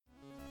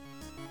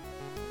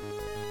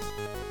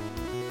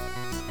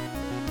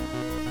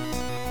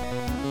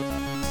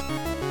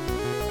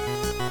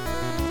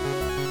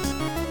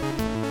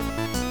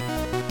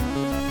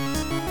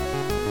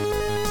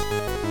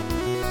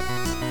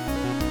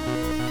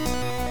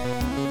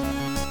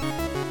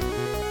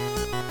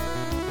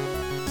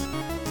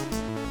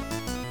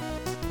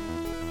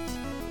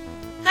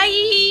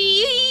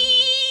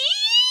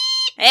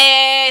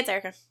it's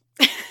Erica.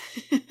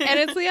 And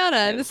it's Liana,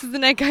 and this is the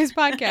Night Guys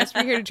podcast.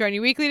 We're here to join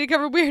you weekly to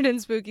cover weird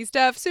and spooky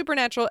stuff,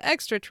 supernatural,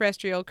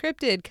 extraterrestrial,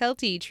 cryptid,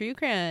 culty, true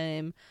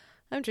crime.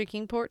 I'm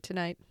drinking port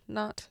tonight,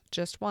 not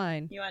just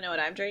wine. You want to know what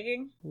I'm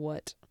drinking?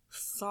 What?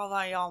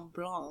 Sauvignon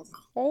Blanc.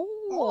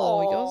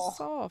 Oh, you're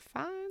so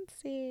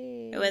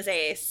fancy. It was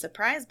a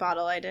surprise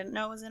bottle I didn't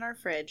know was in our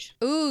fridge.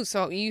 Ooh,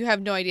 so you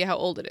have no idea how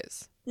old it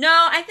is? No,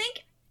 I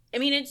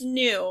mean, it's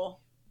new.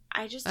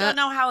 I just don't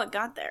know how it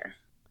got there.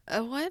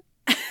 What?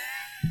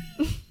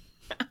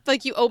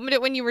 Like you opened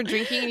it when you were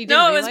drinking and you didn't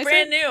realize No, it was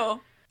brand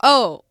new.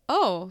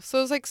 Oh, so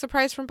it was like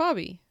surprise from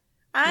Bobby.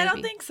 I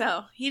don't think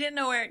so. He didn't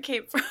know where it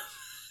came from.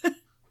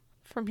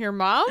 From your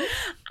mom?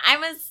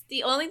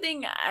 The only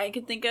thing I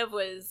could think of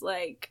was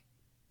like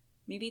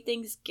maybe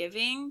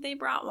Thanksgiving they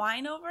brought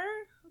wine over,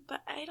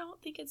 but I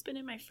don't think it's been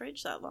in my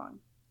fridge that long.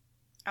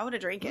 I would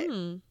have drank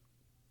it.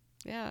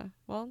 Yeah,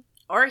 well.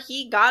 Or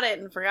he got it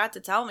and forgot to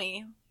tell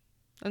me.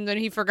 And then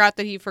he forgot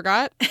that he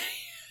forgot?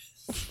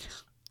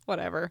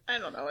 Whatever. I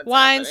don't know what's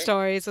Wine happening.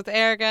 Stories with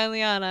Erica and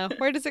Liana.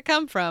 Where does it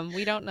come from?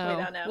 We don't know.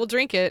 We don't know. We'll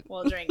drink it.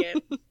 We'll drink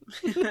it.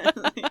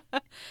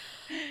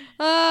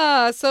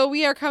 So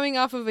we are coming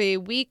off of a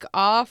week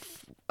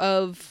off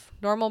of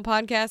normal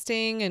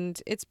podcasting,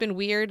 and it's been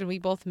weird, and we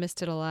both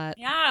missed it a lot.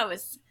 Yeah, it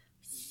was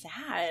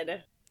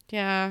sad.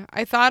 Yeah,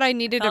 I thought I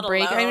needed a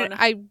break. Alone.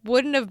 I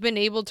wouldn't have been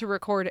able to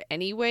record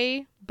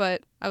anyway,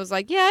 but I was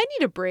like, yeah, I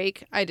need a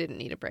break. I didn't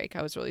need a break.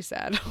 I was really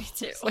sad. Me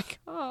too. I was like,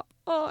 oh,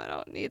 I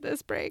don't need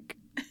this break.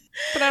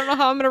 But I don't know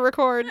how I'm going to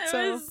record, It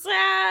so. was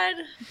sad.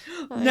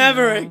 I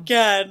Never know.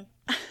 again.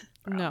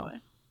 No.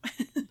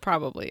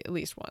 Probably, at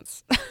least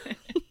once.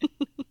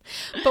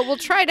 But we'll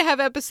try to have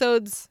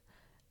episodes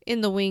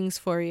in the wings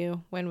for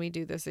you when we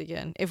do this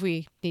again, if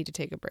we need to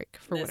take a break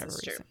for This whatever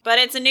is reason. true. But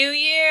it's a new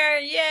year.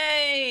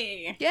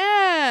 Yay.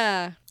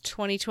 Yeah!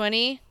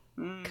 2020,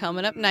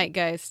 coming up,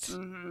 Nightgeist.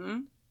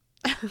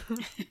 Mm-hmm.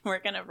 We're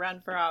going to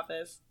run for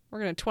office. We're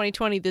going to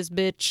 2020 this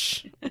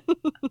bitch.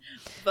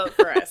 Vote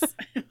for us.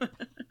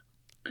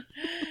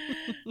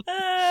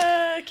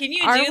 Can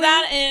you do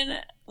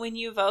that when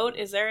you vote?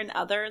 Is there an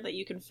other that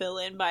you can fill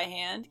in by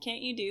hand?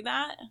 Can't you do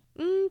that?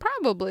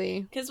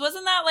 Probably. Because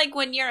wasn't that like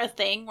when you're a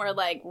thing where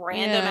like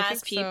random Yeah, I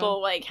ass think so.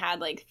 people like had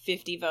like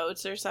 50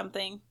 votes or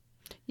something?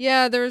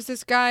 Yeah, there was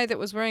this guy that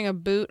was wearing a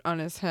boot on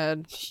his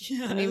head.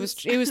 And he was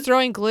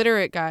throwing glitter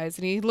at guys,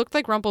 and he looked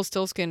like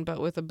Rumpelstiltskin, but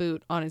with a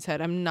boot on his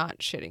head. I'm not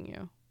shitting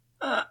you.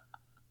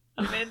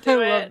 I'm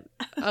into it.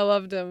 I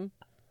loved him.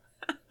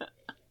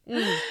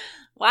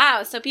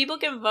 Wow, so people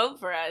can vote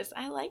for us.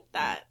 I like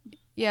that.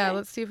 Yeah, Okay.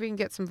 let's see if we can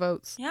get some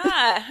votes.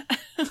 Yeah.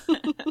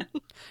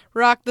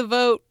 Rock the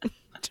vote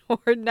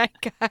toward Night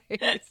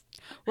Guys.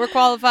 We're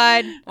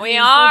qualified. We We're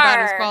about are.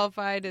 as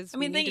qualified as I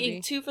mean, we need to thinking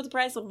be. 2 for the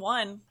price of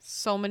 1.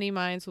 So many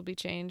minds will be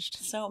changed.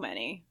 So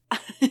many.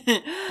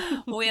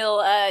 We'll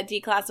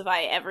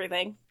declassify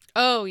everything.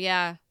 Oh,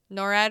 yeah.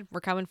 NORAD,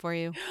 we're coming for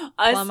you.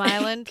 Us- Plum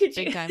Island, Could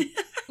big you- time.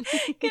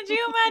 Could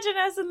you imagine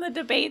us in the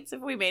debates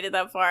if we made it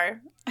that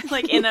far?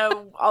 Like in a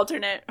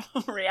alternate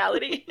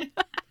reality?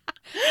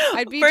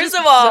 I'd be First just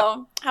of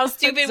all, how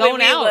stupid would zone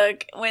we out.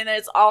 look when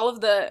there's all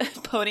of the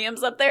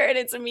podiums up there and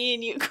it's me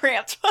and you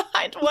cramped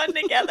behind one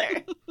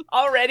together?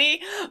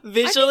 Already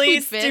visually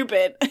we'd fit.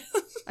 stupid.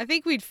 I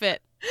think we'd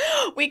fit.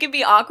 We could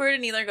be awkward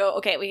and we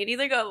could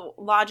either go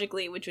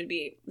logically, which would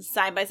be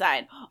side by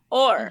side,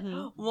 or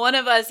one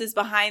of us is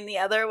behind the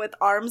other with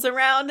arms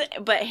around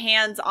but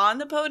hands on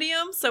the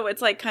podium, so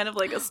it's like kind of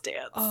like a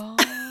stance. Oh,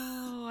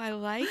 I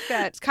like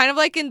that. It's kind of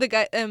like in the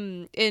guy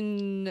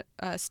in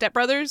Step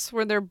Brothers,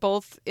 where they're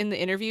both in the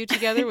interview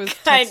together with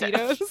Kind of.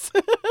 tuxedos.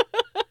 And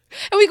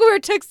we go wear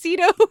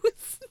tuxedos.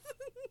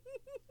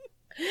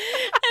 And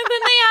then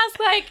they ask,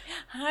 like,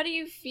 how do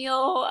you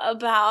feel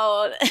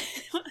about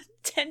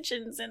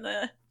tensions in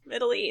the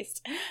Middle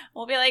East?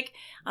 We'll be like,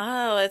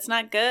 oh, it's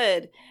not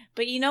good.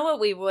 But you know what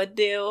we would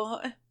do?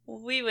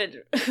 We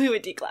would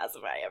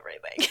declassify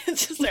everything.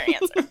 It's just our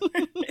answer.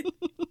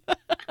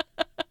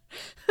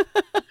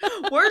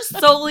 We're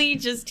solely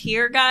just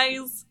here,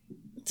 guys,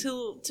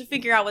 to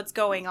figure out what's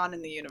going on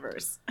in the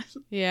universe.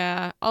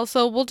 Yeah.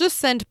 Also, we'll just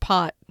send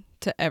pot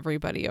to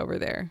everybody over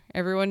there.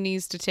 Everyone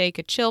needs to take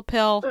a chill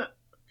pill,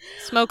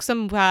 smoke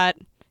some pot.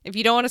 If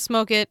you don't want to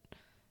smoke it,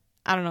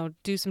 I don't know,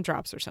 do some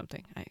drops or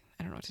something. I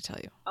don't know what to tell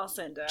you. I'll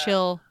send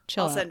Chill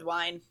I'll out. send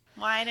wine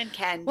and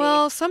candy.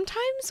 Well, sometimes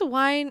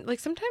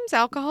sometimes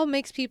alcohol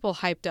makes people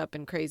hyped up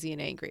and crazy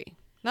and angry.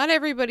 Not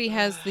everybody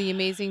has the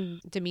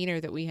amazing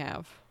demeanor that we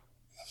have.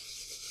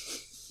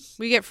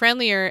 We get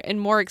friendlier and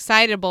more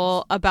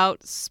excitable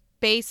about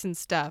space and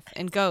stuff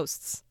and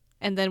ghosts,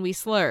 and then we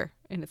slur,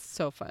 and it's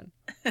so fun.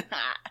 Oh,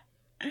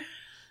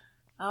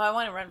 I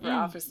want to run for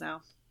office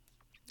now.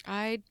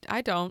 I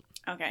don't.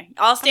 Okay.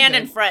 I'll stand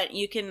in good. front.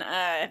 You can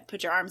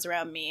put your arms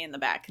around me in the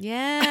back.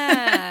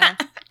 Yeah.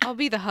 I'll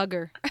be the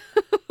hugger.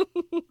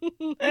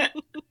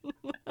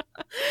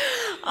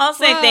 I'll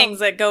say Wow. things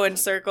that go in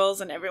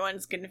circles and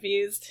everyone's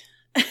confused.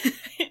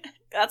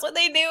 That's what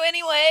they do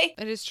anyway.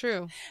 It is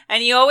true.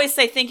 And you always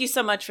say, thank you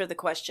so much for the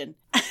question.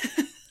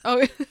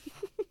 Oh,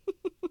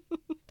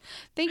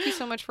 Thank you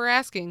so much for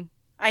asking.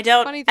 I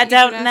don't Funny I that you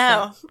should don't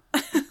ask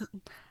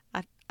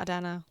know. I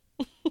don't know.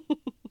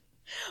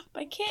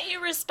 But can't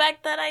you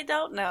respect that I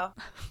don't know?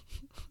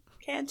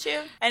 Can't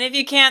you? And if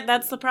you can't,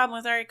 that's the problem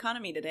with our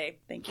economy today.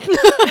 Thank you.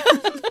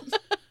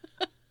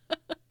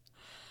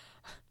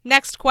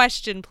 Next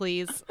question,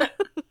 please.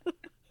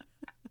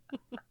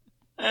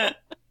 And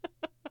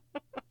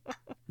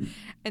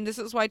this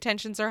is why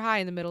tensions are high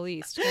in the Middle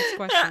East. Next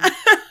question.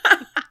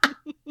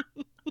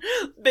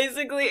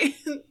 Basically,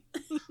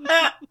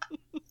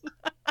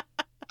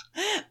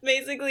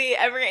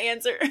 every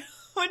answer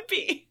would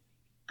be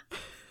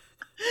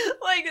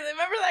like,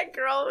 remember that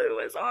girl who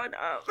was on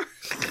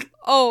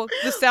Oh,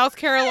 the South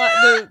Carolina,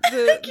 I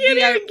can't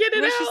even get it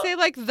what did she out. say?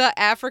 Like the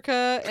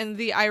Africa and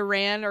the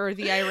Iran or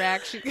the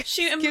Iraq. She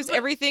gives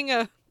everything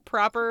a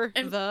proper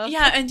the.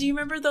 Yeah, and do you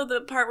remember though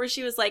the part where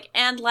she was like,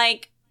 and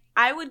like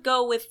I would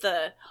go with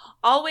the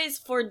always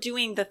for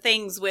doing the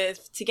things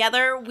with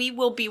together we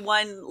will be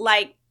one,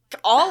 like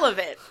all of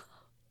it.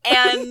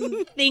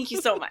 And thank you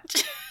so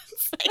much.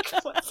 It's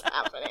like, what's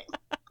happening?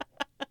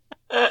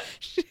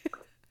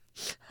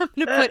 I'm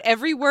gonna put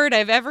every word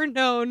I've ever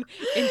known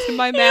into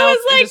my mouth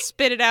and just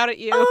spit it out at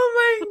you.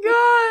 Oh my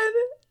god.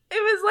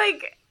 It was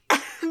like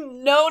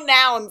no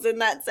nouns in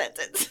that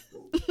sentence.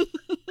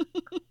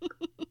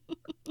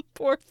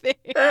 Poor thing.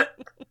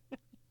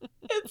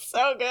 It's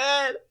so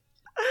good.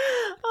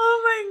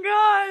 Oh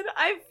my god.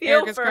 I feel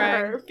Erica's for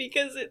crying. her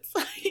because it's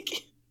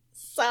like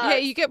sucks. Yeah,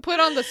 you get put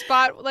on the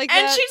spot like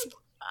and that. she's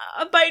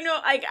by no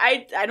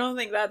I don't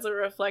think that's a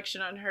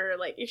reflection on her.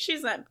 Like, if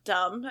she's not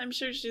dumb, I'm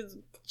sure she's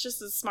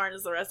just as smart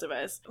as the rest of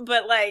us.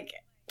 But like,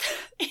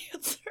 the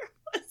answer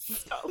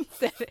was so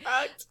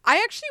fucked. I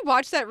actually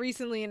watched that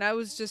recently, and I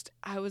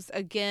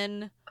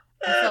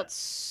felt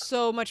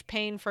so much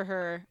pain for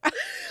her.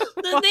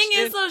 The thing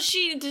is, though,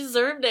 she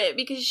deserved it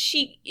because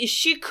she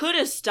could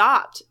have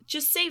stopped.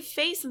 Just save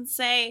face and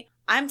say,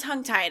 "I'm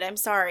tongue-tied. I'm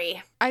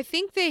sorry." I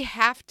think they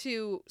have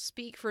to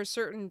speak for a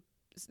certain.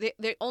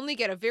 They only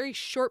get a very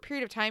short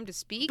period of time to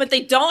speak. But they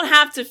don't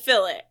have to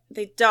fill it.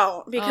 They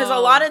don't. Because a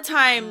lot of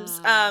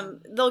times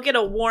they'll get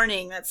a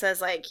warning that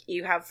says, like,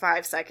 you have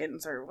 5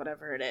 seconds or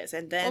whatever it is.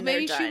 And then well,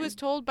 maybe they're she done. was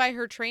told by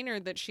her trainer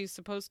that she's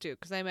supposed to.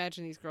 Because I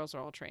imagine these girls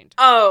are all trained.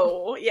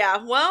 Oh,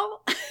 yeah.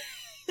 Well...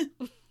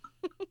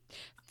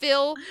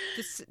 Fill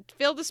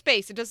the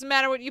space. It doesn't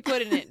matter what you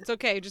put in it. It's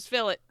okay. Just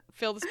fill it.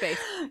 Fill the space.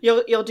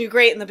 You'll do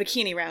great in the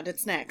bikini round.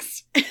 It's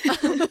next.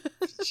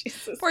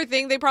 Jesus. Poor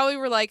thing. They probably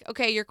were like,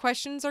 okay, your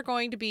questions are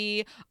going to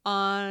be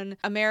on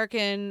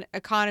American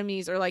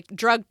economies or like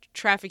drug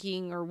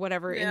trafficking or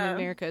whatever in the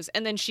Americas.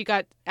 And then she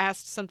got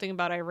asked something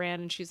about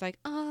Iran and she's like,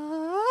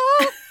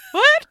 what?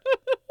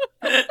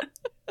 What's even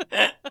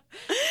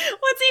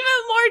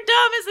more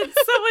dumb is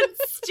it's someone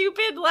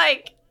stupid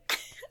like,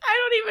 I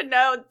don't even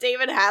know,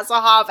 David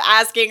Hasselhoff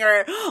asking her,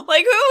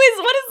 like,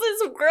 what is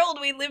this world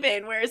we live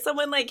in where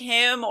someone like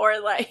him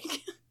or like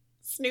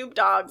Snoop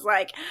Dogg's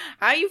like,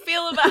 how you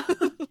feel about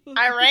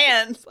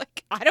Iran? It's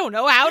like, I don't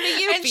know. How do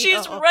you and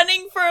feel? she's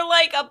running for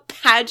like a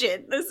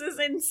pageant. This is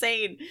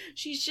insane.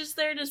 She's just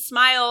there to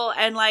smile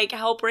and like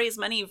help raise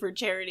money for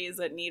charities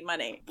that need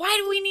money. Why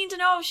do we need to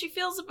know how she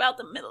feels about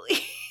the Middle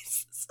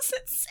East? This is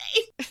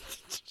insane.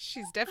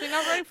 She's definitely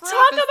not running for Talk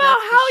office, about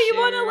that's for how you sure.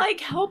 want to like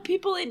help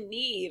people in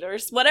need or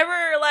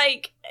whatever.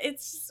 Like,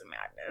 it's just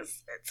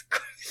madness. It's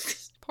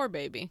crazy. Poor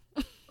baby.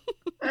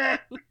 Oh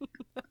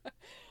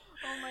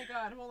my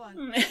god, hold on.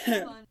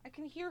 Hold on. I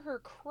can hear her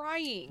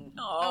crying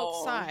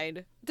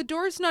outside. The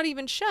door's not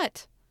even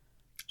shut.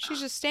 She's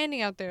just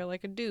standing out there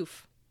like a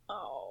doof.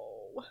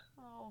 Oh,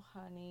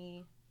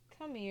 honey.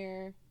 Come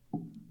here.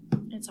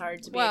 it's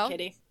hard to be a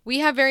kitty. We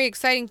have very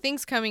exciting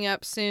things coming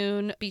up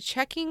soon. Be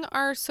checking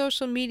our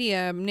social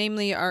media,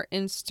 namely our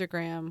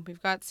Instagram.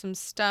 We've got some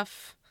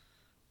stuff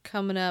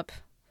coming up.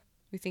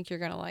 We think you're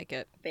going to like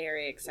it.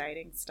 Very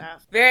exciting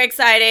stuff. Very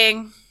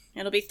exciting.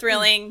 It'll be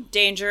thrilling,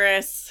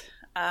 dangerous,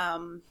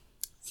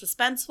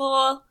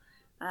 suspenseful,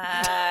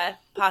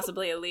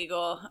 possibly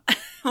illegal.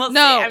 We'll see.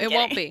 No, I'm it kidding.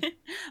 won't be.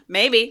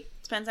 Maybe.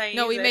 Depends how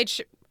you use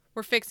it.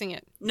 We're fixing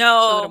it.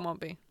 No. So that it won't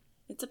be.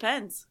 It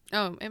depends.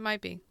 Oh, it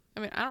might be. I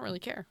mean, I don't really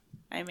care.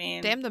 I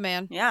mean. Damn the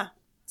man. Yeah.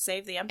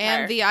 Save the empire.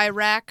 And the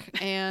Iraq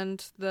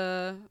and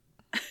the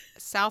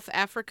South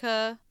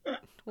Africa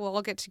will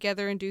all get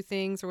together and do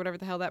things or whatever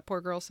the hell that poor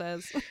girl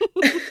says.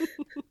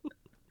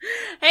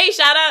 Hey,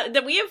 shout out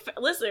that we have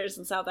listeners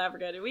in South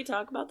Africa. Did we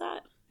talk about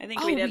that? I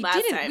think we did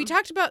last time. We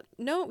talked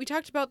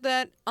about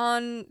that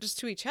on just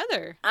to each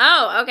other.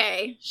 Oh,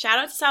 okay. Shout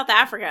out to South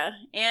Africa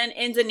and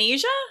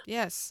Indonesia?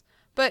 Yes.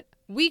 But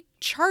we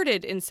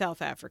charted in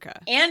South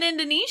Africa. And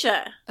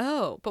Indonesia.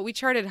 Oh, but we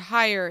charted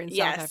higher in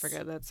Yes. South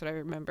Africa. That's what I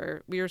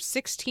remember. We were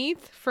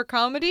 16th for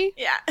comedy.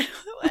 Yeah.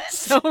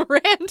 So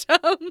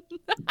random.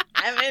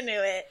 I'm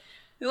into it.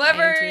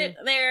 Whoever too.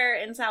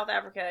 there in South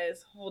Africa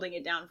is holding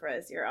it down for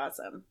us, you're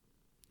awesome.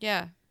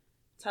 Yeah.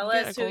 Tell You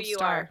get us a who gold you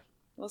star. are.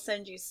 We'll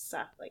send you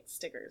stuff like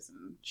stickers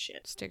and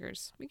shit.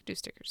 Stickers. We could do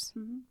stickers.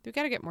 Mm-hmm. We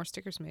got to get more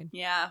stickers made.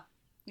 Yeah.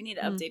 We need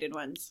updated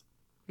ones.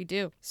 We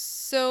do.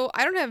 So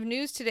I don't have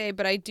news today,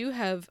 but I do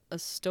have a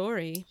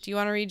story. Do you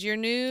want to read your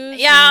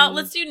news? Yeah,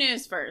 let's do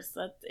news first.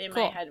 That in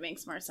Cool. my head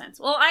makes more sense.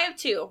 Well, I have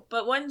two,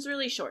 but one's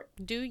really short.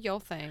 Do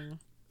your thing.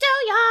 Do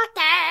your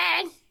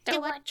thing.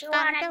 Do what you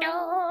wanna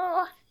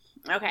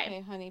do. Okay.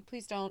 Okay, honey,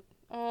 please don't.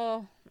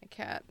 Oh, my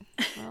cat.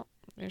 Well,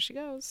 there she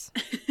goes.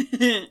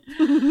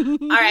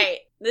 All right.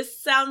 This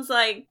sounds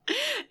like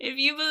if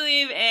you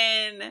believe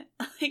in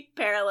like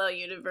parallel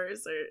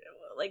universe or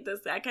like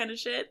that kind of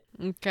shit.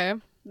 Okay.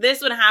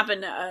 This would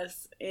happen to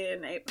us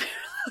in a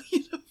parallel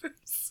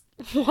universe.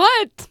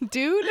 What,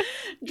 dude?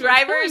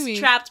 Drivers me.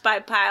 trapped by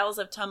piles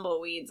of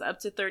tumbleweeds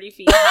up to 30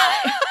 feet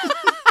high.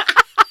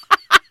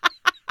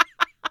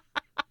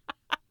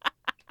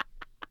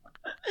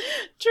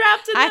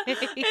 Trapped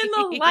in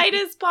the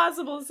lightest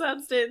possible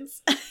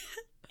substance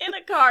in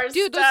a car.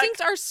 Dude, those stuck.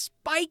 things are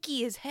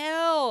spiky as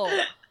hell.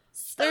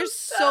 They're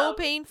so dumb.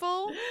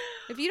 painful.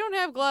 If you don't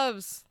have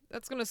gloves,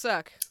 that's gonna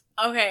suck.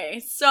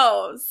 Okay,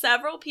 so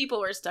several people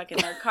were stuck in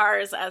their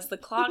cars as the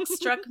clock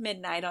struck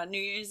midnight on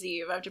New Year's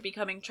Eve after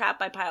becoming trapped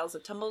by piles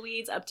of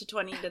tumbleweeds up to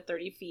 20 to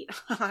 30 feet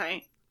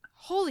high.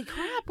 Holy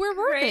crap, where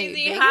were they?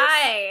 Crazy Vegas?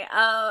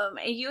 high.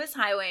 A U.S.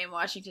 highway in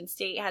Washington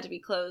State had to be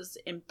closed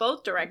in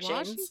both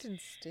directions. Washington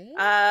State?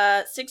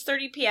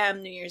 6:30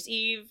 p.m. New Year's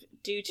Eve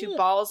due to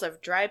balls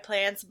of dry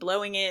plants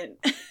blowing in.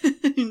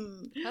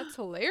 That's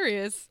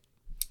hilarious.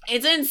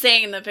 It's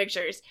insane, the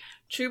pictures.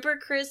 Trooper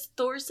Chris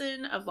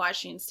Thorson of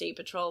Washington State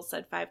Patrol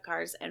said 5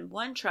 cars and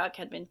 1 truck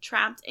had been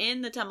trapped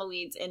in the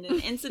tumbleweeds in an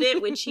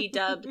incident which he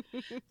dubbed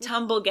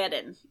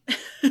Tumblegeddon.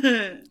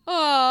 Oh,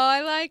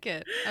 I like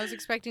it. I was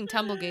expecting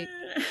Tumblegate.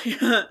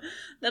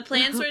 The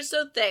plants were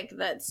so thick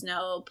that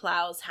snow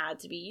plows had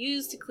to be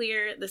used to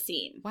clear the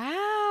scene.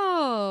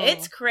 Wow.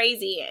 It's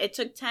crazy. It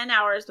took 10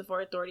 hours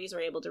before authorities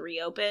were able to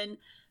reopen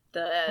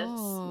the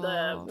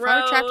road. If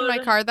I were trapped in my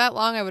car that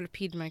long, I would have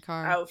peed in my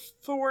car. Oh,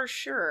 for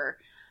sure.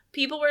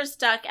 People were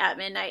stuck at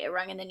midnight and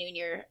rung in the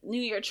New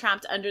Year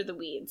trapped under the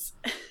weeds.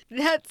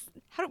 How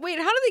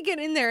did they get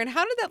in there, and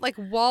how did that like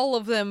wall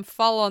of them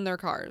fall on their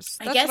cars?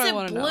 That's I guess what it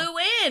wanna blew know.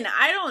 in.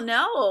 I don't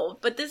know,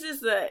 but this is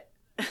the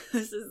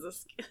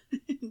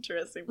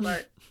interesting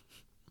part.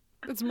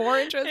 It's more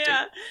interesting.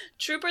 Yeah.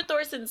 Trooper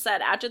Thorson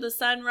said after the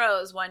sun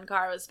rose, 1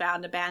 car was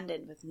found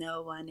abandoned with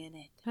no one in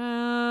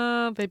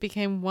it. They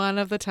became one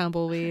of the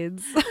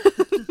tumbleweeds.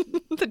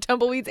 The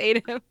tumbleweeds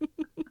ate him.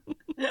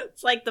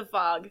 It's like the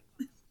fog.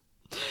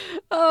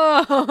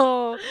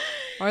 Oh,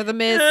 or the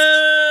mist.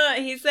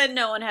 He said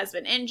no one has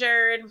been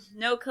injured,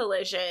 no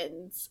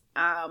collisions.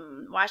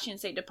 Washington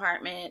State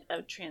Department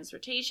of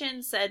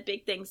Transportation said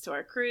big thanks to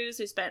our crews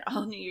who spent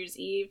all New Year's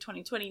Eve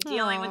 2020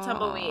 dealing with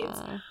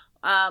tumbleweeds,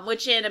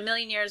 which in a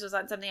million years was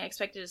not something I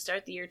expected to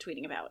start the year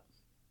tweeting about.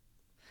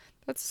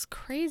 That's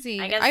crazy.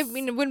 I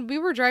mean, when we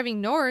were driving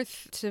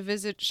north to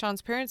visit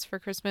Sean's parents for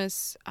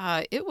Christmas,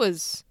 it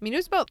was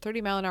about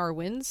 30-mile-an-hour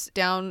winds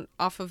down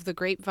off of the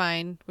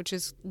Grapevine, which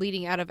is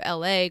leading out of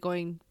LA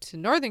going to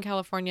Northern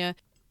California.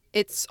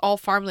 It's all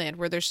farmland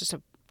where there's just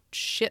a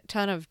shit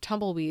ton of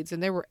tumbleweeds,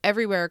 and they were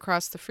everywhere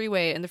across the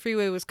freeway, and the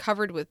freeway was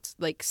covered with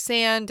like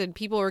sand, and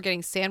people were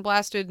getting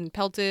sandblasted and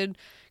pelted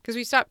because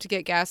we stopped to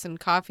get gas and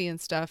coffee and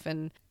stuff,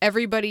 and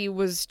everybody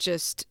was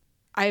just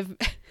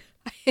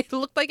it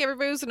looked like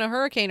everybody was in a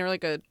hurricane or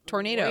like a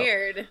tornado.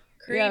 Weird.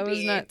 Creepy. Yeah, it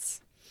was nuts.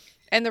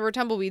 And there were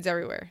tumbleweeds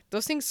everywhere.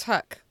 Those things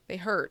suck. They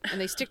hurt,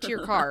 and they stick to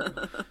your car.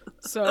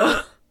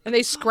 And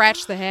they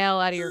scratch the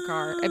hell out of your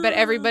car. I bet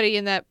everybody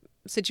in that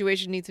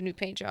situation needs a new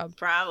paint job.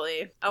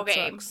 Probably.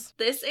 Okay. Sucks.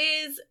 This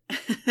is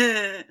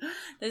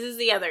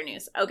the other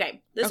news.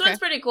 Okay. This one's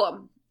pretty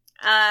cool.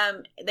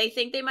 They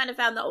think they might have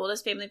found the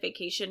oldest family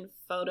vacation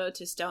photo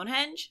to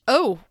Stonehenge.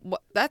 Oh,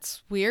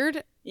 that's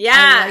weird. Yeah.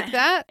 I like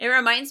that. It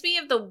reminds me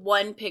of the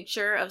one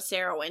picture of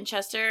Sarah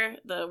Winchester,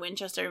 the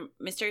Winchester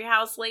Mystery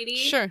House lady.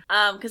 Sure.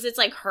 Because it's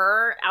like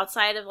her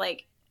outside of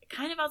like,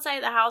 kind of outside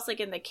of the house,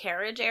 like in the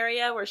carriage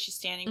area where she's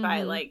standing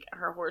by like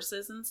her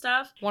horses and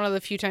stuff. One of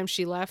the few times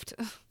she left.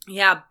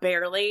 Yeah,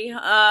 barely.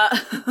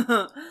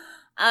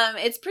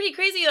 It's pretty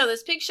crazy though,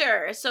 this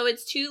picture. So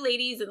it's 2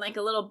 ladies in like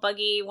a little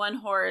buggy, 1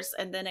 horse,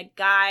 and then a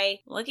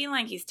guy looking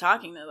like he's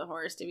talking to the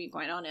horse, to be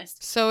quite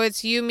honest. So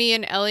it's you, me,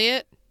 and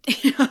Elliot.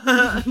 It's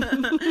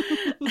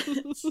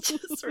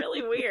just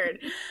really weird.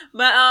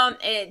 But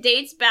it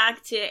dates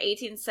back to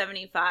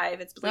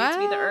 1875. It's believed to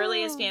be the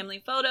earliest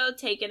family photo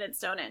taken at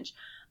Stonehenge.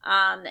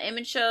 The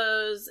image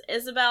shows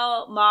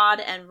Isabel, Maud,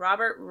 and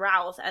Robert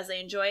Routh as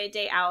they enjoy a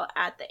day out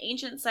at the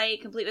ancient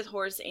site, complete with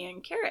horse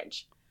and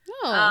carriage.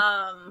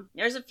 Oh.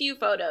 There's a few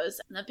photos.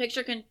 The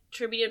picture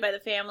contributed by the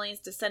family's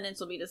descendants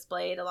will be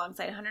displayed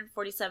alongside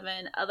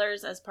 147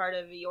 others as part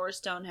of Your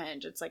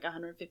Stonehenge. It's like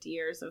 150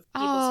 years of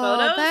people's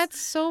photos.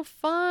 That's so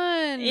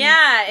fun.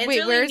 Yeah, it's Wait,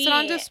 really where is neat. it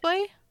on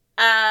display?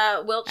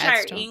 Wiltshire,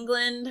 Adstone.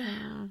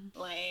 England.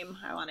 Lame.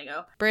 I want to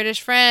go.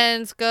 British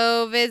friends,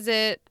 go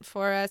visit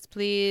for us,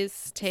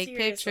 please. Take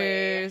Seriously.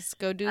 pictures.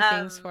 Go do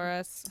things for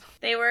us.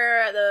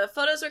 The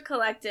photos were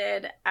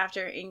collected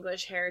after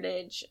English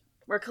Heritage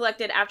were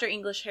collected after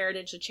English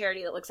Heritage, a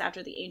charity that looks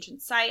after the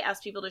ancient site,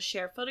 asked people to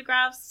share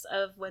photographs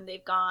of when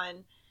they've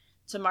gone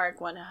to mark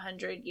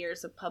 100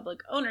 years of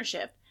public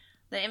ownership.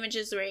 The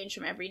images range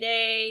from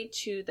everyday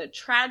to the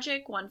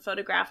tragic. One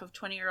photograph of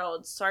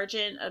 20-year-old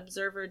Sergeant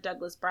Observer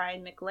Douglas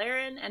Brian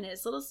McLaren and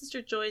his little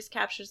sister Joyce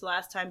captures the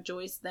last time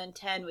Joyce, then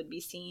 10,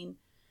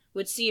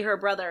 would see her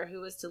brother,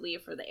 who was to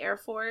leave for the Air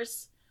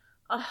Force.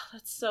 Oh,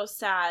 that's so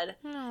sad.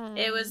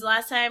 It was the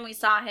last time we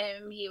saw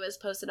him. He was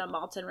posted on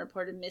Malta and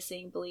reported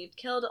missing, believed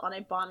killed on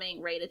a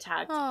bombing raid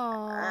attack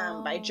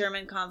by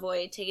German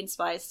convoy taking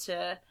supplies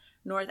to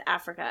North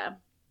Africa.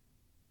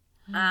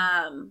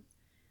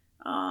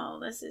 Oh,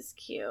 this is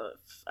cute.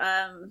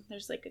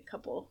 There's like a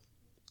couple.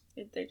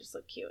 They just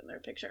look cute in their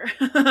picture.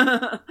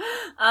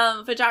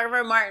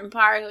 Photographer Martin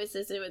Parr, who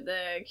assisted with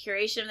the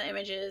curation of the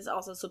images,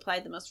 also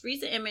supplied the most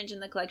recent image in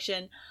the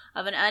collection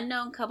of an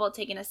unknown couple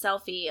taking a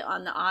selfie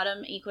on the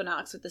autumn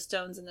equinox with the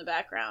stones in the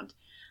background.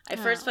 I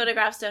first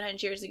photographed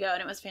Stonehenge years ago,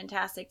 and it was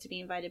fantastic to be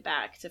invited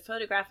back to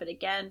photograph it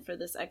again for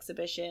this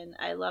exhibition.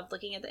 I loved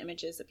looking at the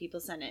images that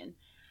people sent in.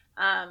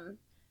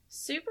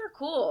 Super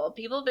cool.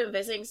 People have been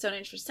visiting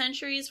Stonehenge for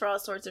centuries for all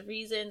sorts of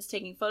reasons,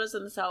 taking photos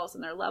of themselves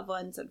and their loved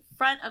ones in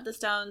front of the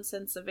stones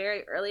since the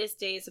very earliest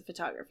days of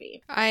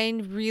photography.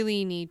 I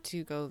really need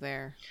to go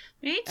there.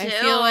 Me too. I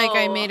feel like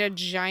I made a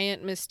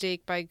giant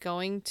mistake by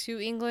going to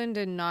England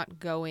and not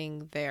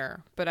going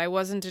there. But I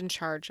wasn't in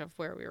charge of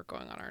where we were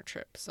going on our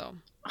trip, so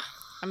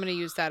I'm going to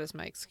use that as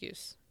my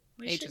excuse.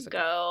 We should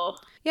go.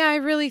 Yeah, I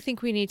really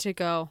think we need to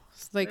go.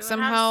 Like,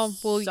 somehow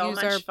we'll use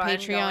our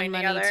Patreon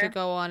money to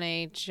go on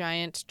a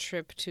giant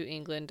trip to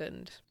England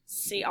and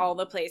see all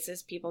the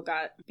places people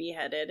got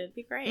beheaded. It'd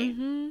be great.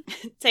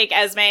 Take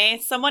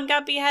Esme. Someone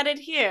got beheaded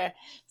here.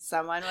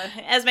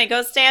 Esme,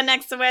 go stand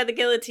next to where the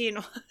guillotine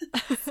was.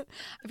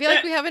 I feel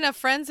like we have enough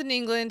friends in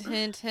England,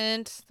 hint,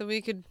 hint, that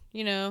we could,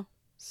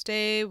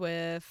 stay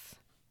with.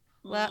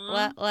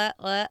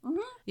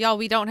 Y'all,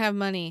 we don't have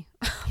money.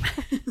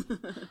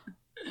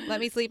 Let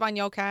me sleep on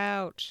your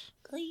couch.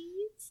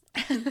 Please.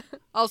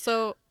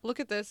 Also, look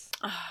at this.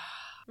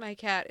 My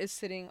cat is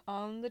sitting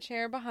on the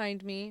chair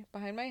behind me,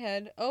 behind my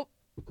head. Oh.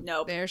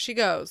 Nope. There she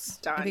goes.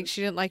 Done. I think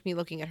she didn't like me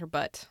looking at her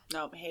butt.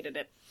 Nope, hated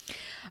it.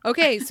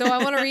 Okay, so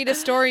I want to read a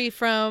story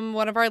from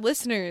one of our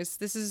listeners.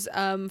 This is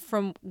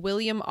from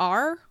William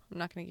R. I'm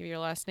not going to give you your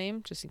last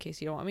name, just in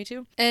case you don't want me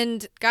to.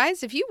 And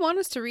guys, if you want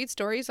us to read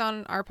stories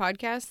on our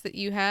podcast that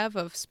you have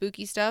of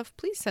spooky stuff,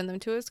 please send them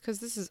to us, because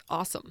this is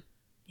awesome.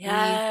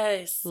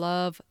 Yes.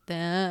 Love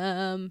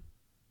them.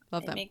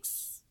 Love them. It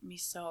makes me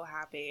so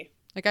happy.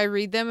 Like, I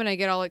read them and I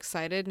get all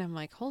excited and I'm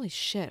like, holy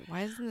shit,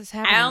 why isn't this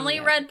happening? I only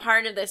read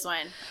part of this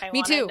one.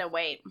 Me too. To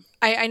wait.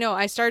 I know.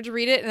 I started to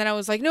read it and then I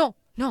was like, no,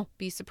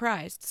 be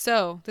surprised.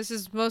 So this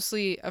is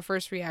mostly a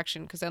first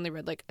reaction because I only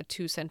read like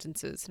 2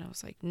 sentences and I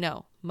was like,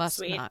 no, must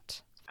Sweet.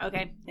 not.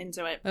 Okay,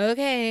 into it.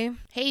 Okay.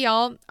 Hey,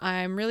 y'all.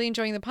 I'm really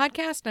enjoying the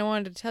podcast and I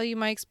wanted to tell you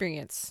my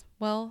experience.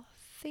 Well,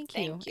 Thank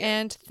you.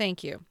 And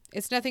thank you.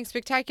 It's nothing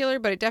spectacular,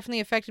 but it definitely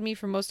affected me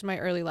for most of my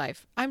early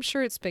life. I'm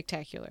sure it's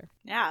spectacular.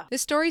 Yeah.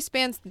 This story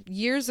spans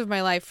years of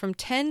my life from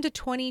 10 to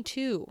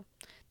 22.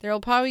 There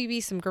will probably be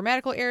some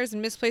grammatical errors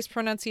and misplaced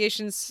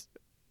punctuations,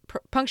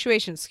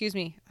 excuse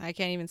me. I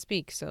can't even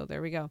speak, so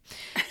there we go.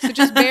 So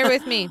just bear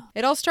with me.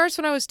 It all starts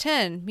when I was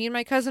 10. Me and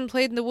my cousin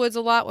played in the woods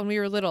a lot when we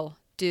were little.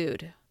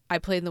 Dude, I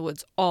played in the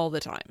woods all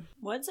the time.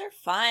 Woods are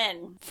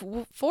fun.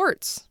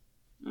 Forts.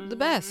 The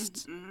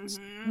best.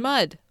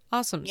 Mud.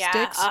 Awesome. Yeah,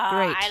 Sticks.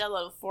 Great. I had a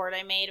little fort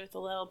I made with a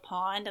little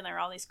pond, and there were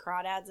all these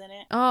crawdads in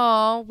it.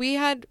 Oh, we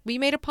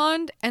made a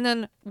pond, and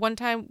then one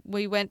time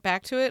we went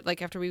back to it,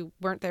 like after we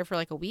weren't there for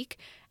like a week,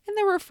 and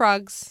there were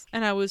frogs,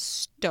 and I was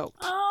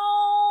stoked.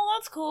 Oh,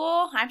 that's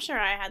cool. I'm sure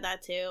I had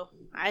that too.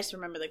 I just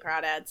remember the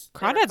crawdads.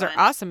 Crawdads are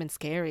awesome and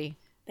scary.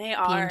 They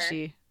are.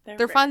 Pinchy.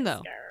 They're fun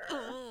though.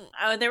 Scary.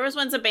 Oh, there was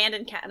one's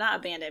abandoned cat, not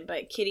abandoned,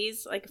 but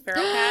kitties, like a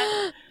feral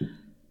cat.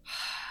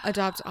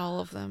 Adopt all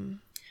of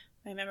them.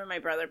 I remember my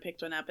brother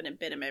picked one up and it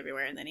bit him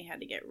everywhere, and then he had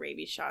to get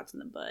rabies shots in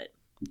the butt.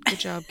 Good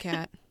job,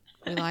 Cat.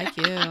 We like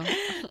you.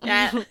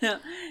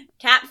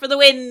 Cat for the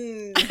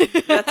win.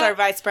 That's our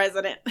vice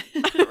president.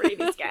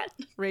 Rabies cat.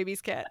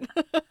 Rabies cat.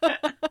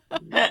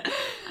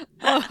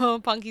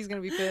 Oh, Punky's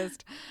going to be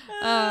pissed.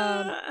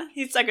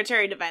 He's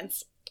Secretary of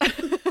Defense.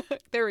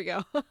 There we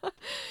go.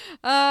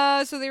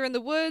 So they were in the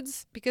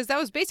woods because that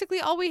was basically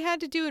all we had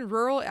to do in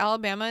rural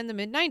Alabama in the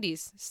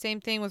mid-90s. Same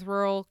thing with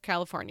rural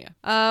California.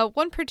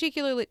 One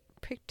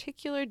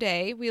particular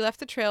day, we left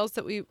the trails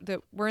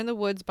that were in the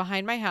woods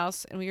behind my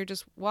house, and we were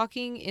just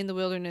walking in the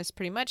wilderness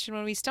pretty much. And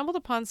when we stumbled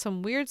upon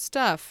some weird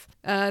stuff,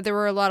 there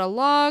were a lot of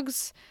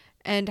logs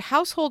and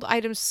household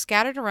items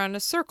scattered around in a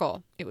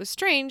circle. It was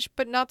strange,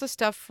 but not the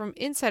stuff from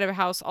inside of a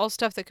house, all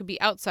stuff that could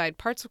be outside,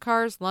 parts of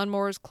cars,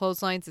 lawnmowers,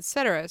 clotheslines,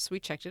 etc. So we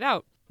checked it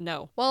out.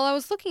 No. While I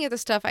was looking at the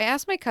stuff, I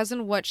asked my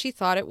cousin what she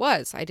thought it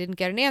was. I didn't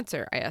get an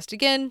answer. I asked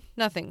again,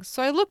 nothing.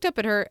 So I looked up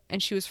at her,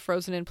 and she was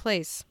frozen in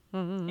place.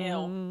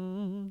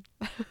 Ew.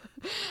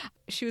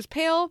 She was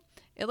pale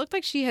It looked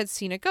like she had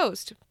seen a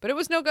ghost, but it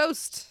was no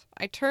ghost.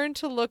 I turned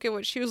to look at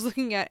what she was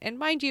looking at, and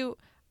mind you,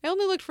 I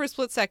only looked for a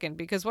split second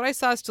because what I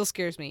saw still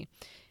scares me.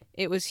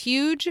 It was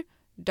huge,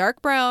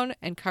 dark brown,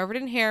 and covered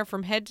in hair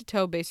from head to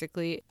toe,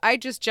 basically. I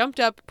just jumped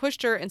up,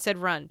 pushed her, and said,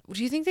 run.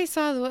 Do you think they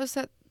saw, what was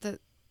that, the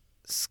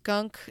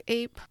skunk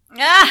ape?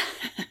 Ah!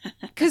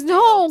 Because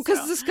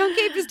the skunk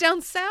ape is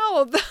down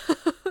south.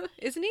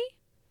 Isn't he?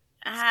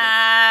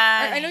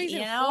 I know he's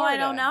in Florida. I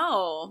don't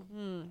know.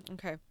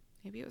 Okay.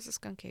 Maybe it was a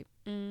skunk ape.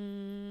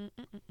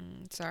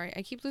 Sorry,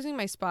 I keep losing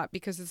my spot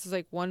because this is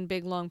like one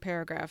big long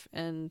paragraph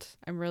and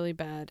I'm really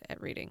bad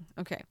at reading.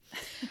 Okay.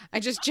 I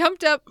just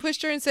jumped up,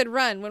 pushed her, and said,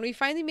 run. When we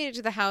finally made it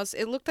to the house,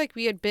 it looked like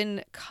we had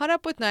been cut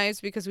up with knives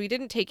because we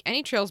didn't take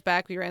any trails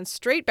back. We ran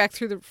straight back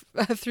through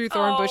through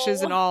thorn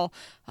bushes and all.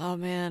 Oh,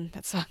 man,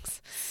 that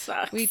sucks.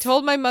 We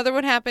told my mother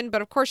what happened,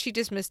 but of course she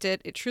dismissed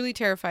it. It truly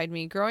terrified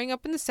me. Growing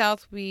up in the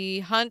South, we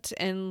hunt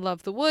and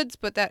love the woods,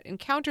 but that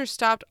encounter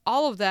stopped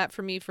all of that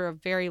for me for a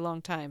very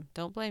long time.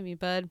 Don't blame me,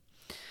 bud.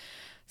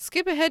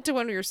 Skip ahead to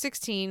when we were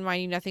 16,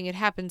 mind you, nothing had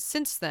happened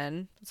since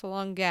then. It's a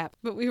long gap,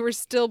 but we were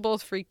still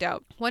both freaked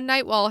out. One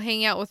night while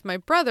hanging out with my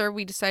brother,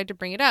 we decided to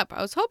bring it up.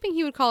 I was hoping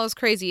he would call us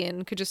crazy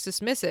and could just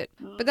dismiss it,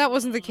 but that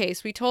wasn't the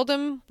case. We told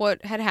him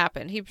what had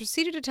happened. He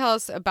proceeded to tell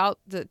us about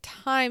the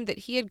time that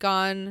he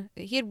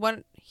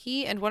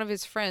and one of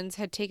his friends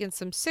had taken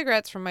some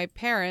cigarettes from my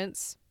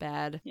parents.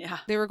 Bad. Yeah.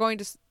 They were going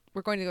to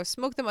go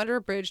smoke them under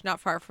a bridge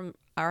not far from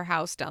our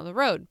house down the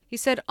road. He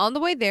said on the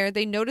way there,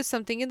 they noticed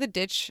something in the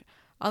ditch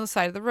on the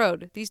side of the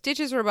road. These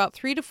ditches were about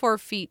 3 to 4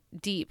 feet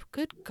deep.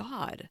 Good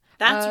God.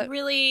 That's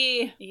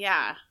really,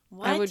 yeah.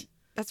 What?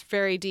 That's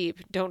very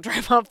deep. Don't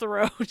drive off the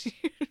road.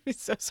 You'd be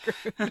so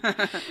screwed.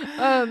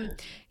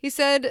 He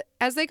said,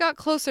 as they got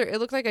closer, it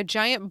looked like a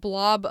giant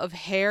blob of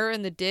hair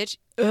in the ditch.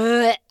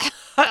 I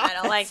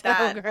don't like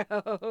that. Gross.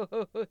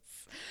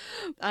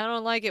 I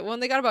don't like it. When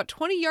they got about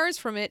 20 yards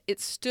from it,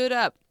 it stood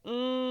up.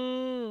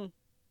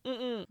 Okay,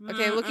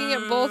 it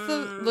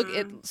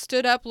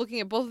stood up, looking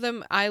at both of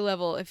them eye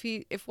level.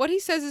 If what he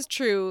says is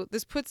true,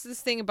 this puts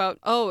this thing about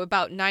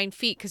 9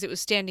 feet because it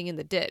was standing in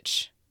the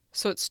ditch.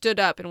 So it stood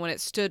up, and when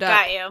it stood up...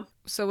 Got you.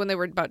 So when they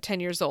were about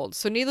 10 years old.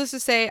 So needless to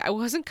say, I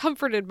wasn't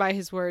comforted by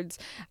his words.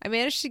 I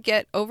managed to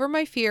get over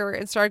my fear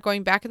and started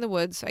going back in the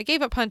woods. I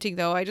gave up hunting,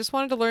 though. I just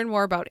wanted to learn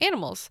more about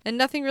animals. And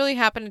nothing really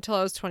happened until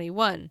I was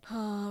 21.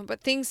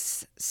 But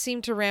things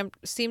seemed to ramp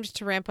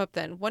up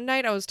then. One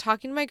night, I was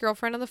talking to my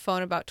girlfriend on the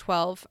phone about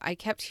 12. I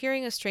kept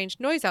hearing a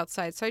strange noise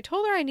outside, so I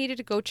told her I needed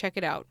to go check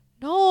it out.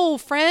 No,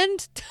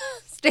 friend.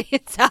 Stay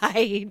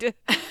inside.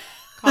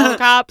 Call the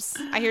cops.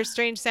 I hear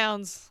strange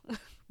sounds.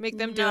 Make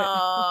them do it.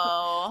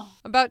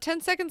 About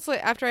 10 seconds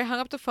after I hung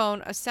up the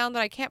phone, a sound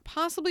that I can't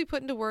possibly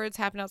put into words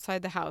happened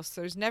outside the house.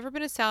 There's never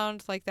been a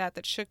sound like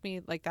that shook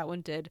me like that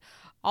one did.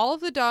 All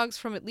of the dogs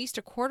from at least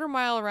a quarter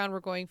mile around were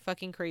going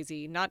fucking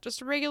crazy. Not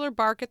just a regular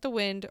bark at the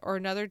wind or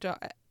another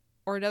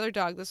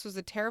dog. This was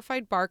a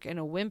terrified bark and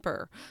a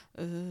whimper.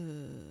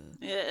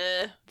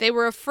 They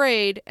were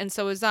afraid, and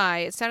so was I.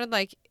 It sounded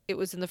like it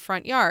was in the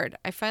front yard.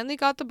 I finally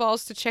got the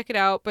balls to check it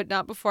out, but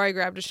not before I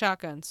grabbed a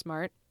shotgun.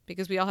 Smart.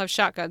 Because we all have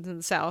shotguns in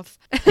the South.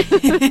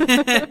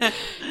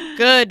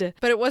 Good.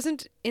 But it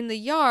wasn't in the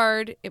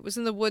yard. It was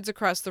in the woods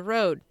across the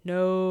road.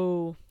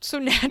 No. So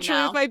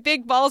naturally, with my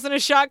big balls and a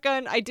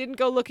shotgun, I didn't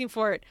go looking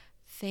for it.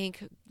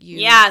 Thank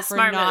you for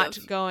not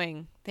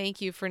going.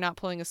 Thank you for not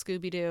pulling a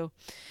Scooby-Doo.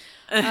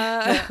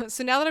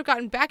 So now that I've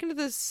gotten back into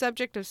the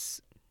subject of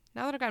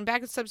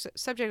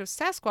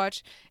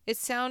Sasquatch, it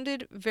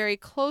sounded very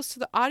close to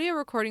the audio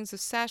recordings of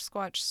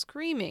Sasquatch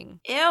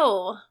screaming.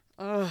 Ew.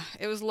 Ugh.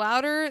 It was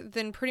louder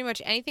than pretty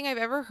much anything I've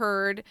ever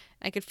heard.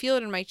 I could feel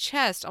it in my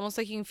chest, almost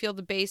like you can feel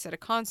the bass at a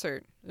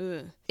concert.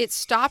 Ugh. It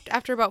stopped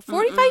after about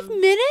 45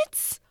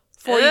 minutes?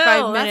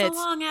 45 minutes. That's a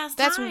long-ass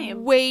time. That's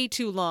way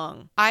too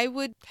long. I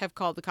would have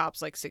called the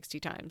cops like 60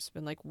 times.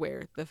 Been like,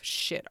 where the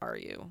shit are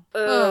you?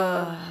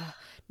 Ugh.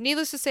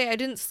 Needless to say, I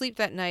didn't sleep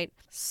that night.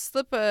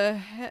 Skip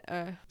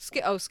ahead.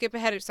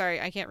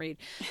 Sorry, I can't read.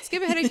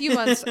 Skip ahead a few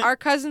months. Our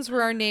cousins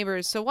were our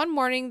neighbors. So one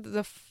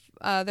morning,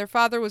 their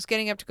father was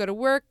getting up to go to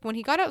work. When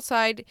he got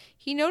outside,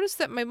 he noticed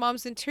that my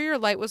mom's interior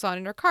light was on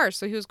in her car,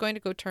 so he was going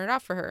to go turn it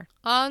off for her.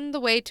 On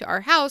the way to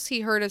our house, he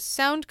heard a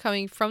sound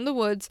coming from the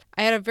woods.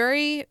 I had a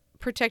very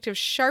protective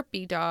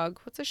Sharpie dog.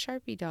 What's a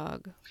Sharpie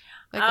dog?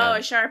 Like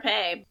a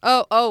Shar-Pei.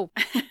 Oh.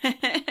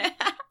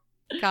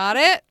 Got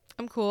it.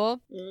 I'm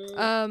cool.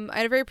 I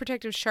had a very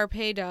protective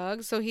Shar-Pei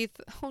dog, so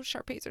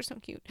Shar-Peis are so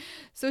cute.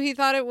 So he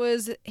thought it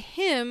was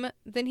him.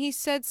 Then he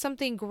said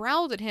something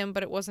growled at him,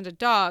 but it wasn't a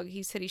dog.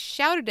 He said he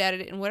shouted at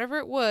it, and whatever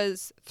it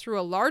was, threw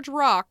a large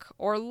rock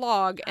or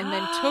log and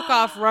then took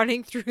off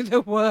running through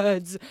the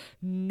woods.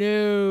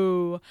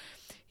 No.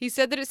 He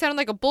said that it sounded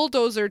like a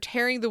bulldozer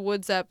tearing the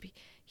woods up.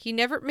 He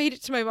never made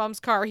it to my mom's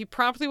car. He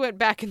promptly went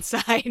back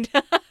inside.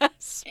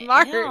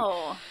 Smart.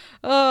 Ew.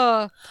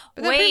 Okay.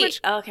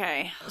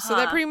 So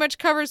that pretty much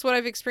covers what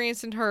I've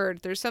experienced and heard.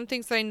 There's some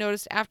things that I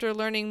noticed after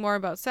learning more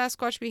about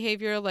Sasquatch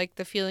behavior, like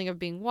the feeling of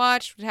being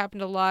watched, which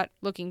happened a lot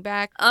looking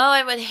back. Oh,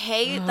 I would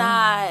hate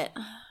that.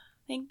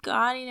 Thank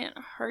God he didn't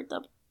hurt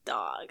the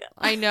dog.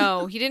 I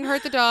know. He didn't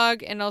hurt the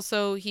dog, and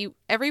also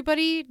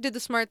everybody did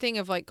the smart thing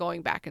of like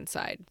going back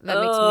inside. That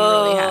makes me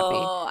really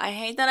happy. I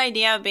hate that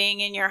idea of being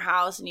in your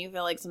house and you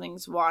feel like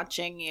something's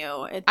watching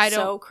you. It's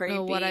so creepy. I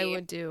don't know what I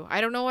would do. I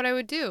don't know what I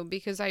would do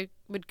because I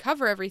would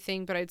cover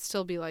everything, but I'd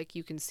still be like,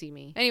 you can see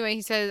me. Anyway,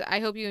 he says,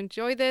 I hope you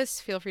enjoy this.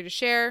 Feel free to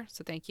share.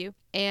 So thank you.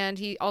 And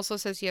he also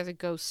says he has a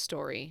ghost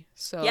story.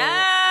 So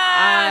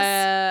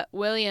yes!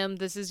 William,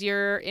 this is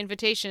your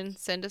invitation.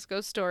 Send us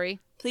ghost story.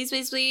 Please,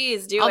 please,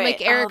 please do it. I'll make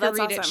Erica read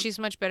awesome. it. She's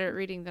much better at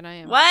reading than I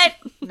am. What?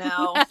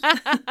 No.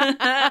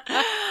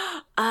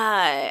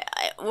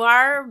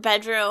 Our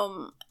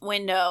bedroom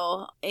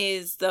window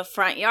is the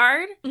front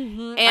yard.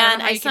 Mm-hmm.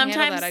 And I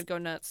sometimes that. I'd go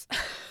nuts.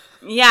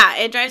 Yeah,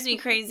 it drives me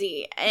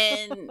crazy.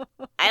 And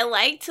I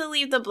like to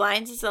leave the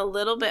blinds just a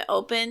little bit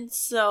open.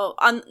 So,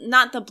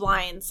 not the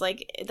blinds,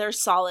 like they're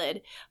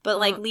solid, but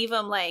like leave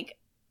them like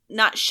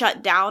not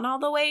shut down all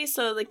the way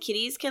so the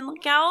kitties can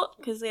look out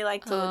because they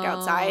like to look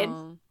outside.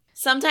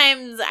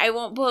 Sometimes I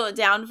won't pull it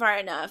down far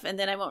enough and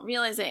then I won't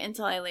realize it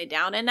until I lay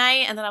down at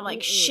night. And then I'm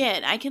like,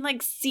 shit, I can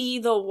like see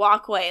the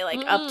walkway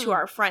like up to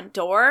our front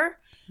door.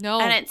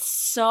 No. And it's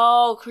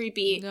so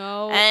creepy.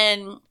 No.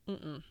 And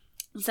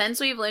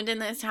since we've lived in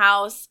this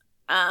house,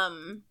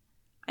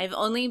 I've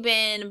only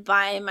been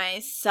by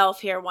myself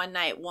here one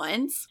night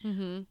once.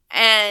 Mm-hmm.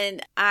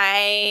 And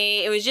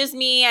it was just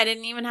me. I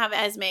didn't even have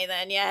Esme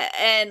then yet.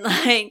 And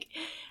like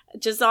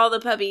just all the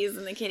puppies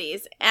and the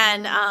kitties.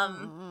 And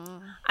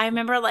I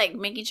remember like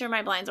making sure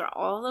my blinds were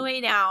all the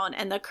way down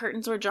and the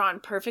curtains were drawn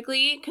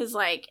perfectly because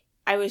like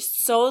I was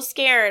so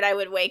scared I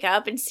would wake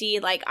up and see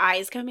like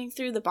eyes coming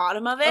through the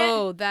bottom of it.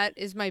 Oh, that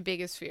is my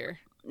biggest fear.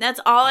 That's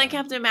all I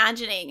kept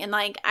imagining. And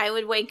like I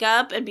would wake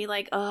up and be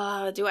like,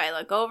 oh, do I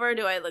look over?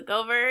 Do I look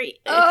over?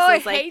 I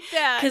hate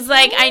that. Because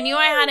like I knew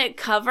I had it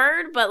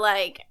covered, but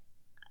like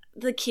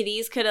the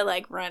kitties could have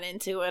like run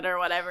into it or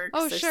whatever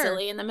because they're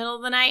silly in the middle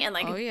of the night and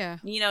like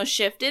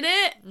shifted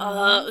it. It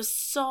was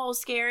so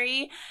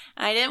scary.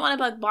 I didn't want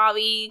to bug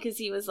Bobby because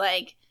he was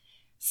like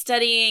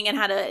studying and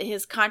had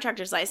his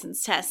contractor's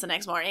license test the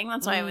next morning.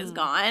 That's why I was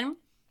gone.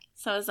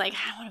 So I was like,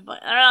 I want to bug.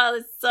 Oh,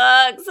 this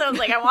sucks. So I was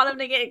like, I want him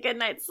to get a good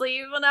night's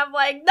sleep, and I'm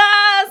like,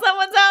 nah,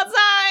 someone's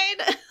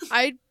outside.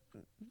 I'd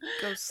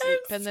go sleep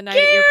in the night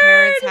at your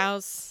parents'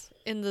 house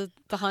in the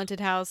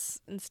haunted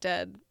house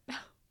instead.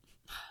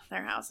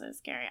 Their house is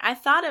scary. I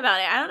thought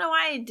about it. I don't know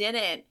why I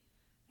didn't.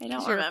 I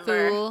don't remember.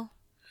 You're a fool.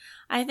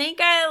 I think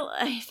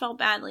I felt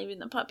bad leaving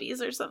the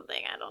puppies or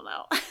something. I don't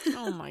know.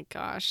 Oh my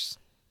gosh.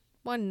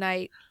 One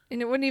night.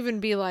 And it wouldn't even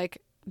be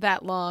like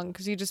that long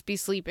because you'd just be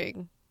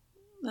sleeping.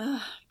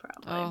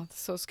 Probably. Oh,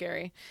 so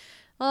scary.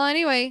 Well,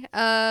 anyway,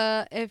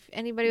 if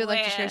anybody would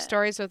like to share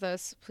stories with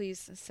us,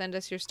 please send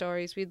us your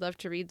stories. We'd love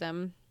to read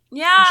them.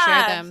 Yeah. And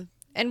share them.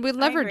 And we'll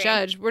never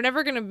judge. We're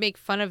never going to make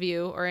fun of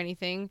you or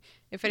anything.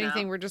 If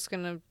anything, we're just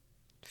going to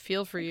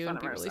feel for you and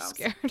be really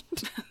scared.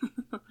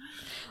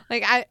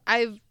 Like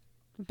I've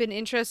been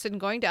interested in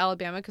going to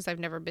Alabama because I've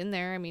never been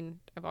there. I mean,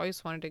 I've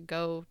always wanted to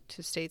go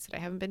to states that I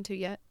haven't been to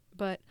yet.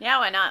 But yeah,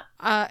 why not?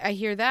 I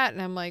hear that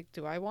and I'm like,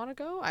 do I want to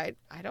go? I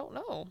don't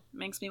know.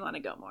 Makes me want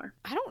to go more.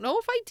 I don't know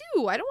if I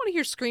do. I don't want to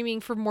hear screaming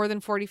for more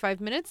than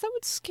 45 minutes. That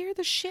would scare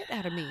the shit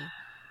out of me.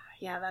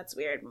 Yeah, that's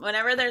weird.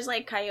 Whenever there's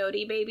like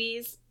coyote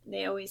babies,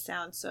 they always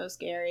sound so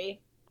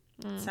scary.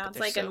 Sounds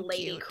like a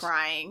lady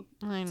crying.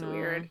 I know. It's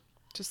weird.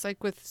 Just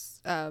like with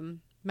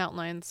mountain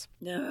lions.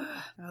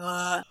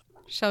 Ugh.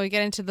 Shall we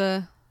get into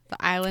the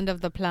island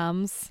of the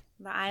plums?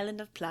 The island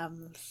of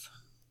plums.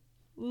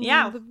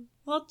 Yeah,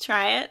 we'll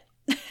try it.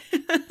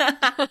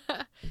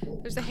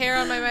 There's a hair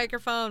on my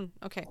microphone.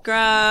 Okay.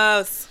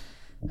 Gross.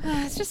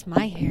 It's just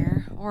my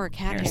hair or a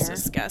cat hair. It's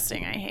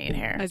disgusting. I hate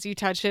hair. As you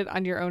touch it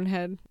on your own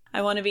head.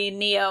 I want to be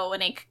Neo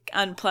when he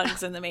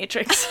unplugs in the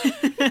Matrix.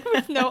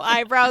 With no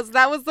eyebrows.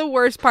 That was the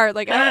worst part.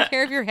 Like, I don't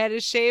care if your head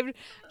is shaved.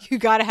 You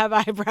gotta have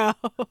eyebrows.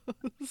 That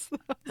was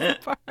the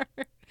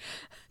part.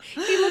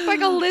 He looked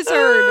like a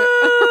lizard.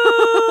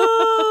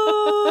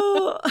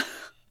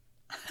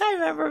 I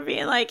remember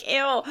being like,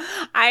 ew.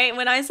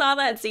 When I saw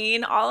that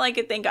scene, all I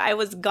could think, I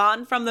was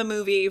gone from the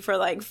movie for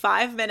like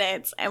 5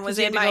 minutes and was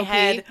in my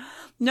head.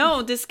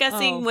 No,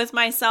 discussing with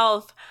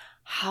myself,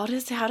 how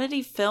did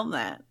he film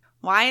that?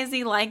 Why is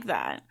he like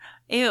that?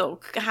 Ew,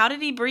 how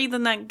did he breathe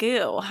in that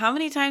goo? How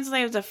many times did I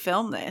have to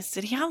film this?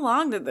 How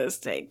long did this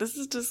take? This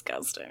is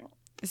disgusting.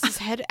 Is his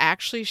head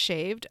actually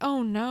shaved?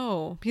 Oh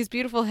no. His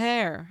beautiful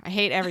hair. I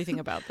hate everything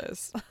about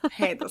this. I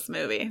hate this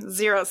movie.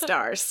 0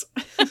 stars.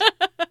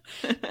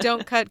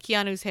 Don't cut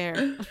Keanu's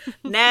hair.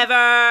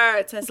 Never.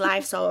 It's his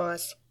life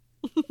source.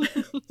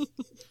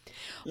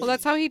 Well,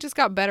 that's how he just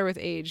got better with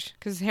age.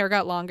 Because his hair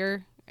got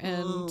longer.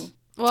 And,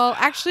 well,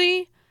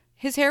 actually,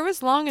 his hair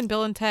was long in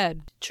Bill and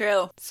Ted.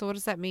 True. So what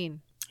does that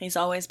mean? He's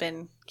always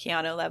been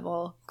Keanu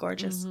level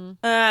gorgeous.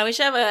 Mm-hmm. We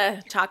should have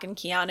a Talking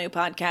Keanu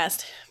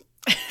podcast.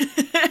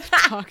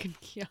 Talking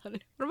Keanu.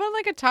 What about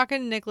like a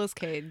talking Nicolas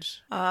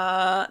Cage?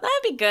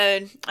 That'd be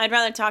good. I'd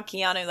rather talk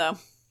Keanu though.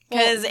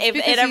 Because Well, if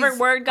because it ever he's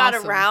word got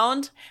awesome.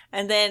 around,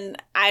 and then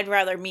I'd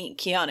rather meet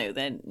Keanu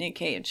than Nick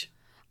Cage.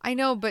 I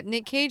know, but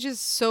Nick Cage is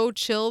so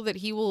chill that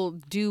he will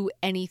do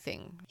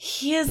anything.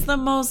 He is the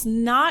most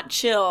not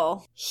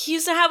chill. He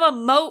used to have a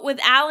moat with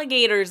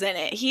alligators in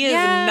it. He is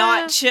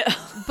not chill.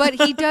 But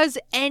he does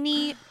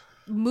any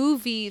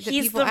movie that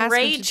He's people the ask him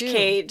rage to do.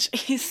 Cage.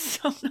 He's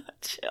so not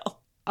chill.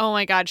 Oh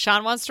my God,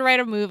 Sean wants to write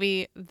a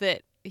movie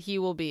that he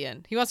will be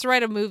in. He wants to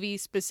write a movie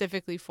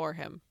specifically for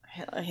him.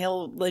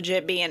 He'll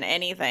legit be in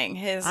anything.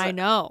 His I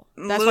know.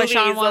 That's why movies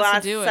Sean wants the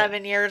to do last it.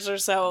 7 years or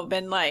so have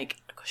been like,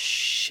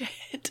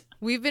 shit.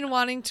 We've been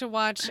wanting to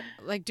watch,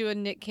 like, do a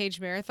Nick Cage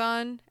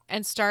marathon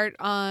and start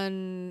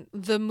on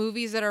the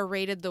movies that are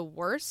rated the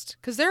worst.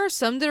 Because there are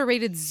some that are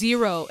rated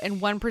 0 and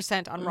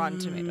 1% on Rotten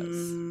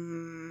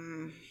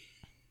Tomatoes.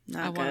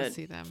 Not I want to good.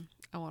 see them.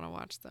 I want to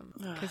watch them.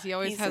 Because he Ugh,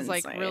 always he's has,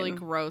 like, really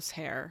insane. gross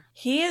hair.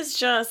 He is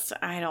just,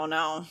 I don't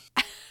know.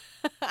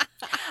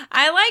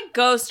 I like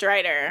Ghost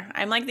Rider.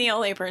 I'm like the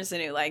only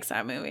person who likes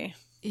that movie.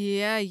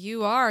 Yeah,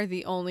 you are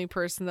the only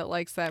person that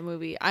likes that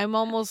movie. I I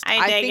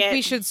dig think it.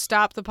 we should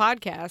stop the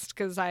podcast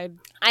because I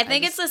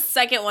think it's the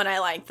second one I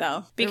like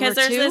though, because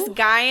There there's were this two?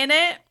 guy in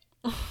it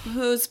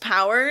whose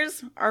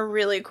powers are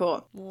really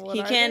cool. What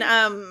He are can they?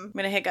 I'm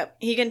gonna hiccup.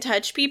 He can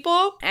touch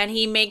people and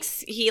he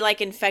like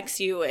infects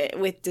you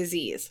with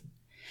disease.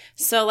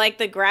 So like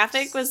the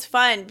graphic was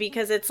fun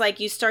because it's like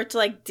you start to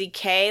like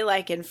decay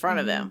like in front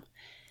of him.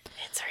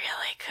 It's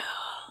really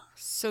cool.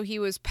 So he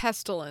was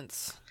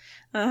Pestilence.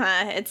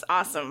 It's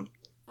awesome.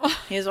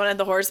 He was one of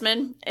the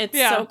horsemen. It's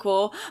Yeah. so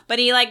cool. But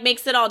he like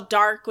makes it all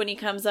dark when he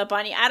comes up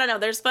on you. I don't know.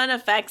 There's fun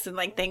effects and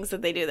like things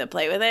that they do that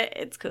play with it.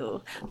 It's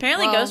cool.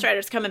 Apparently Well- Ghost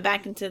Rider's coming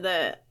back into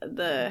the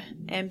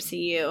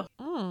MCU.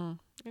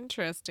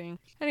 Interesting.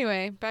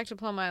 Anyway, back to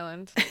Plum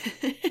Island.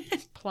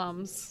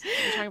 Plums.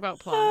 We're talking about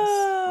plums.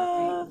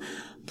 weren't we?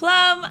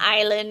 Plum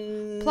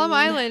Island. Plum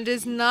Island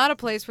is not a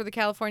place where the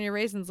California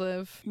raisins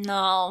live.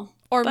 No.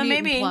 Or But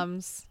mutant maybe.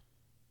 plums.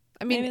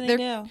 I mean, Maybe they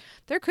do.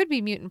 there could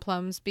be mutant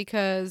plums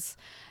because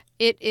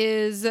it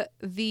is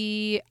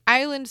the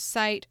island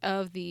site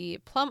of the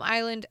Plum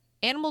Island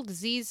Animal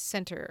Disease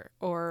Center,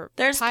 or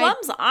There's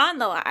plums on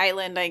the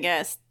island, I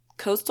guess.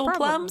 Coastal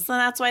Probably. plums, and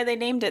that's why they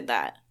named it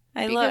that.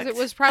 I because looked. it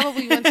was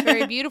probably once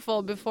very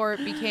beautiful before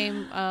it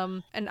became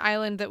an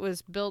island that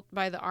was built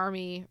by the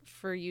army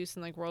for use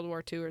in like World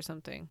War II or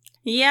something.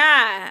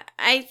 Yeah,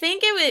 I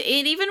think it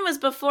even was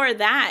before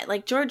that.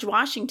 Like George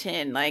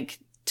Washington like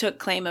took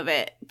claim of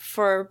it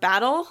for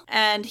battle,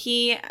 and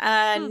he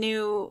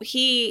knew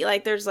he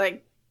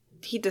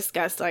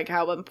discussed like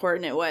how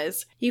important it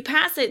was. You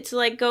pass it to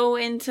like go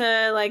into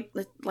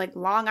like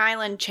Long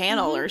Island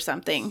Channel or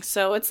something.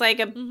 So it's like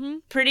a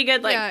pretty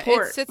good like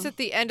port. It sits at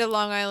the end of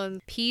Long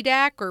Island.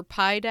 PDAC or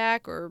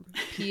PIDAC or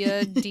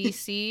PIA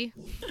DC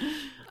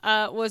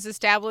was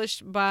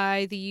established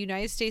by the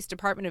United States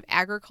Department of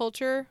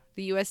Agriculture,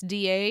 the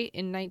USDA,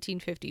 in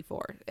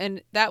 1954,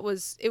 and it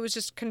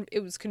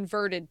was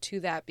converted to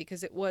that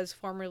because it was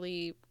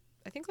formerly,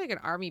 I think, like an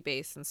army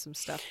base and some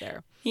stuff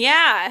there.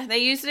 Yeah, they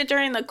used it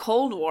during the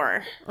Cold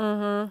War.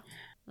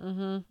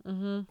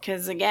 Mm-hmm.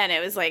 Because again,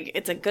 it was like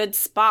it's a good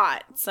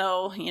spot.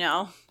 So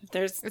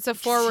It's a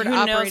forward who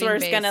knows operating where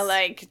it's base. gonna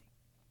like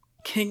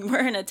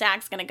where an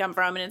attack's gonna come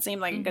from, and it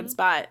seemed like a good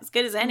spot, as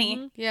good as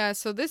any. Yeah,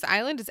 so this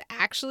island is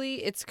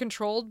actually, it's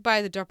controlled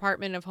by the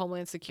Department of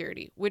Homeland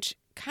Security, which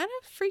kind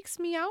of freaks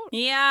me out.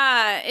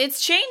 Yeah,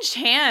 it's changed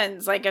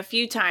hands like a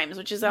few times,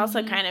 which is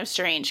also kind of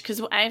strange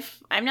because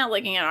I'm not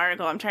looking at an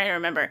article. I'm trying to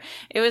remember.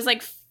 It was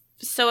like.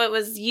 So it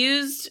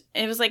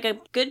was like a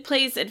good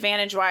place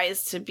advantage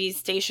wise to be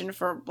stationed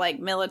for like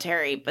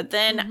military. But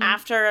then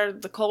after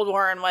the Cold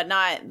War and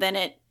whatnot, then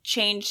it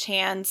changed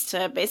hands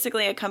to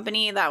basically a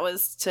company that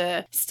was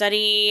to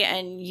study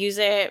and use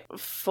it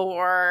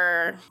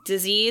for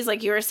disease,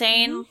 like you were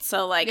saying.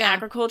 So like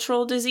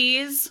agricultural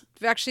disease.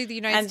 Actually, the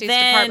United And States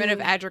then- Department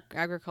of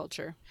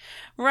Agriculture.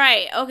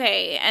 Right.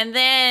 Okay. And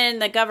then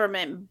the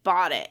government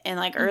bought it in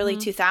like early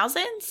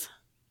 2000s.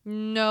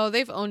 No,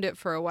 they've owned it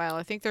for a while.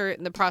 I think they're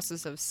in the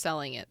process of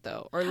selling it,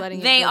 though, or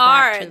letting it They go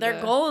back are. to Their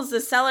the... goal is to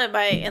sell it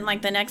in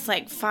like the next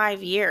like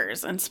 5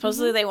 years, and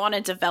supposedly they want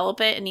to develop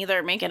it and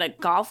either make it a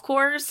golf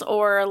course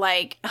or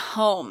like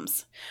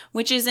homes,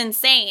 which is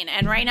insane.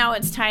 And right now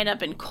it's tied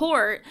up in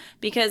court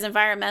because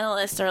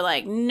environmentalists are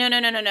like,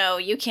 no,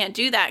 you can't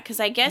do that. Because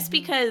I guess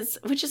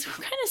which is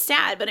kind of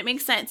sad, but it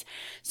makes sense.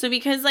 So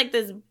because like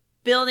this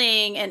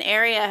building and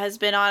area has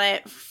been on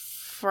it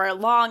for a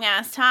long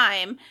ass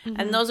time,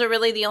 and those are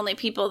really the only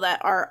people that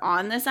are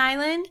on this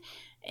island,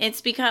 it's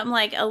become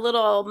like a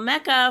little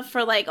mecca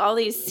for like all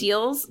these sea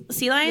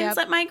lions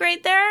that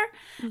migrate there,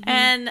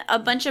 and a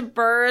bunch of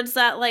birds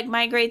that like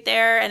migrate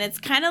there, and it's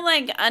kind of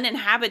like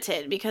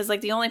uninhabited because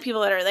like the only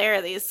people that are there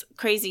are these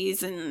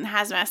crazies in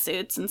hazmat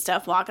suits and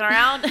stuff walking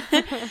around.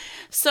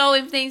 So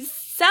if they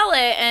sell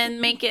it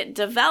and make it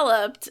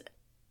developed,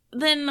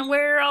 then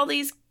where are all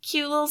these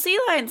cute little sea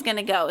lions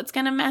gonna go? It's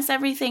gonna mess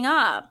everything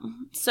up.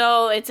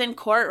 So it's in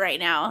court right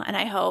now, and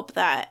I hope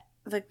that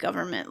the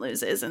government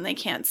loses and they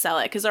can't sell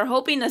it because they're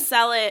hoping to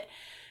sell it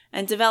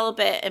and develop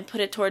it and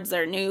put it towards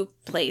their new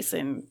place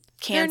in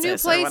Kansas their new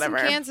place or whatever.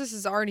 in Kansas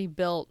is already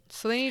built,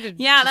 so they need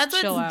to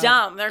that's chill what's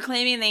out. dumb. They're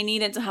claiming they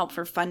needed to help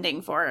for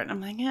funding for it. I'm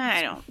like,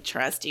 I don't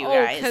trust you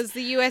guys. because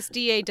the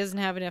USDA doesn't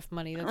have enough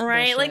money. That's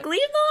right? bullshit. Like, leave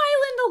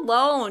the island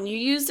alone. You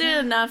used it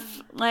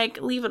enough.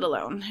 Like, leave it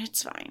alone.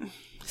 It's fine.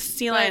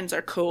 Sea lions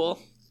are cool.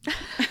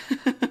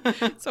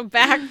 So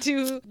back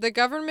to the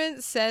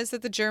government says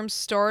that the germs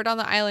stored on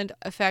the island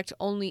affect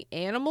only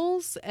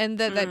animals, and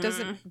that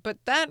doesn't. But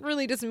that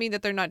really doesn't mean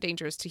that they're not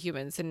dangerous to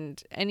humans.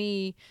 And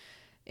any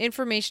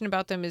information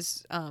about them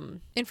is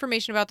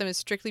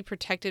strictly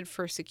protected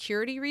for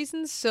security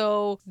reasons.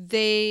 So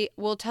they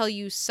will tell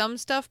you some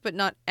stuff, but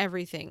not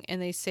everything.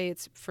 And they say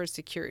it's for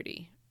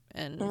security.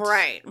 And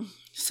right.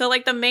 So,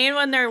 like, the main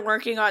one they're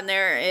working on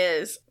there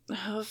is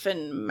hoof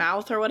and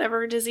mouth or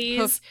whatever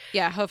disease.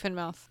 Hoof and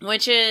mouth.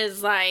 Which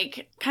is,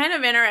 like, kind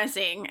of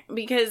interesting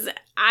because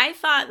I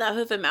thought that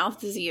hoof and mouth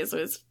disease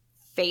was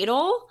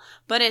fatal,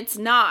 but it's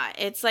not.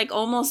 It's, like,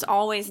 almost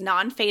always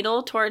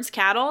non-fatal towards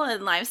cattle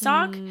and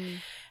livestock.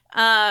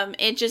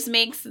 It just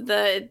makes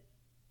the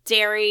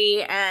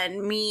dairy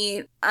and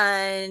meat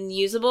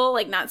unusable,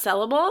 like not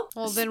sellable.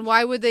 Well, then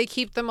why would they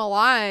keep them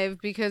alive?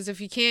 Because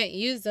if you can't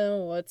use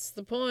them, what's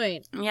the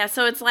point? Yeah,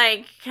 so it's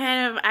like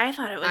kind of, I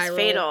thought it was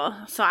fatal.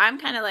 So I'm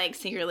kind of like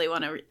secretly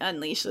want to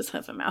unleash this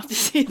hoof and mouth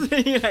disease in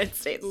the United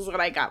States. This is what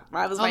I got.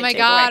 That was my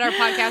God, our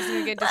podcast is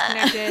going to get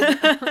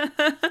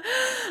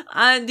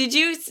disconnected. Did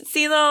you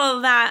see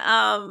though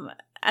that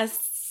a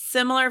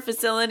similar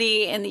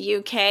facility in the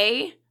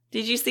UK?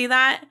 Did you see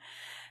that?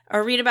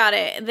 Or read about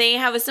it. They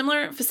have a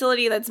similar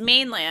facility that's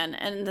mainland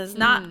and there's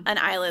not an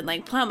island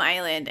like Plum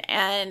Island.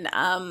 And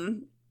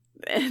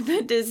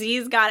the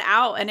disease got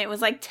out and it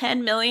was like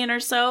 10 million or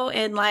so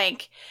in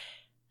like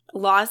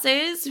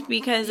losses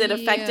because it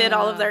affected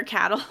all of their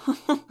cattle.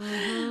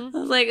 I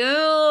was like,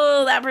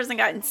 oh, that person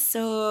got in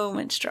so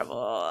much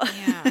trouble.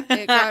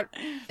 Yeah.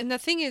 And the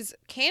thing is,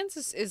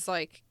 Kansas is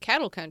like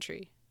cattle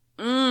country.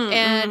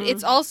 And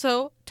it's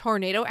also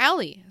Tornado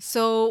Alley.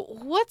 So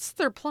what's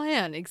their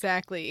plan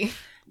exactly?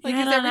 Like,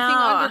 is everything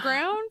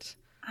underground?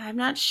 I'm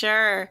not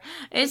sure.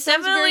 It's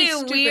definitely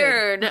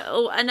weird.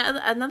 Oh,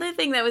 another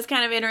thing that was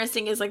kind of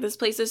interesting is like this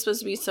place is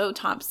supposed to be so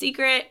top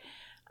secret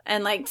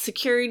and like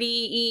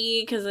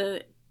security-y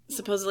because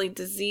supposedly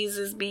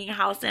diseases being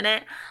housed in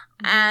it.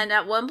 And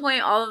at one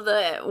point, all of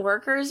the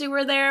workers who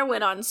were there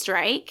went on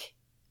strike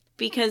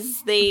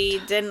because they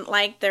didn't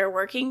like their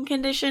working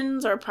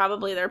conditions or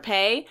probably their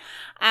pay.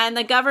 And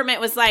the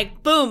government was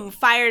like, boom,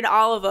 fired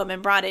all of them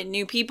and brought in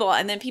new people.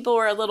 And then people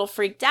were a little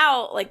freaked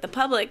out, like the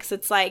public. So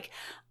it's like,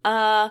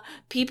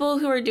 people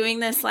who are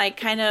doing this like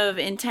kind of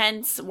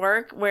intense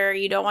work where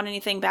you don't want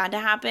anything bad to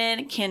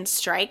happen can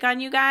strike on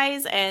you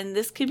guys. And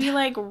this could be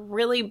like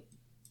really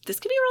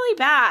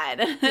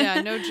bad.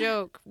 Yeah, no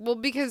joke. Well,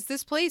 because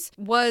this place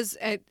was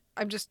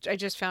I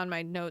just found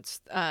my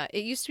notes.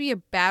 It used to be a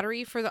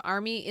battery for the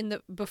army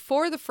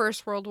before the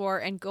First World War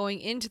and going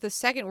into the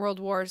Second World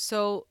War.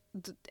 So,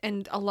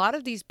 and a lot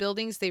of these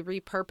buildings they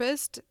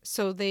repurposed.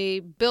 So they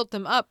built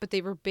them up, but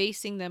they were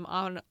basing them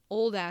on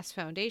old ass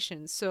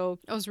foundations. So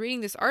I was reading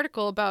this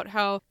article about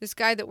how this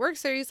guy that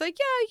works there, he's like,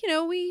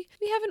 yeah, we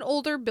have an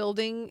older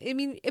building. I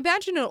mean,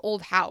 imagine an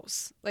old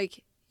house.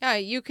 Like, yeah,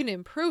 you can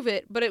improve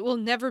it, but it will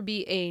never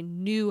be a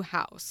new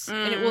house,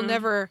 and it will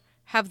never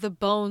have the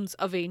bones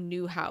of a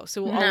new house.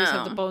 It will always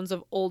have the bones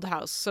of old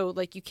house. So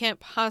like you can't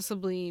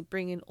possibly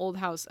bring an old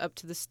house up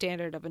to the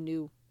standard of a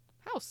new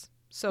house.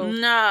 So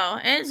no,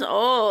 it's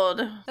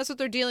old. That's what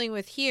they're dealing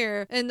with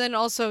here. And then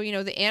also,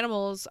 the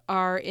animals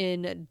are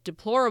in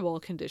deplorable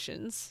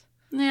conditions.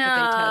 Yeah, that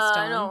they test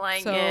on. I don't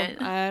like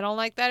it. I don't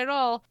like that at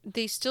all.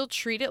 They still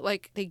treat it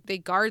like they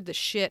guard the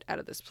shit out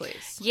of this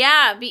place.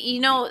 Yeah, but you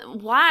know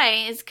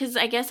why? It's because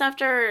I guess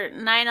after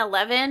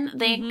 9/11,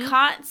 they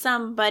caught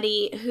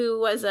somebody who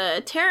was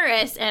a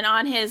terrorist and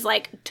on his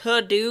like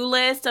to-do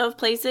list of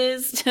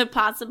places to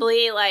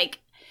possibly like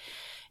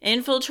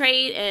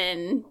infiltrate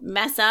and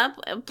mess up.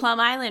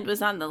 Plum Island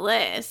was on the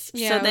list.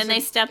 Yeah, so then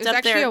they stepped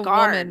up their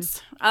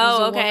guards.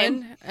 Oh,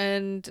 okay.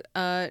 And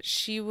her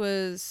name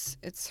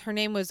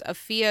was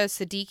Afia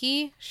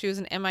Siddiqui. She was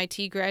an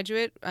MIT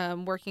graduate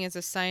working as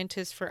a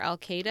scientist for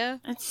Al-Qaeda.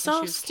 It's so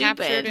she was stupid.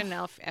 Captured in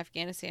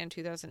Afghanistan in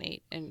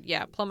 2008. And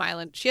yeah, Plum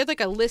Island. She had like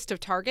a list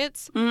of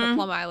targets, but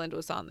Plum Island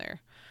was on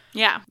there.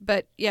 Yeah.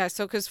 But yeah,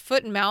 so because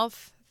foot and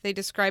mouth, they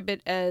describe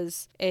it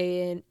as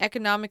an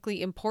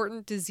economically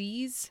important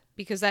disease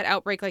because that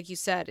outbreak, like you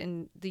said,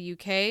 in the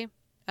UK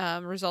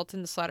resulted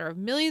in the slaughter of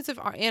millions of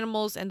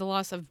animals and the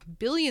loss of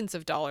billions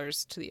of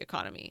dollars to the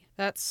economy.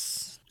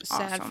 That's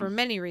sad for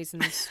many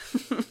reasons.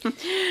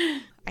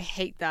 I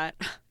hate that.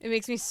 It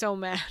makes me so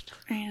mad.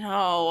 I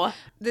know.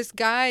 This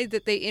guy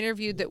that they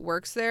interviewed that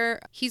works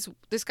there,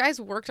 this guy's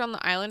worked on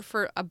the island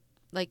for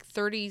like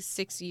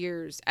 36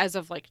 years as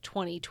of like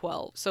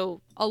 2012.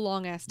 So a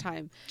long ass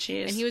time.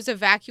 Jeez. And he was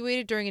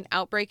evacuated during an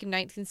outbreak in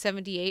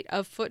 1978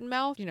 of foot and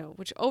mouth,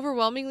 which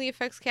overwhelmingly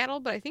affects cattle,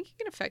 but I think it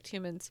can affect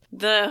humans.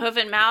 The hoof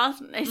and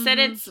mouth, they said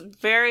it's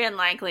very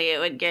unlikely it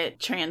would get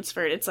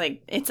transferred. It's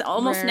like, it's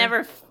almost rare.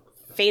 never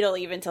fatal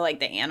even to like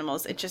the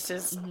animals. It just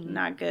is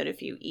not good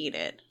if you eat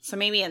it. So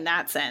maybe in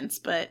that sense,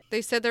 but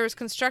They said there was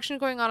construction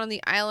going on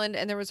the island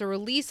and there was a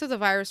release of the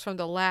virus from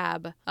the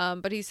lab.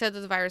 But he said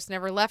that the virus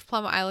never left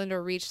Plum Island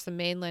or reached the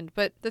mainland.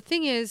 But the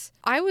thing is,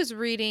 I was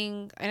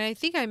reading, and I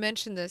think I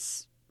mentioned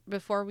this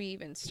before we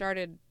even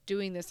started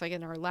doing this, like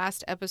in our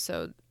last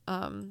episode,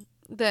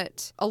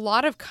 that a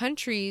lot of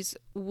countries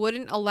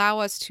wouldn't allow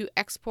us to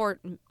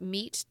export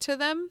meat to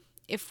them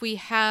if we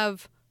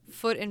have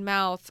foot and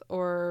mouth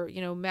or,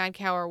 mad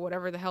cow or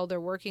whatever the hell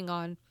they're working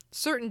on,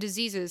 certain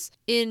diseases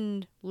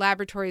in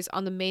laboratories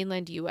on the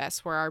mainland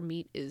U.S. where our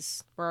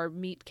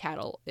meat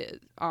cattle is.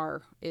 How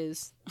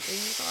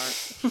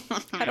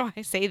do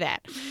I say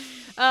that?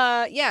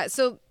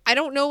 So I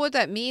don't know what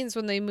that means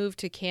when they move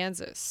to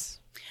Kansas.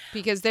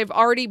 Because they've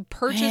already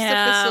purchased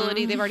the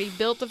facility. They've already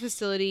built the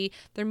facility.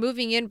 They're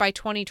moving in by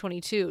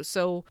 2022.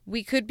 So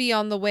we could be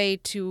on the way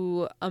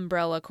to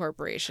Umbrella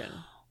Corporation.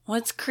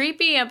 What's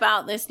creepy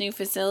about this new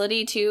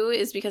facility, too,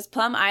 is because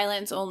Plum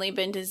Island's only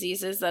been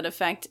diseases that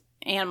affect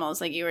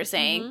animals, like you were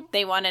saying.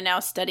 They want to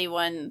now study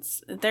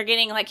ones. They're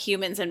getting, like,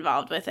 humans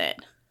involved with it.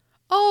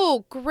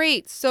 Oh,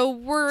 great. So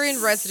we're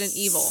in Resident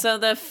Evil. So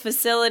the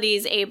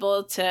facility's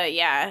able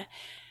to,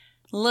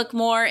 look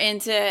more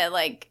into,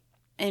 like,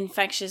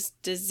 infectious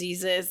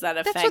diseases that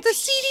affect That's what the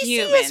CDC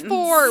humans. is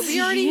for. We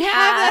already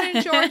have that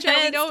in Georgia.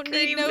 We don't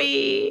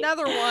need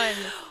another one.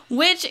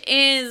 Which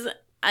is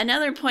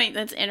another point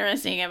that's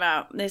interesting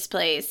about this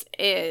place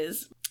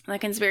is the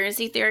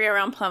conspiracy theory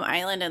around Plum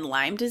Island and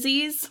Lyme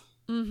disease.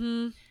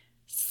 Mm-hmm.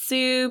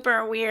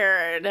 Super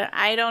weird.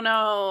 I don't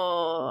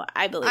know.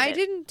 I believe it. I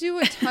didn't do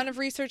a ton of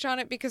research on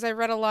it because I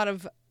read a lot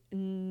of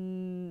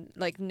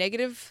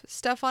negative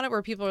stuff on it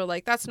where people are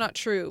like, that's not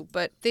true.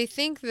 But they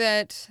think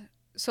that...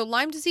 So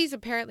Lyme disease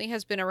apparently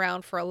has been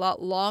around for a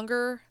lot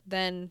longer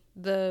than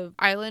the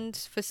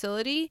island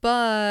facility,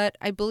 but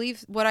I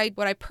believe what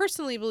I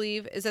personally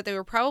believe is that they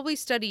were probably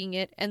studying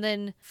it and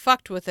then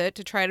fucked with it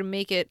to try to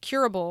make it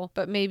curable,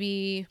 but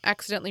maybe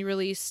accidentally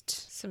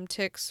released some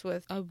ticks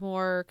with a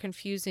more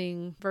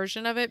confusing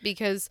version of it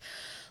because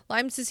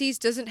Lyme disease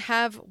doesn't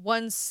have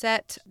one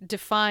set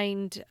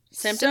defined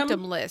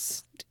symptom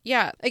list.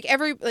 Yeah,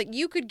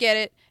 you could get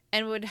it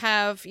and would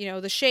have,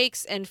 the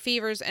shakes and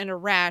fevers and a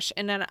rash.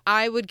 And then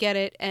I would get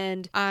it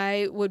and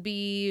I would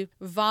be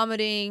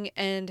vomiting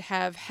and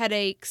have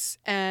headaches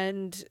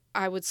and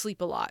I would sleep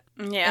a lot.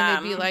 Yeah.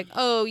 And they'd be like,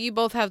 oh, you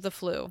both have the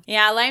flu.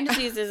 Yeah, Lyme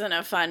disease isn't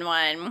a fun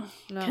one.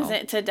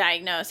 No. To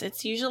diagnose.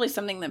 It's usually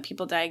something that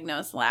people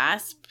diagnose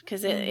last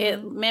because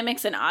it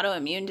mimics an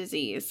autoimmune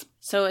disease.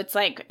 So it's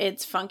like,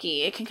 it's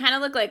funky. It can kind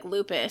of look like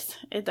lupus.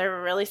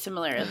 They're really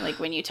similar, like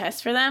when you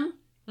test for them.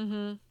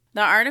 Mm-hmm.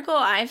 The article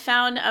I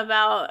found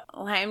about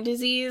Lyme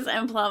disease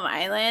and Plum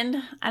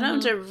Island, I don't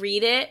have to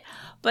read it,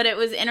 but it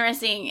was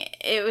interesting.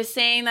 It was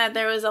saying that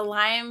there was a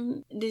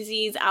Lyme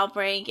disease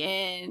outbreak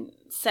in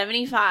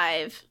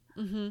 1975.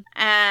 Mm-hmm.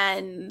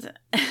 And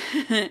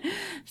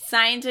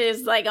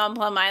scientists like on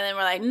Plum Island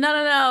were like,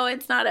 no,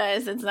 it's not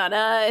us. It's not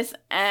us.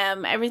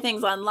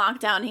 Everything's on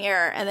lockdown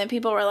here. And then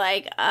people were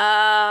like,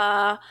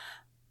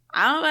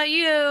 I don't know about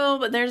you,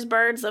 but there's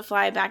birds that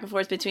fly back and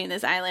forth between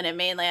this island and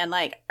mainland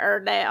like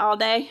all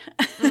day.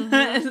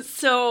 Mm-hmm.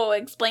 So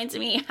explain to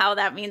me how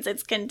that means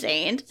it's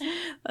contained.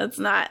 That's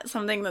not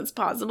something that's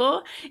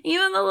possible.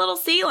 Even the little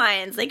sea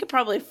lions, they could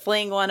probably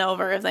fling one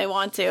over if they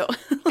want to.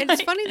 And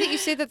it's funny that you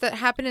say that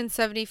happened in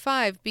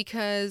 1975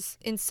 because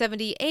in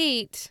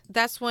 1978,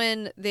 that's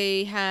when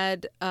they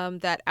had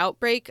that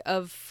outbreak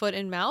of foot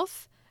and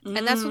mouth.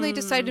 And that's when they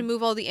decided to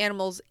move all the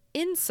animals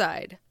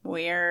inside.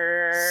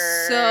 Weird.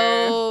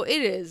 So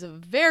it is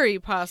very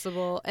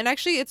possible. And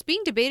actually, it's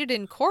being debated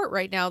in court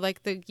right now.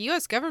 Like, the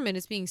U.S. government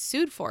is being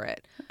sued for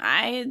it.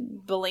 I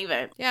believe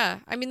it. Yeah.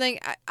 I mean,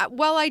 like,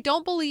 while I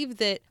don't believe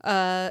that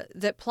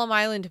that Plum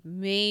Island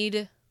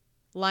made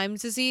Lyme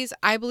disease,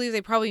 I believe they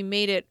probably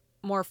made it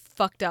more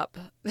fucked up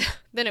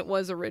than it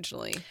was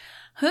originally.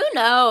 Who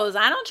knows?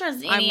 I don't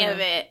trust any of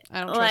it.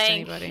 I don't trust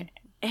anybody.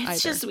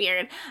 It's just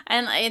weird.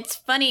 And it's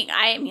funny.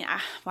 I mean,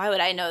 why would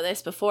I know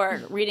this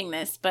before reading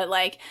this? But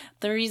like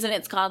the reason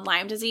it's called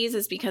Lyme disease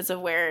is because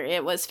of where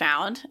it was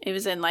found. It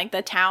was in like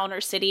the town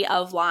or city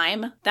of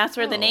Lyme. That's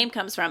where the name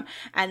comes from.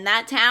 And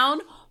that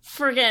town,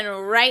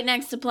 friggin' right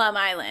next to Plum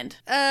Island.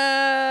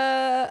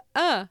 Right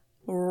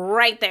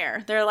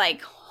there. They're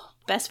like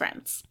best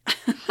friends.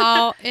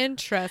 How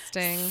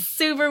interesting.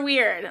 Super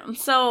weird.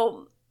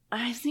 So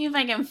I see if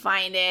I can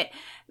find it.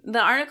 The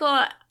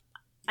article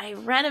I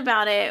read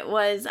about it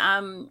was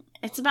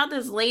it's about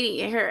this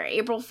lady, her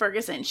April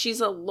Ferguson.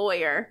 She's a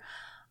lawyer.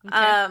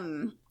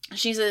 Okay.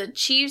 She's a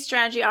chief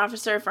strategy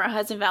officer for a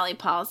Hudson Valley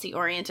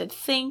policy-oriented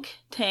think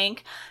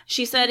tank.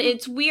 She said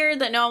it's weird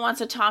that no one wants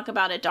to talk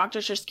about it.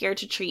 Doctors are scared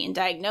to treat and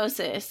diagnose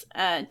it,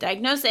 and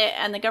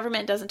the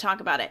government doesn't talk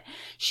about it.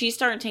 She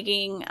started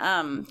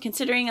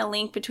considering a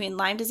link between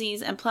Lyme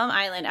disease and Plum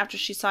Island after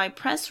she saw a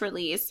press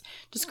release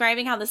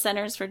describing how the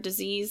Centers for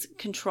Disease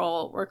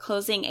Control were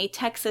closing a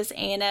Texas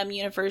A&M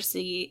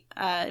University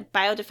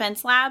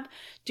biodefense lab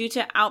due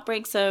to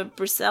outbreaks of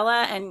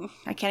Brucella, and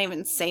I can't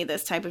even say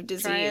this type of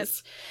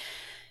disease.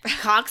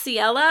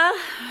 Coxiella?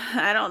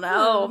 I don't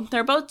know.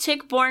 They're both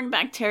tick-borne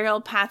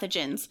bacterial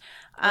pathogens.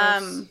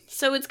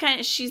 So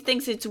it's she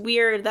thinks it's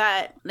weird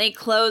that they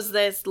closed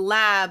this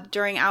lab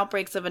during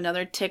outbreaks of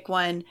another tick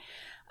one.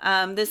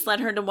 This led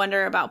her to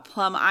wonder about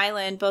Plum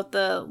Island. Both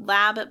the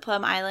lab at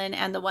Plum Island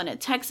and the one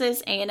at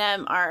Texas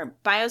A&M are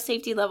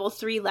biosafety level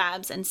 3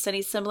 labs and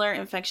study similar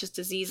infectious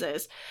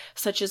diseases,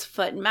 such as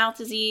foot and mouth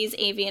disease,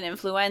 avian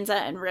influenza,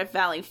 and Rift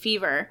Valley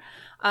fever.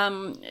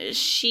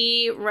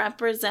 She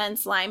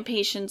represents Lyme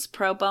patients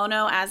pro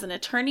bono as an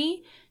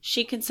attorney.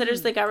 She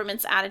considers the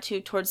government's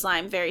attitude towards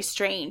Lyme very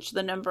strange.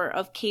 The number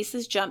of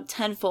cases jumped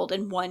tenfold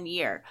in 1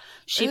 year.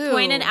 She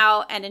pointed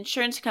out, and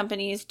insurance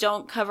companies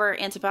don't cover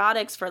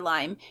antibiotics for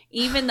Lyme,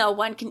 even though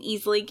one can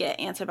easily get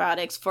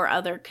antibiotics for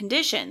other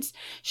conditions.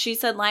 She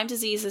said Lyme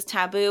disease is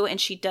taboo, and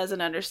she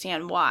doesn't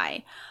understand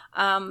why.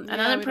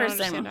 Another person.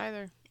 Don't understand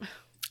either.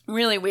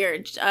 Really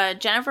weird.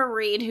 Jennifer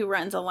Reed, who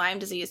runs a Lyme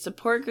disease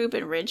support group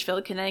in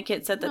Ridgefield,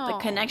 Connecticut, said that the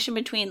connection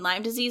between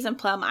Lyme disease and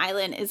Plum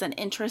Island is an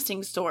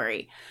interesting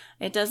story.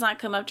 It does not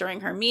come up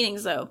during her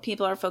meetings, though.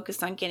 People are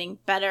focused on getting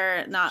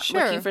better, not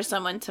looking for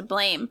someone to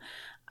blame.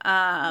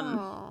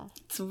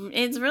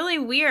 It's really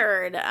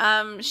weird.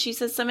 She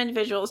says some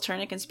individuals turn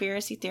to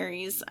conspiracy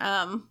theories,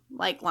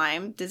 like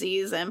Lyme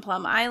disease and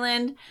Plum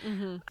Island.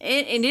 Mm-hmm.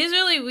 It is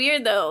really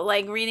weird, though,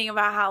 like reading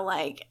about how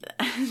like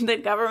the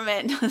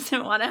government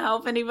doesn't want to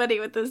help anybody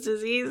with this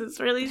disease. It's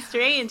really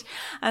strange.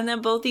 And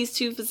then both these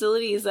two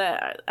facilities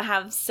that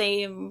have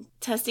same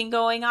testing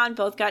going on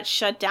both got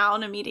shut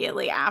down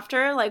immediately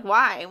after. Like,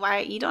 why?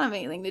 You don't have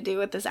anything to do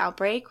with this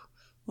outbreak.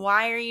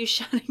 Why are you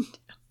shutting down?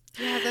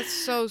 Yeah, that's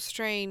so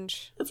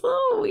strange. It's a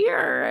little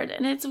weird.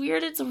 And it's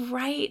weird it's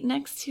right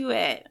next to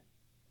it.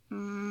 I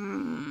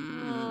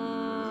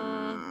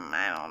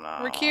don't know.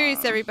 We're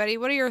curious, everybody.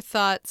 What are your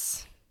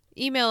thoughts?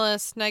 Email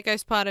us,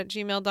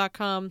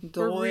 nightguysPod@gmail.com.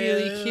 We're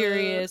really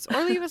curious.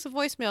 Or leave us a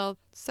voicemail,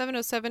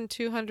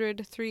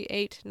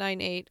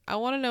 707-200-3898. I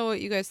want to know what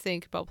you guys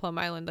think about Plum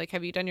Island. Like,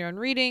 have you done your own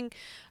reading?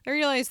 I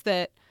realize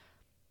that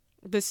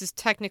this is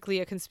technically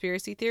a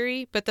conspiracy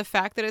theory, but the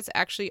fact that it's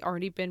actually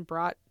already been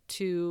brought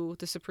to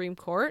the Supreme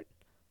Court,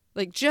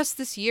 like just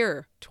this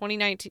year,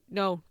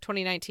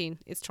 2019,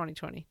 it's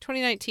 2020,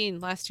 2019,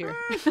 last year.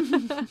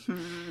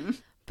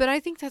 But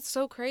I think that's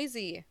so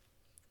crazy.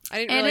 I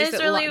didn't realize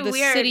that really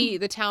weird.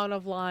 The town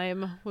of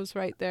Lyme was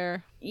right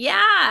there.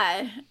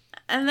 Yeah.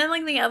 And then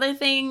like the other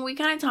thing, we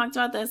kind of talked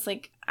about this,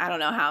 like, I don't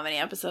know how many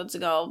episodes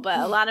ago, but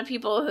a lot of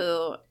people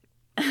who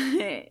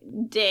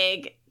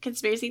dig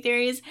conspiracy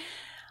theories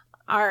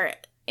are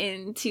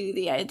into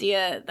the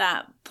idea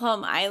that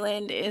Plum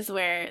Island is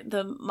where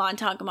the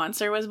Montauk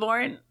Monster was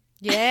born.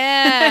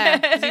 Yeah,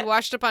 because he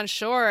washed up on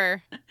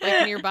shore,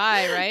 like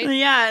nearby, right?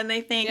 Yeah, and they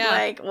think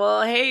like,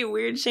 well, hey,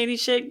 weird shady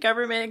shit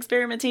government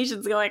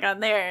experimentation's going on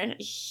there.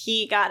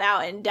 He got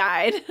out and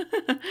died.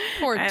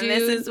 Poor and dude.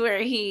 This is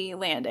where he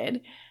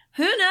landed.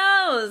 Who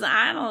knows?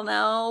 I don't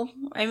know.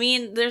 I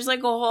mean, there's like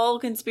a whole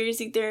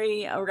conspiracy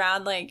theory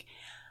around like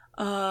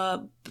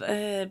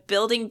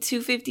Building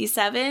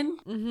 257.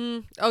 Mm-hmm.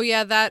 Oh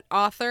yeah, that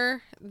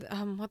author.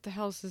 What the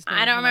hell is his name?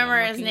 I don't remember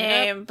his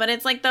name, but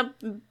it's like a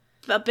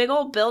big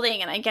old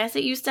building, and I guess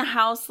it used to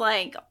house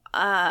like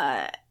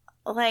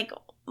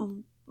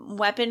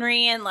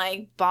weaponry and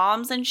like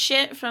bombs and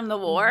shit from the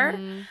war.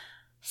 Mm-hmm.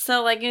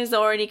 So like it was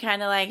already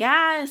kind of like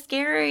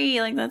scary,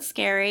 like that's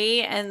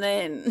scary, and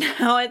then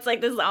now it's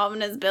like this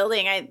ominous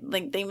building.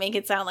 They make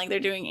it sound like they're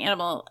doing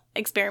animal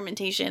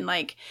experimentation,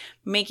 like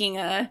making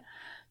a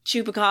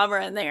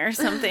chupacabra in there or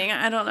something.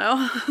 I don't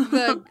know.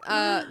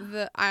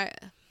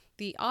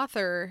 The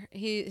author,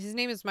 his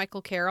name is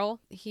Michael Carroll.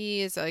 He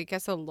is, I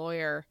guess, a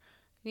lawyer.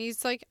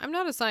 He's like, I'm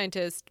not a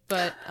scientist,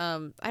 but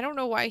I don't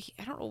know why.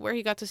 I don't know where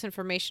he got this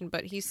information,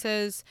 but he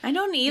says I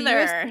don't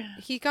either.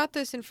 He got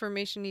this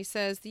information. He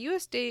says the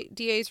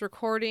USDA's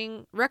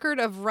record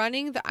of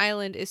running the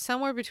island is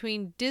somewhere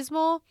between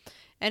dismal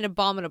and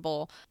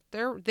abominable.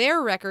 Their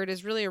record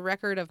is really a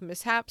record of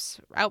mishaps,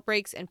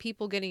 outbreaks, and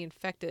people getting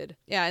infected.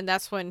 Yeah, and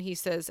that's when he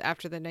says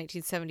after the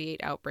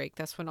 1978 outbreak,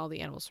 that's when all the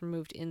animals were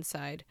moved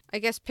inside. I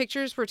guess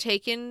pictures were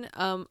taken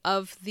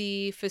of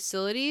the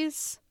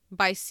facilities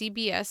by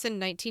CBS in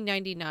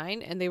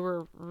 1999, and they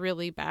were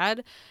really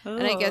bad. Oh.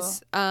 And I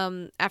guess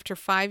after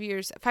 5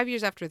 years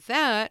after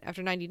that,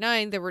 after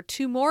 99, there were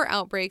 2 more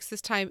outbreaks,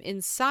 this time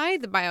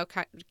inside the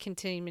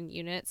biocontainment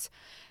units.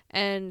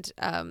 And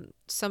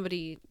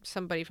somebody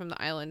from the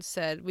island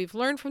said, we've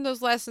learned from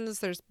those lessons.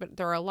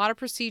 There are a lot of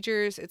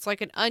procedures. It's like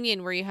an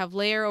onion where you have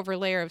layer over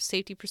layer of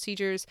safety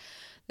procedures.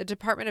 The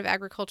Department of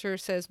Agriculture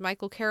says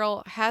Michael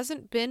Carroll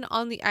hasn't been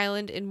on the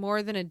island in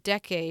more than a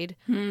decade.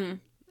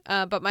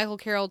 But Michael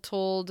Carroll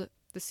told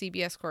the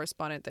CBS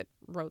correspondent that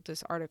wrote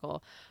this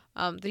article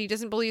that he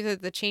doesn't believe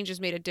that the changes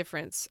made a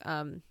difference.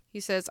 He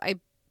says, I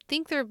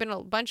think there have been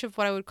a bunch of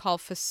what I would call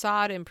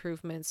facade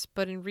improvements,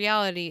 but in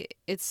reality,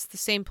 it's the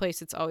same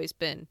place it's always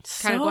been.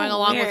 Kind of going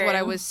along with what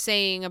I was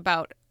saying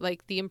about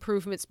like the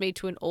improvements made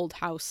to an old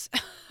house,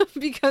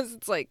 because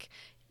it's like,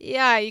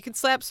 yeah, you can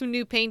slap some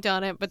new paint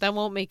on it, but that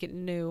won't make it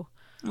new.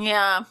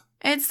 Yeah.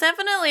 It's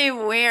definitely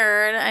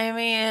weird. I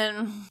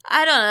mean,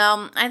 I don't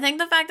know. I think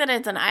the fact that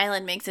it's an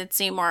island makes it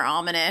seem more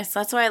ominous.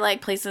 That's why I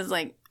like places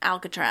like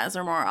Alcatraz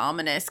are more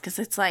ominous, because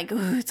it's like,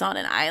 ooh, it's on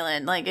an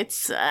island. Like,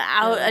 it's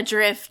out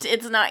adrift.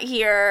 It's not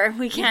here.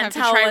 We can't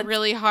tell. You have to try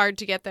really hard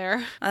to get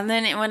there. And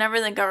then whenever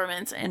the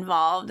government's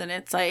involved and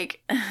it's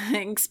like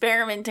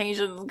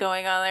experimentations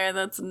going on there,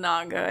 that's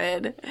not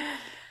good.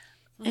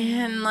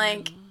 And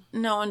like,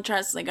 no one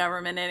trusts the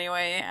government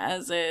anyway,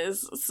 as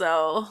is.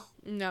 So...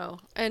 No.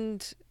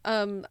 And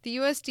the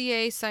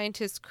USDA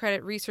scientists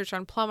credit research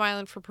on Plum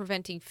Island for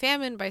preventing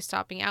famine by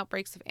stopping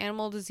outbreaks of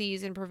animal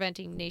disease and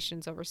developing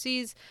nations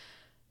overseas.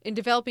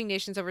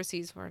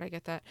 Where did I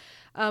get that?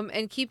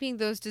 And keeping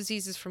those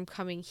diseases from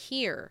coming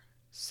here.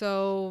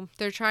 So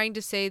they're trying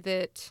to say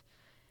that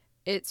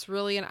it's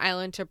really an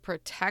island to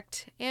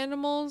protect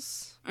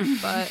animals.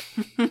 But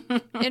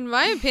in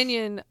my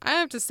opinion, I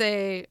have to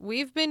say,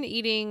 we've been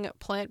eating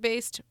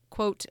plant-based,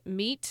 quote,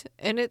 meat,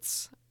 and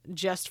it's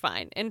just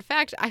fine. In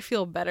fact, I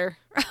feel better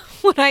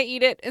when I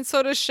eat it, and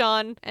so does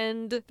Sean.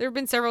 And there have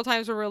been several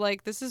times where we're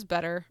like, this is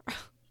better.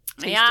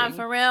 Yeah,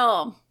 for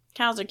real.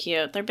 Cows are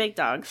cute. They're big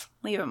dogs.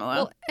 Leave them alone.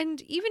 Well,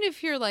 and even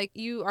if you're like,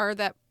 you are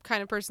that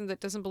kind of person that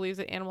doesn't believe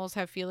that animals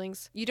have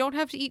feelings, you don't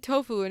have to eat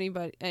tofu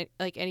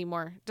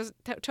anymore.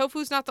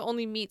 Tofu's not the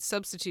only meat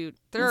substitute.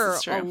 There are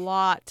a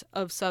lot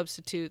of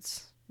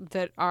substitutes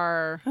that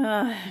are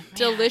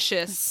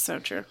delicious. So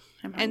true.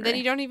 And then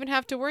you don't even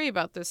have to worry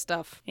about this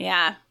stuff.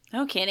 Yeah.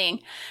 No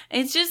kidding.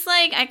 It's just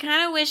like, I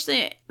kind of wish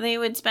that they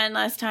would spend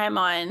less time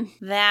on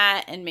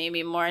that and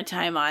maybe more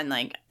time on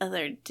like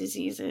other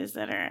diseases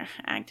that are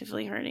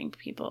actively hurting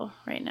people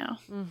right now.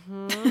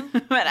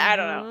 But I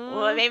don't know.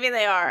 Well, maybe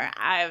they are.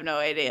 I have no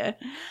idea.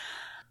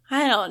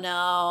 I don't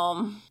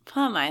know.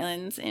 Plum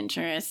Island's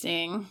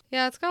interesting.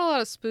 Yeah, it's got a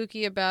lot of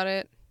spooky about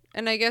it.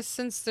 And I guess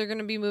since they're going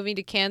to be moving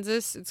to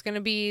Kansas, it's going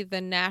to be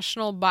the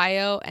National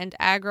Bio and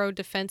Agro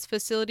Defense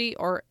Facility,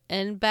 or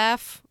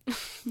NBAF.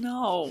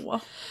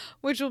 No.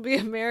 Which will be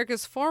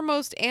America's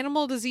foremost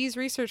animal disease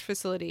research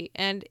facility.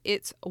 And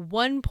it's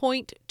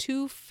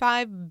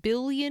 $1.25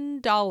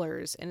 billion.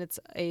 And it's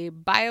a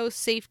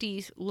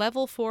biosafety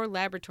level 4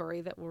 laboratory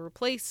that will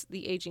replace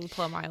the aging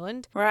Plum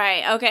Island.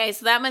 Right. Okay.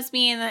 So that must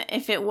mean that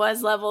if it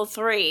was level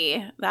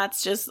 3,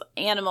 that's just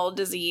animal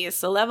disease.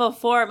 So level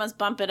 4 must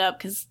bump it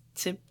up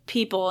to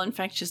people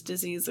infectious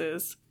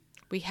diseases.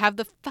 We have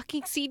the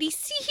fucking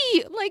CDC.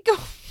 Like,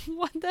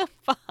 what the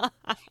fuck?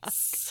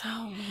 So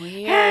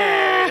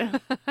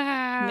weird.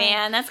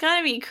 Man, that's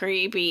gotta be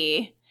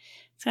creepy.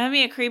 It's gotta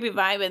be a creepy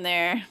vibe in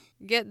there.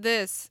 Get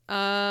this.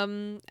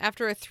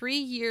 After a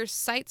 3-year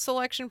site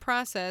selection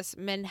process,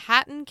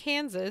 Manhattan,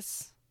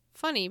 Kansas,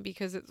 funny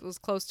because it was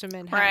close to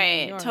Manhattan,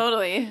 right, New York,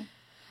 totally.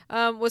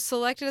 Was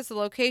selected as the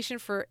location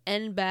for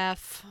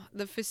NBAF.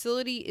 The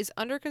facility is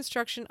under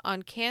construction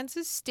on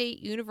Kansas State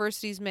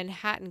University's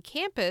Manhattan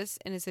campus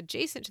and is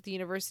adjacent to the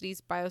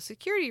university's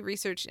Biosecurity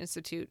Research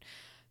Institute.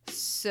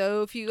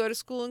 So if you go to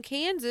school in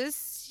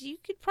Kansas, you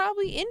could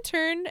probably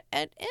intern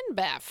at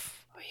NBAF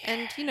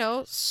and,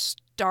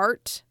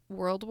 start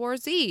World War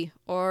Z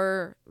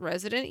or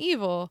Resident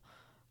Evil.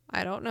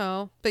 I don't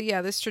know. But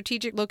yeah, this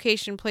strategic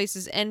location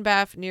places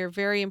NBAF near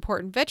very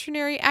important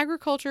veterinary,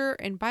 agriculture,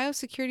 and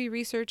biosecurity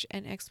research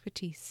and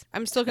expertise.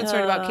 I'm still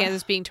concerned about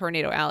Kansas being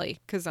Tornado Alley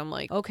because I'm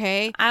like,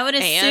 okay. I would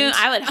assume,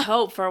 I would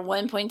hope for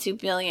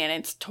 $1.2 billion,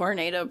 it's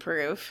tornado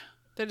proof.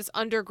 That it's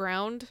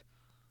underground.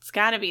 It's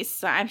got to be,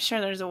 I'm sure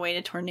there's a way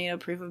to tornado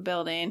proof a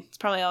building. It's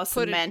probably all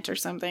cement or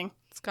something.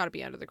 It's got to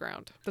be under the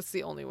ground. That's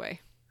the only way.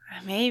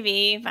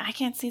 Maybe, but I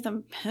can't see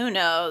them. Who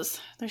knows?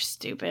 They're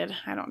stupid.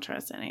 I don't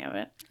trust any of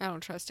it. I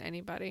don't trust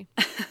anybody.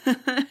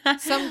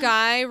 Some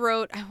guy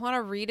wrote, I want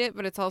to read it,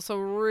 but it's also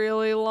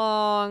really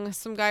long.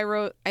 Some guy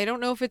wrote, I don't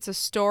know if it's a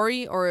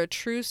story or a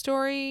true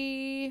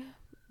story,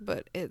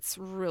 but it's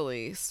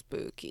really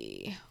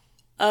spooky.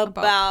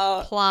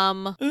 About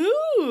Plum.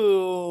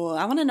 Ooh,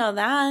 I want to know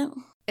that.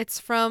 It's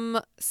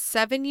from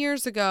 7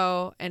 years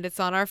ago, and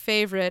it's on our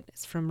favorite.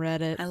 It's from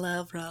Reddit. I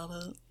love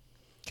Reddit.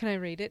 Can I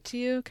read it to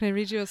you? Can I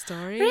read you a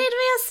story? Read me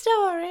a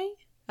story.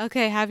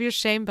 Okay, have your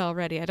shame bell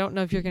ready. I don't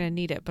know if you're going to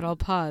need it, but I'll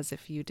pause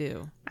if you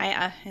do.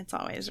 It's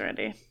always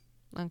ready.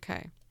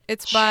 Okay.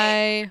 It's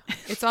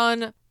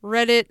on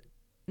Reddit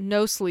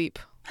No Sleep.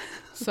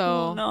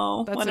 So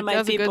no,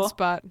 that's a good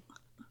spot.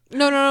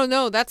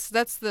 No. That's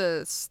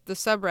the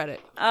subreddit.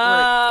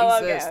 Oh, where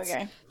it okay, exists.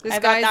 okay. This I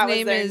thought guy's that was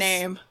name their is.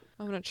 name.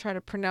 I'm gonna try to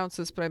pronounce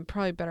this, but I'm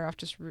probably better off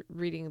just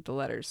reading the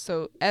letters.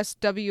 So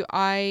Swiatowid,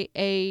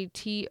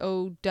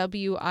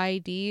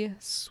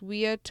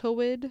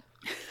 Swiatowid.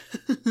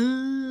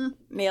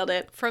 Nailed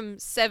it. From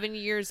 7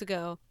 years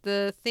ago.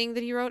 The thing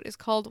that he wrote is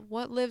called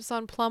 "What Lives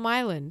on Plum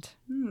Island."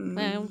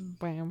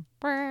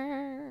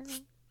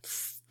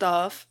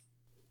 Stuff.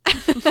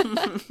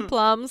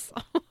 Plums.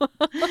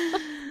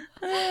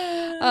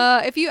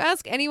 If you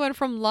ask anyone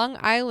from Long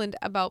Island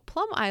about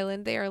Plum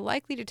Island, they are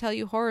likely to tell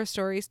you horror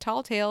stories,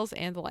 tall tales,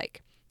 and the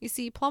like. You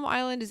see, Plum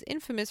Island is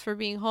infamous for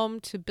being home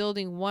to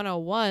Building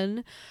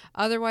 101,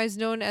 otherwise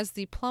known as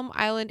the Plum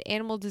Island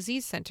Animal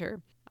Disease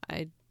Center.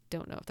 I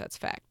don't know if that's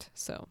fact.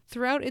 So,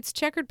 throughout its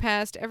checkered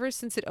past, ever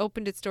since it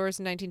opened its doors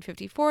in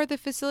 1954, the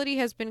facility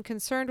has been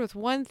concerned with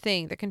one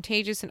thing: the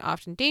contagious and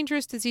often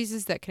dangerous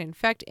diseases that can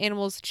infect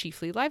animals,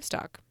 chiefly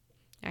livestock.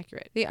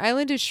 Accurate. The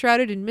island is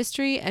shrouded in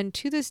mystery, and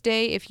to this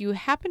day, if you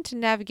happen to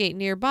navigate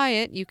nearby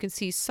it, you can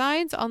see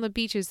signs on the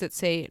beaches that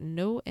say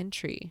 "No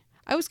entry."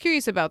 I was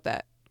curious about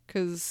that,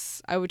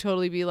 because I would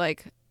totally be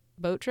like,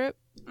 boat trip?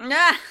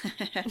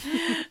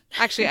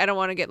 Actually, I don't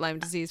want to get Lyme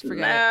disease.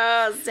 Forget it.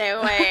 No, stay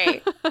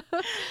away.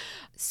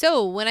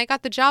 So, when I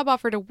got the job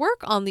offer to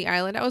work on the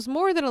island, I was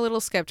more than a little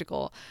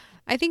skeptical.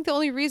 I think the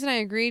only reason I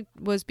agreed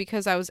was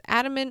because I was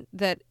adamant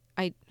that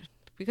I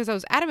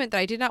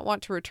did not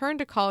want to return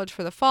to college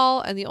for the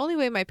fall, and the only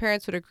way my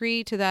parents would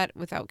agree to that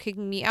without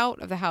kicking me out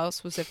of the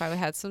house was if I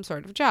had some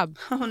sort of job.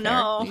 Oh,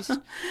 no.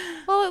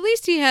 At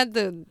least he had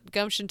the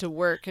gumption to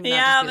work and not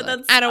Yeah, just be but like,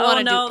 that's I don't want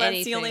to do that's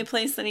anything. the only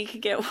place that he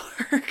could get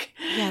work.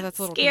 Yeah, that's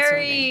a little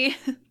scary.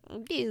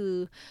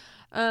 Ew.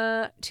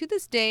 To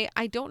this day,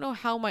 I don't know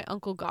how my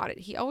uncle got it.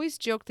 He always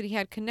joked that he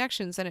had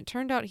connections, and it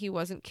turned out he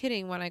wasn't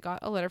kidding when I got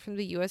a letter from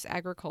the U.S.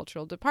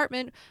 Agricultural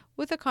Department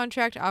with a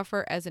contract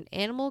offer as an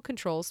animal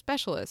control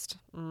specialist.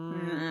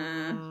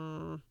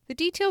 The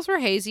details were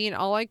hazy, and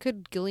all I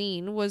could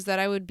glean was that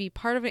I would be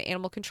part of an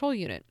animal control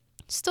unit.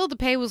 Still, the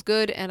pay was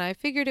good, and I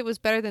figured it was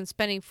better than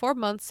spending 4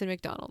 months in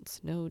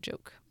McDonald's. No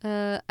joke.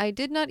 I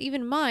did not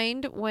even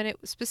mind when it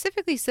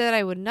specifically said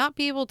I would not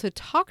be able to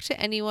talk to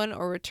anyone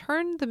or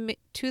return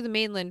to the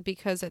mainland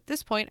because at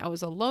this point I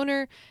was a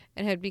loner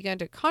and had begun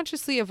to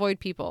consciously avoid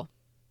people.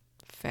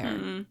 Fair.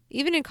 Mm-hmm.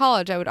 Even in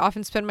college, I would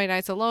often spend my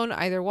nights alone,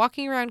 either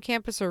walking around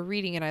campus or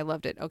reading, and I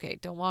loved it. Okay,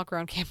 don't walk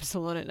around campus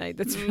alone at night.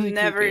 That's really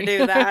Never creepy.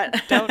 do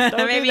that. don't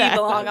Maybe do that. you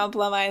belong on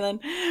Plum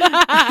Island.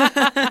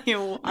 Are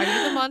you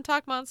the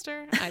Montauk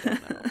Monster? I don't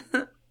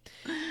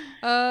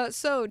know.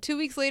 So 2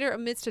 weeks later,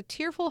 amidst a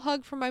tearful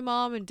hug from my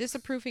mom and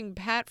disapproving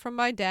pat from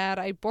my dad,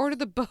 I boarded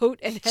the boat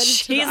and headed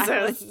to the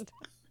island.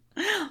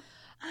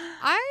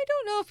 I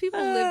don't know if people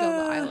lived on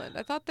the island.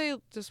 I thought they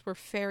just were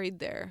ferried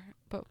there,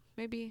 but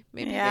maybe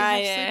they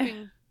have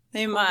sleeping.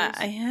 They might.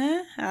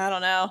 Yeah, I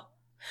don't know.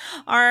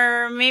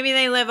 Or maybe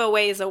they live a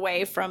ways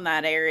away from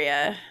that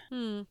area.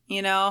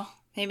 You know,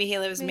 maybe he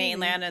lives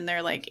mainland and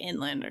they're like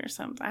inland or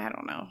something. I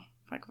don't know.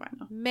 Fuck if I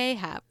know.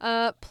 Mayhap.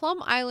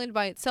 Plum Island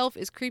by itself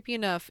is creepy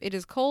enough. It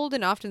is cold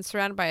and often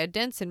surrounded by a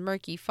dense and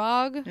murky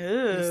fog.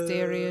 Ooh.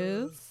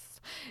 Mysterious.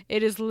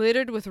 It is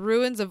littered with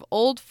ruins of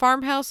old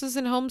farmhouses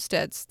and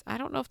homesteads. I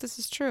don't know if this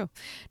is true.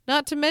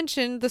 Not to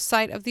mention the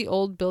site of the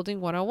old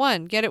Building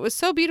 101. Yet it was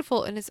so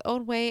beautiful in its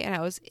own way, and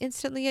I was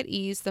instantly at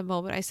ease the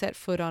moment I set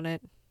foot on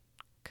it.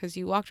 Because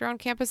you walked around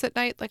campus at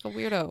night like a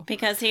weirdo.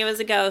 Because he was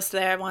a ghost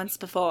there once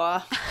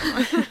before.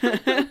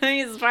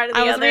 He's part of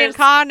the I was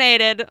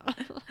reincarnated.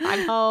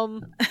 I'm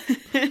home.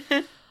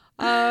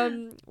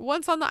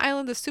 Once on the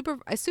island,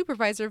 a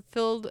supervisor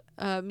filled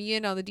me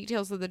in on the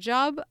details of the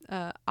job.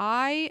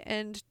 I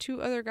and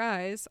 2 other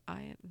guys,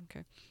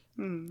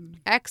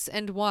 X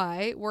and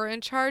Y, were in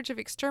charge of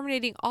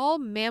exterminating all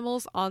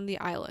mammals on the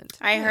island.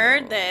 I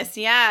heard this,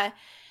 yeah.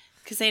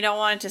 Because they don't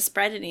want it to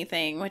spread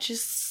anything, which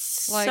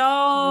is like so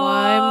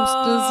Lyme's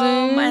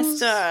disease.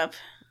 Messed up.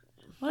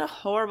 What a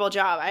horrible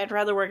job. I'd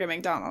rather work at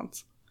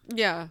McDonald's.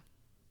 Yeah,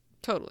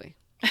 totally.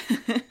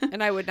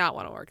 And I would not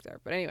want to work there.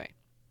 But anyway.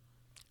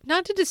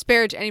 Not to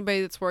disparage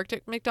anybody that's worked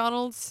at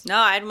McDonald's. No,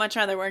 I'd much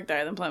rather work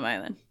there than Plum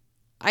Island.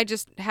 I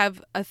just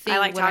have a thing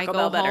when I go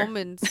Bell home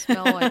and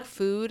smell like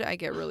food, I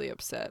get really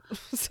upset.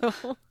 So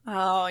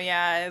oh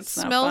yeah, it's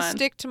smells not fun.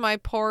 stick to my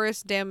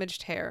porous,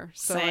 damaged hair,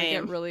 so Same. I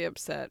get really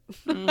upset.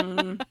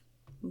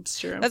 It's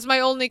true. That's my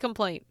only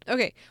complaint.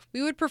 Okay,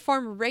 we would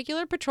perform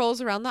regular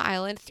patrols around the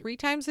island 3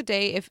 times a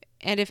day. If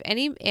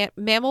any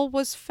mammal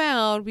was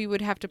found, we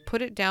would have to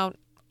put it down.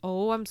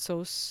 Oh, I'm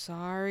so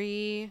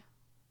sorry.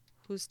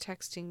 Who's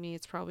texting me?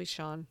 It's probably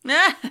Sean.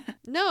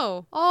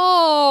 No.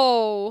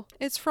 Oh,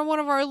 it's from one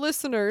of our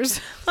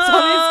listeners. It's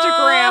on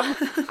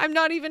Instagram. I'm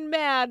not even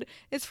mad.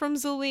 It's from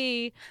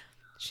Zalee.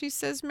 She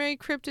says, Merry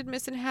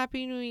Cryptidmas and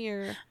Happy New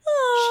Year.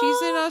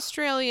 She's in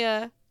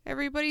Australia.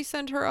 Everybody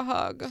send her a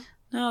hug.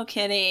 No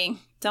kidding.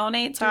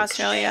 Donate to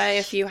Australia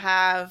if you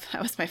have...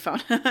 That was my phone.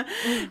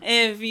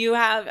 If you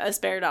have a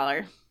spare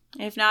 $1.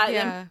 If not,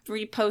 Yeah. then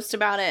repost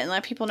about it and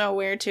let people know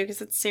where to,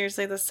 because it's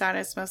seriously the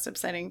saddest, most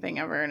upsetting thing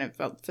ever, and I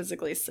felt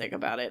physically sick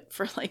about it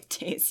for like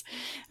days.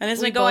 And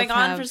it's We been going both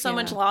on have, for so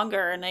much yeah.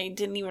 longer, and I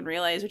didn't even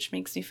realize, which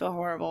makes me feel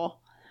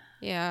horrible.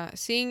 Yeah,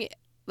 seeing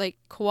like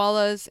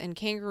koalas and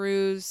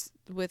kangaroos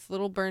with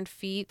little burned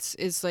feet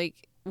is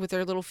like with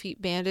their little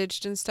feet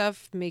bandaged and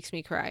stuff makes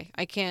me cry.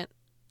 I can't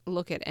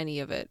look at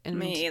any of it. And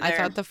Me I either.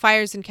 thought the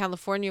fires in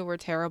California were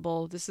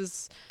terrible. This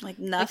is Like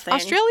like, nothing.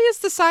 Australia's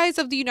the size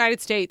of the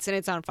United States and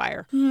it's on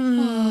fire.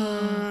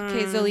 Hmm.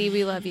 Okay, Zilly,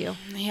 we love you.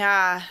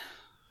 Yeah.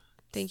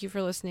 Thank you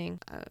for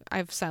listening.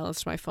 I've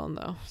silenced my phone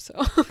though. So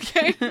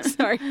okay,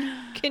 sorry.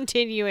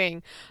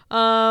 Continuing.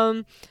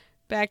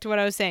 Back to what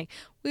I was saying.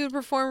 We would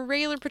perform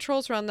regular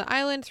patrols around the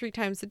island 3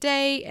 times a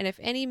day, and if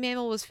any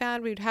mammal was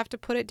found, we would have to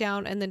put it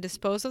down and then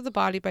dispose of the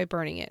body by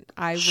burning it.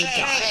 I would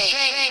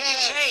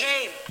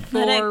die.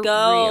 Let For it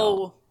go.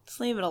 real. Just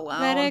leave it alone.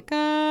 Let it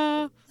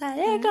go. Let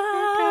it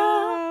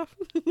go.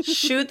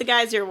 Shoot the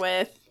guys you're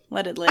with.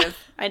 Let it live.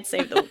 I'd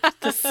save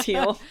the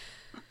seal.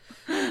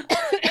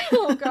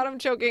 Oh God, I'm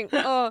choking.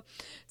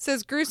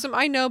 Says gruesome,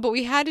 I know, but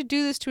we had to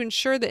do this to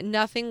ensure that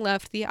nothing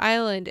left the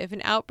island. If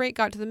an outbreak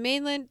got to the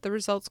mainland, the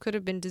results could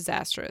have been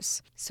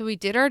disastrous. So we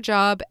did our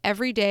job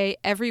every day,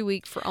 every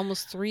week for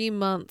almost 3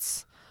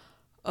 months.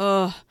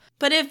 Ugh.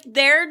 But if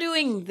they're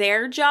doing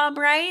their job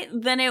right,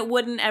 then it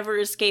wouldn't ever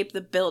escape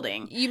the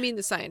building. You mean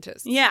the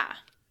scientists? Yeah.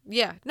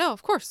 Yeah. No,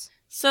 of course.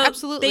 So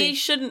Absolutely. they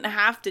shouldn't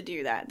have to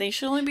do that. They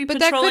should only be But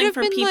that could patrolling have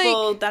for been,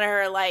 people that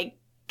are like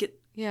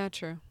Yeah,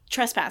 true.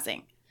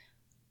 trespassing.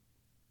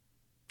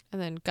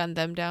 And then gun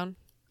them down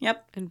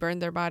Yep. and burn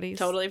their bodies.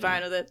 Totally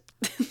fine with it.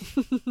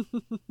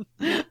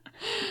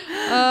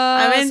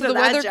 I'm into the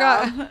that weather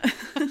job.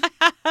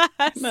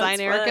 got sign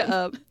Erica fun.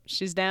 up.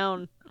 She's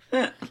down.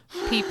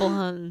 People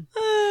hunting.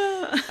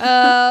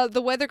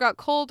 The weather got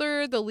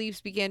colder, the leaves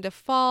began to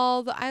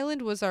fall, the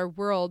island was our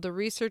world. The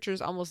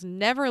researchers almost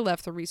never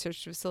left the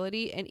research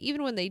facility, and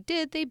even when they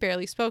did, they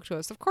barely spoke to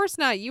us. Of course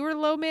not. You were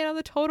low man on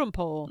the totem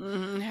pole.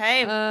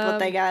 Hey, but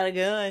they got a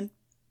gun.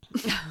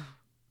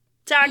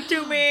 Talk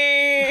to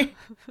me.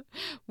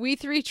 We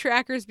 3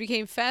 trackers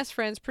became fast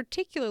friends,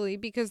 particularly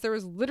because there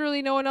was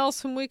literally no one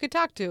else whom we could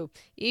talk to.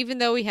 Even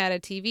though we had a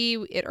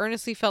TV, it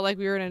earnestly felt like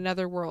we were in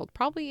another world,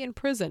 probably in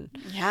prison.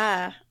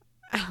 Yeah.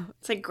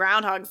 It's like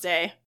Groundhog's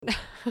Day.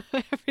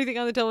 Everything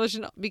on the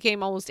television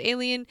became almost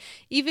alien,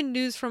 even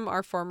news from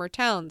our former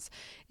towns.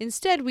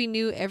 Instead, we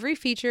knew every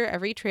feature,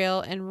 every trail,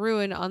 and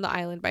ruin on the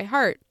island by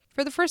heart.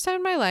 For the first time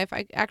in my life,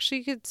 I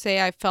actually could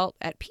say I felt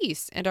at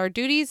peace. And our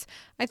duties,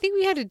 I think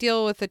we had to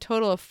deal with a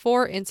total of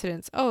 4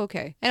 incidents. Oh,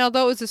 okay. And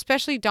although it was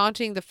especially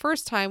daunting the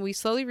first time, we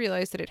slowly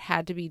realized that it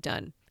had to be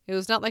done. It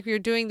was not like we were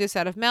doing this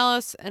out of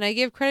malice, and I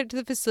give credit to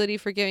the facility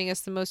for giving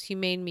us the most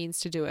humane means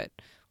to do it.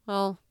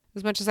 Well,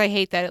 as much as I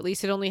hate that, at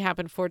least it only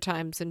happened 4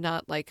 times and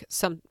not like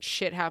some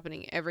shit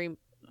happening every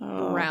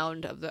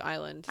round of the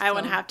island. I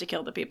wouldn't have to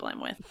kill the people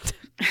I'm with.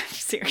 I'm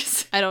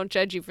serious. I don't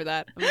judge you for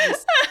that.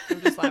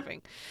 I'm just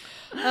laughing.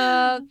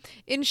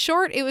 In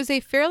short, it was a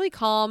fairly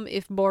calm,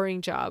 if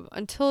boring job.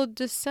 Until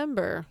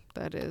December,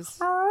 that is.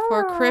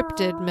 For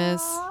cryptid,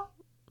 miss.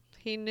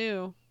 He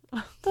knew.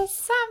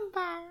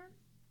 December.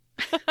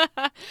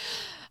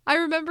 I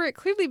remember it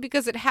clearly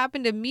because it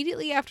happened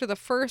immediately after the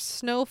first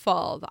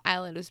snowfall. The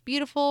island was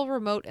beautiful,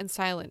 remote, and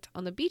silent.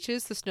 On the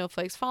beaches, the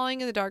snowflakes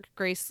falling and the dark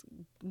gray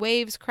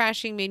waves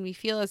crashing made me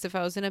feel as if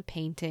I was in a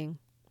painting.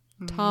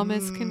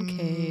 Thomas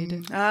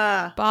Kincaid.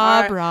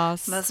 Bob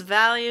Ross. Most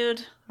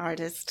valued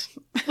artist.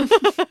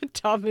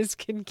 Thomas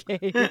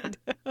Kincaid.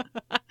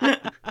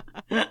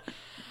 I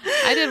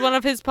did one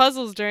of his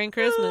puzzles during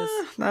Christmas.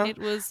 No, It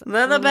was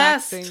they're the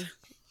best. relaxing.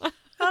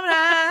 Come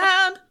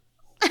around.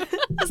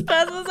 This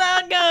puzzle's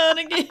out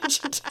gonna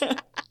get you down.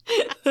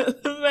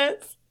 The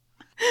best.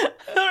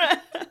 All right.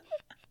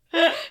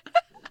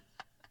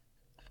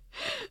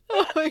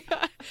 Oh my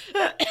God.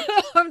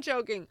 I'm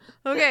joking.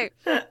 Okay.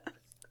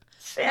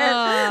 Shit. It's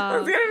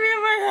gonna be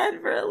in my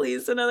head for at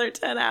least another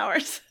 10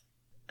 hours.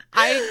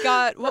 I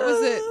got, what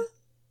was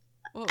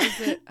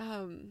it?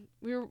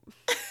 We were,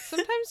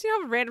 sometimes you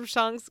know how random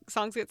songs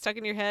get stuck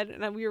in your head,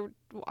 and I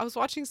was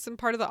watching some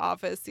part of The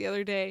Office the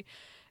other day,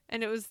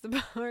 and it was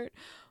the part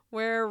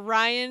where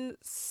Ryan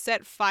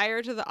set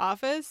fire to the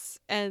office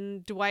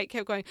and Dwight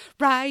kept going,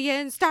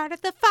 Ryan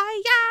started the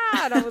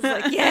fire, and I was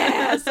like,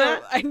 yeah.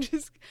 So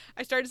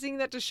I started singing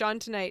that to Sean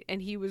tonight, and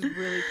he was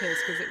really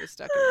pissed because it was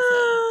stuck in his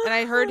head, and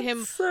I heard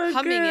him So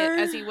humming it good.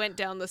 as he went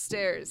down the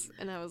stairs,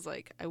 and I was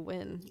like, I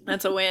win.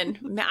 That's a win.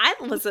 Man, I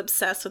was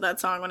obsessed with that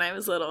song when I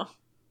was little.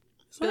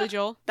 Billy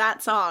Joel.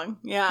 That song.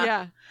 Yeah.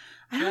 Yeah,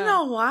 I don't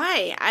know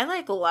why. I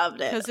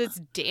loved it. because it's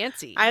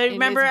dancey. I and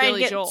remember it's I'd Billy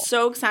get Joel.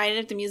 so excited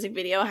if the music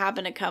video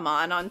happened to come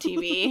on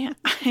TV.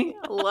 I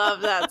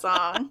love that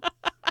song.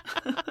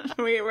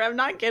 I'm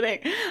not kidding.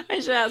 I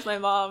should ask my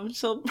mom.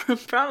 She'll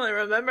probably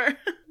remember.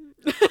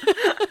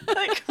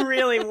 Like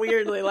really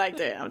weirdly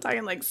liked it. I'm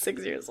talking like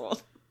 6 years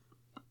old.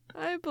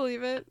 I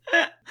believe it.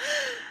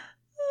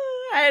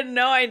 I had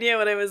no idea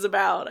what it was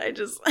about. I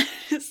just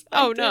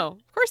Oh liked it. no,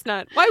 of course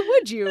not. Why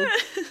would you?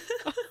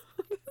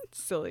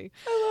 silly.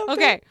 I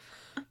loved Okay,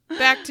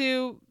 back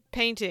to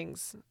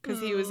paintings,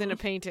 because he was in a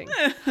painting.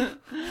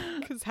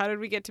 Because how did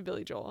we get to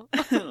Billy Joel?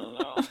 I don't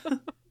know.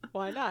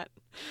 Why not?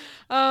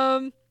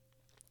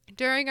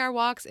 During our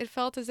walks, it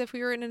felt as if we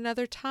were in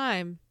another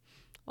time.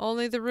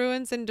 Only the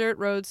ruins and dirt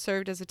roads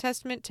served as a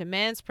testament to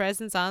man's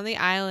presence on the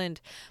island.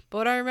 But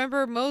what I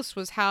remember most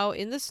was how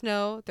in the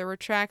snow there were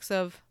tracks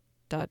of ...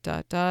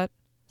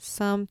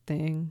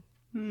 something.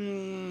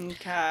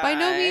 Okay. By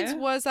no means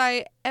was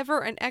I ever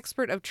an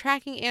expert of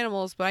tracking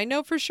animals, but I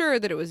know for sure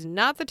that it was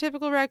not the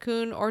typical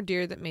raccoon or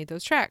deer that made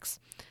those tracks.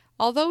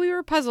 Although we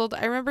were puzzled,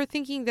 I remember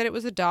thinking that it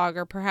was a dog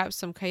or perhaps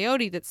some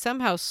coyote that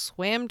somehow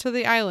swam to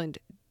the island.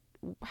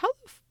 How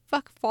the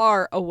fuck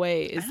far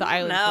away is the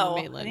island from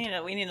the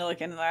mainland? We need to look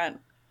into that.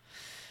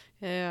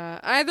 Yeah.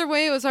 Either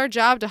way, it was our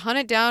job to hunt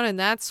it down, and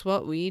that's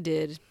what we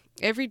did.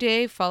 Every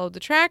day, followed the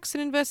tracks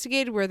and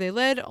investigated where they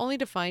led, only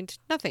to find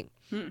nothing.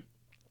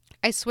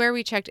 I swear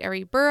we checked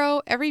every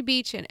burrow, every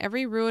beach, and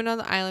every ruin on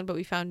the island, but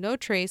we found no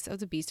trace of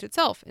the beast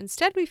itself.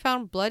 Instead, we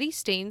found bloody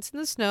stains in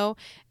the snow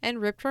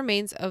and ripped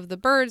remains of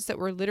birds that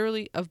were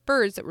literally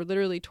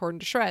torn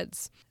to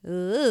shreds.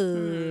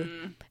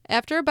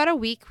 After about a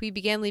week, we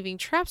began leaving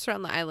traps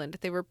around the island.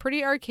 They were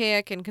pretty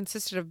archaic and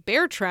consisted of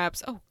bear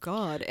traps. Oh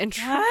God! And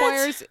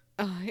tripwires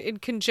in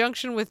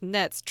conjunction with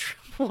nets.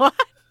 What?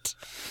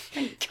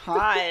 Thank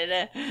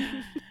God.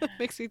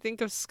 Makes me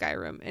think of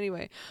Skyrim.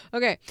 Anyway,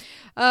 okay.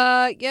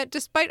 Yet,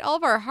 despite all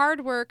of our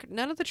hard work,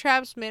 none of the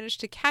traps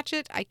managed to catch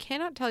it. I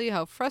cannot tell you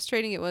how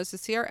frustrating it was to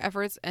see our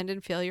efforts end in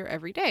failure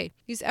every day.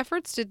 These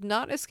efforts did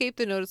not escape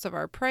the notice of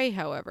our prey,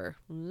 however.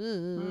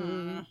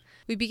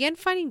 We began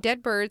finding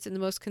dead birds in the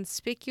most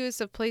conspicuous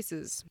of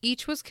places.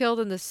 Each was killed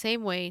in the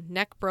same way,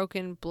 neck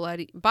broken,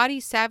 bloody, body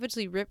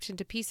savagely ripped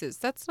into pieces.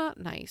 That's not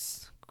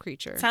nice.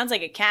 Creature. Sounds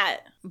like a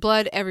cat.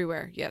 Blood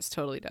everywhere. Yes,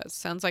 totally does.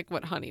 Sounds like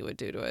what Honey would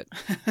do to it.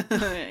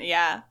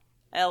 Yeah,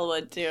 Elle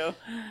would too.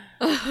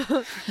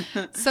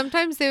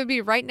 Sometimes they would be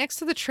right next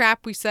to the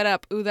trap we set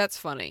up. Ooh, that's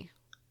funny.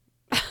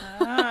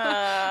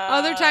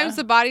 Other times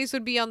the bodies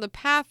would be on the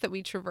path that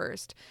we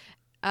traversed.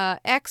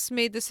 X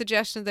made the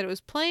suggestion that it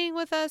was playing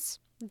with us,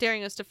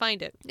 daring us to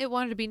find it. It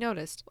wanted to be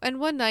noticed.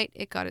 And one night,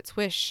 it got its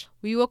wish.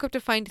 We woke up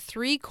to find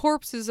 3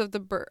 corpses of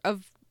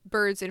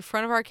birds in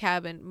front of our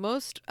cabin.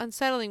 Most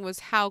unsettling was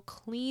how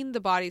clean the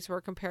bodies were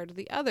compared to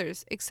the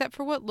others. Except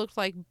for what looked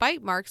like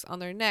bite marks on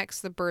their necks,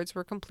 the birds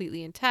were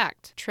completely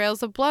intact.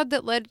 Trails of blood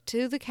that led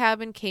to the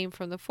cabin came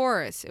from the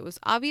forest. It was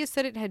obvious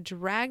that it had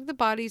dragged the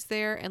bodies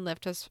there and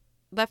left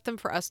them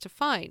for us to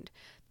find.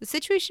 The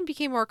situation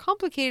became more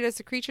complicated as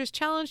the creature's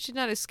challenge did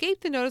not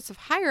escape the notice of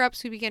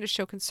higher-ups who began to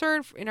show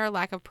concern in our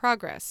lack of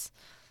progress.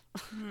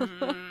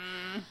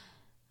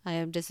 I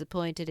am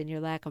disappointed in your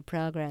lack of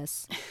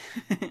progress.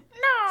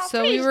 No,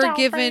 so we were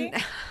given.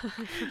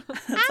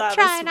 I'm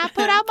trying. I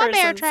put out my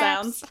bear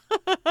traps.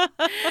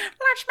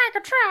 Let's make a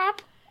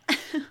trap.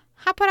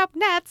 I put up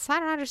nets. I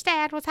don't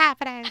understand what's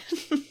happening.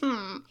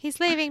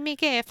 He's leaving me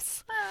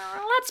gifts.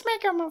 Let's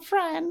make him a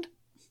friend.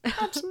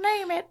 Let's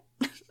name it.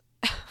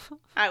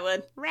 I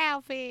would.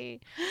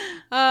 Ralphie.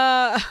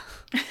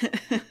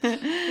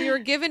 We were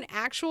given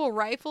actual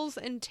rifles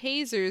and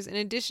tasers in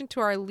addition to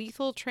our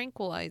lethal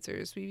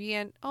tranquilizers. We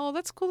began... Oh,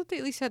 that's cool that they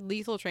at least had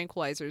lethal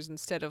tranquilizers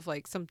instead of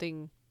like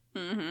something...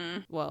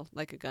 Well,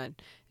 like a gun.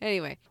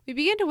 Anyway, we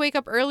began to wake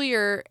up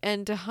earlier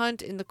and to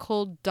hunt in the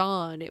cold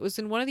dawn. It was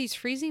in one of these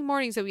freezing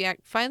mornings that we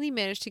finally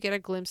managed to get a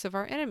glimpse of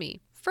our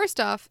enemy.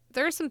 First off,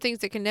 there are some things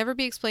that can never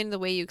be explained the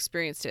way you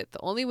experienced it. The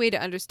only way to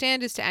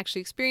understand is to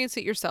actually experience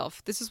it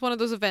yourself. This is one of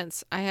those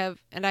events I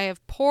have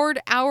poured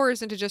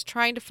hours into just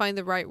trying to find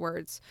the right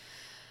words.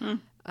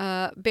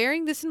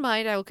 Bearing this in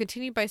mind, I will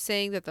continue by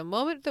saying that the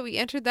moment that we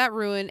entered that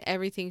ruin,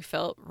 everything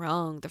felt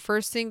wrong. The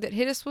first thing that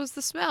hit us was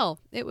the smell.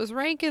 It was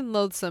rank and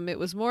loathsome. It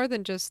was more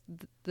than just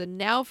the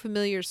now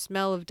familiar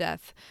smell of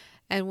death.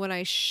 And when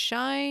I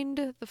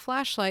shined the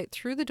flashlight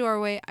through the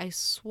doorway, I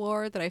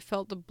swore that I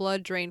felt the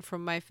blood drain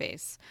from my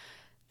face.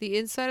 The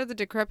inside of the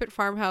decrepit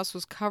farmhouse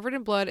was covered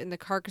in blood and the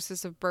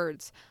carcasses of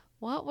birds.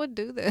 What would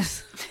do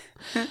this?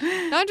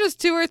 Not just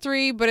 2 or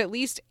 3, but at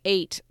least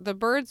 8. The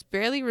birds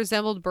barely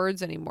resembled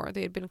birds anymore.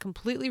 They had been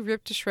completely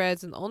ripped to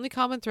shreds, and the only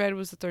common thread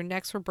was that their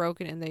necks were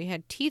broken and they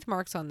had teeth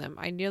marks on them.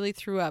 I nearly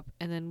threw up,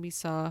 and then we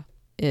saw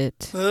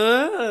it.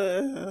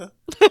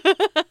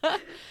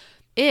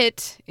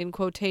 It, in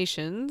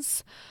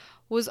quotations,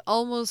 was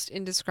almost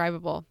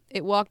indescribable.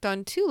 It walked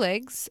on 2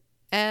 legs,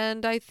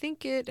 and I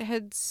think it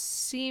had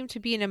seemed to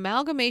be an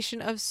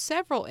amalgamation of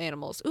several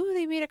animals. Ooh,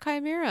 they made a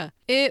chimera.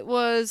 It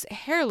was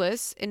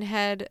hairless and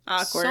had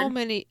so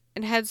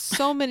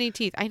many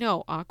teeth. I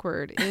know,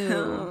 awkward.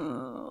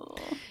 Ew.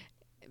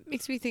 It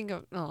makes me think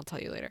of... I'll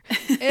tell you later.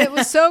 It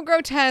was so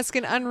grotesque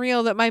and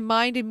unreal that my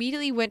mind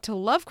immediately went to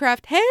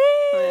Lovecraft. Hey!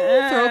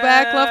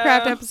 Throwback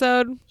Lovecraft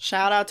episode.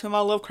 Shout out to my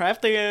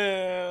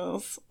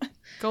Lovecraftians.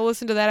 Go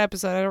listen to that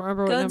episode. I don't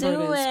remember what Go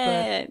number do it is,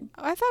 it.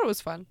 but I thought it was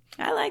fun.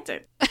 I liked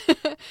it.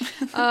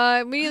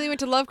 Immediately went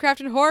to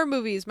Lovecraft and horror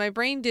movies. My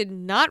brain did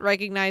not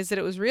recognize that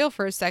it was real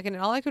for a second,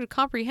 and all I could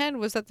comprehend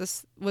was that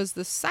this was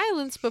the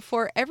silence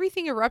before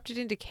everything erupted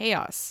into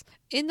chaos.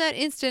 In that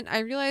instant, I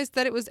realized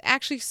that it was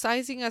actually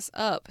sizing us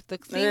up. The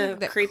thing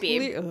that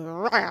creepy.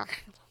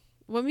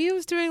 When Mia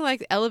was doing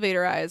like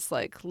elevator eyes,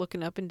 like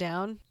looking up and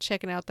down,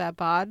 checking out that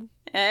bod,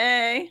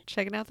 Hey.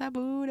 checking out that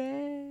booty.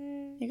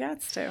 You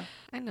got to.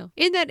 I know.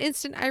 In that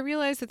instant, I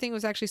realized the thing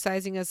was actually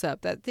sizing us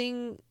up.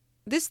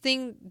 This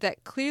thing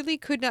that clearly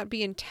could not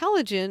be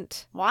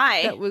intelligent.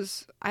 Why? That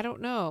was, I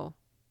don't know.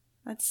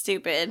 That's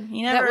stupid.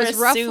 You never was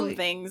assume roughly-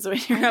 things when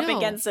you're I up know.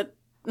 against a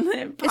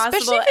Especially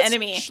possible if it's,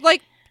 enemy.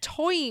 like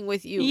toying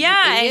with you.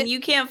 Yeah, idiot. and you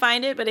can't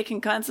find it, but it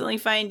can constantly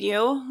find you.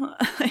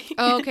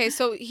 Oh, okay,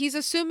 so he's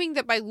assuming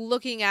that by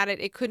looking at it,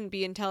 it couldn't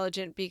be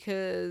intelligent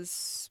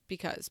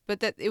but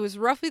that it was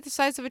roughly the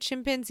size of a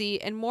chimpanzee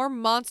and more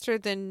monster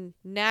than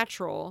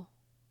natural.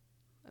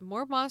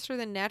 More monster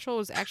than natural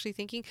was actually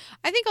thinking.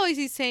 I think all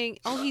he's saying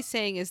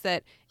is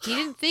that he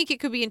didn't think it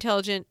could be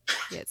intelligent,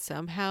 yet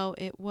somehow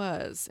it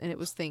was, and it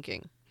was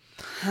thinking.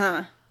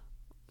 Huh.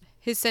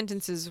 His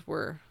sentences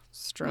were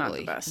struggly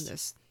in best.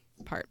 this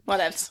part.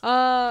 Whatevs.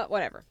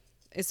 Whatever.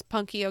 Is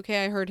Punky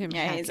okay? I heard him.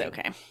 Yeah, he's hacking.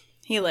 okay.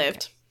 He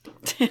lived.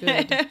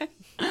 Good.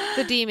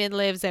 The demon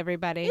lives,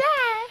 everybody.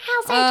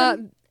 How's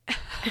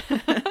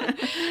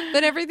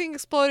Then everything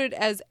exploded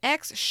as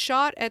X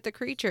shot at the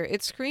creature.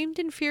 It screamed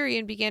in fury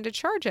and began to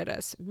charge at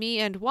us. Me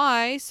and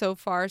Y, so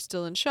far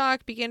still in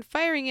shock, began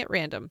firing at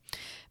random.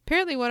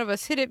 Apparently one of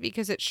us hit it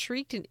because it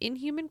shrieked an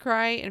inhuman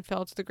cry and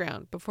fell to the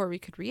ground. Before we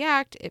could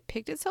react, it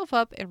picked itself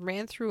up and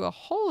ran through a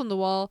hole in the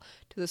wall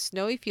to the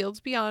snowy fields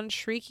beyond,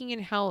 shrieking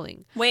and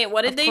howling. Wait,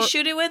 what did Of they cour-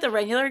 shoot it with? A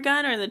regular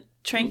gun or the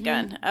trank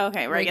gun?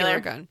 Okay, regular.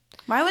 gun.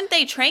 Why wouldn't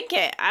they trank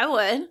it? I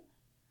would.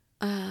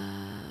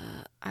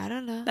 I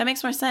don't know. That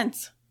makes more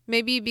sense.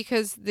 Maybe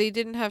because they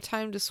didn't have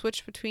time to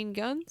switch between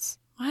guns?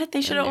 What?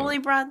 They should have they only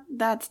brought...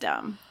 That's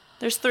dumb.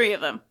 There's 3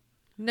 of them.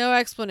 No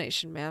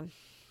explanation, man.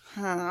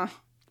 Huh.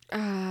 So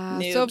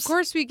of Noobs.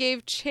 course we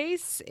gave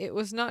chase. It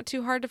was not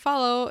too hard to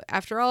follow.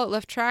 After all, it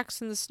left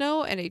tracks in the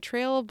snow and a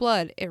trail of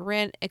blood. It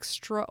ran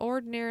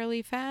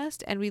extraordinarily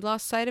fast, and we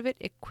lost sight of it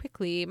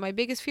quickly. My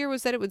biggest fear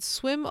was that it would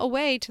swim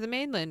away to the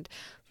mainland.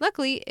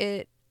 Luckily,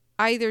 it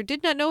either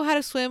did not know how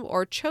to swim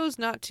or chose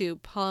not to.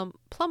 Plum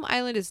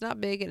Island is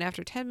not big, and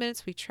after 10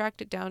 minutes, we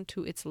tracked it down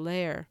to its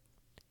lair.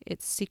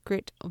 Its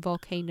secret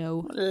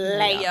volcano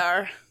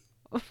Layer.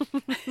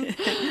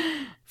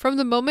 From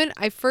the moment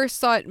I first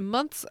saw it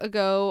months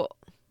ago,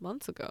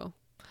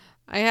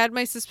 I had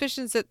my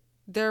suspicions that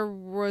there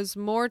was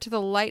more to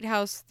the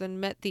lighthouse than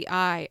met the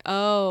eye.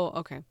 Oh,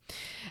 okay.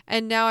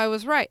 And now I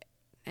was right.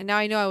 And now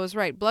I know I was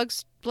right.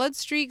 Blood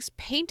streaks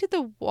painted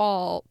the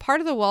wall, part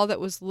of the wall that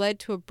was led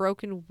to a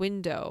broken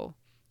window.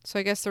 So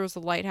I guess there was a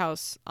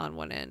lighthouse on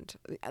one end.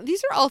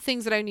 These are all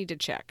things that I need to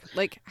check.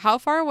 Like, how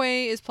far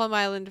away is Plum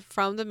Island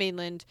from the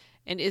mainland,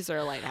 and is there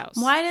a lighthouse?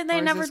 Why did Or they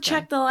is never this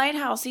check guy- the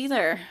lighthouse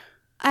either?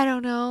 I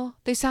don't know.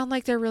 They sound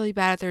like they're really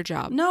bad at their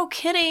job. No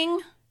kidding.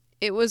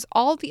 It was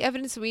all the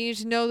evidence we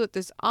needed to know that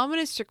this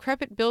ominous,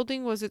 decrepit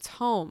building was its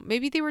home.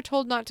 Maybe they were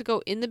told not to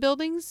go in the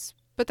buildings,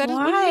 but that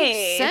doesn't Why?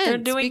 make sense. They're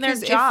doing their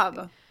because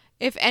job.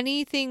 If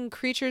anything,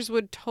 creatures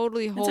would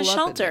totally hold It's a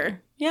up in there.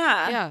 shelter.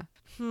 Yeah. Yeah.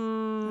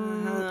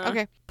 Uh-huh.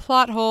 Okay.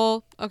 Plot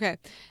hole. Okay.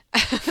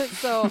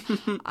 So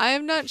I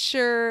am not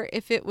sure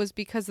if it was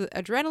because of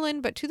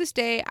adrenaline, but to this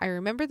day, I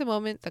remember the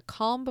moment, the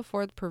calm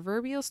before the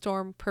proverbial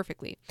storm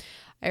perfectly.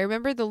 I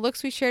remember the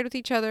looks we shared with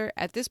each other.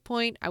 At this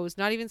point, I was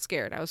not even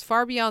scared. I was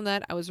far beyond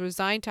that. I was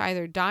resigned to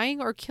either dying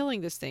or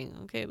killing this thing.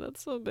 Okay,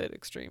 that's a bit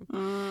extreme.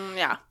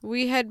 Yeah.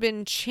 We had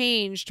been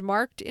changed,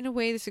 marked in a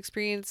way this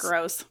experience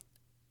Gross.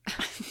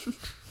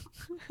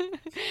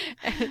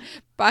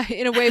 by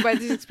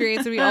this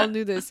experience, and we all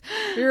knew this.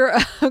 We were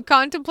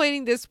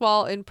contemplating this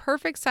wall in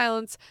perfect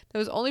silence that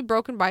was only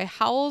broken by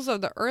howls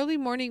of the early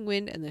morning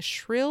wind and the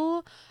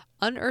shrill,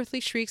 unearthly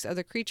shrieks of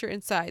the creature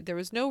inside. There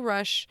was no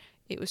rush.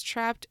 It was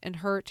trapped and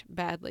hurt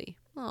badly.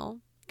 Oh,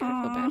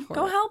 gotta feel bad for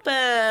Go it. help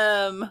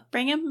him.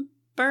 Bring him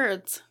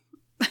birds.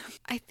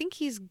 I think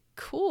he's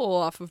cool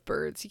off of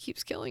birds. He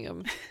keeps killing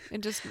them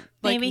and just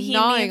like Maybe he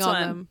gnawing needs on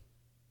one. them.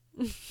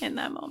 In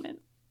that moment.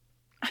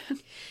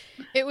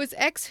 It was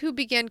X who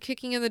began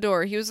kicking in the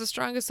door. He was the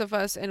strongest of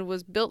us and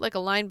was built like a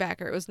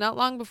linebacker. It was not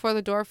long before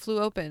the door flew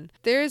open.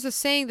 There is a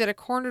saying that a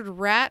cornered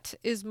rat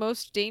is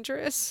most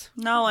dangerous.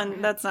 No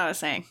one. That's not a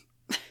saying.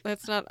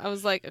 That's not, I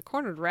was like, a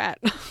cornered rat.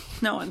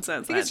 No one says I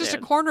that. think it's just a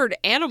dude. cornered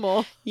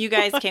animal. You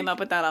guys came up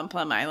with that on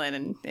Plum Island,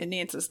 and it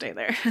needs to stay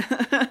there.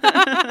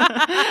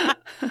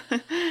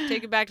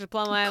 Take it back to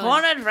Plum Island.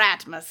 Cornered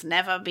rat must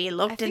never be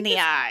looked I in think the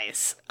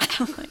eyes.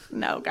 Like,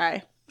 no,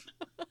 guy.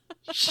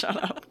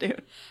 Shut up, dude.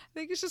 I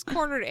think it's just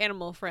cornered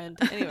animal friend.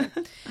 Anyway,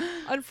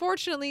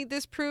 unfortunately,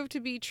 this proved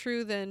to be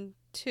true then,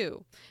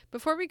 too.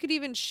 Before we could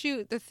even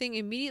shoot, the thing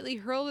immediately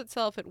hurled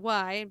itself at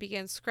Y and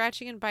began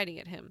scratching and biting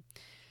at him.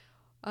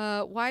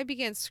 Y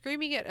began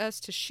screaming at us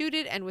to shoot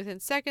it, and within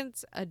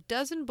seconds, a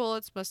dozen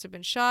bullets must have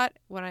been shot.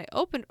 When I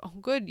opened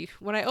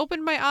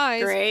my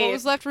eyes, Great. what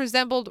was left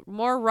resembled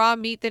more raw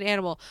meat than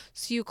animal.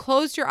 So you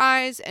closed your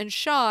eyes and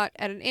shot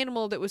at an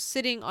animal that was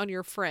sitting on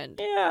your friend.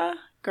 Yeah.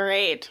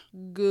 Great.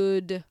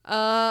 Good.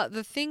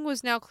 The thing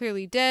was now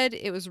clearly dead.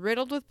 It was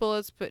riddled with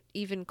bullets, but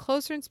even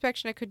closer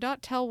inspection, I could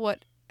not tell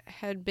what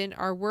had been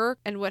our work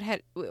and what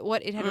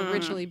it had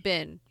originally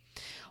been.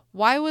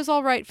 Y was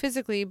all right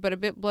physically, but a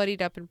bit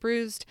bloodied up and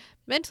bruised.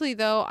 Mentally,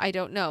 though, I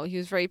don't know. He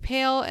was very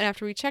pale, and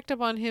after we checked up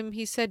on him,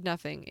 he said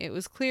nothing. It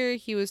was clear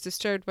he was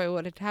disturbed by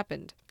what had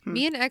happened.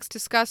 Me and X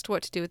discussed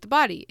what to do with the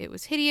body. It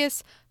was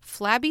hideous,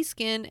 flabby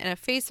skin, and a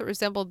face that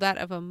resembled that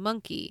of a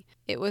monkey.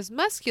 It was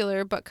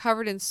muscular, but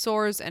covered in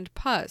sores and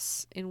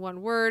pus. In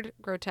one word,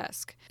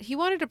 grotesque. He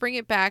wanted to bring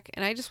it back,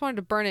 and I just wanted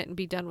to burn it and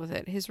be done with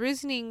it. His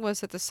reasoning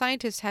was that the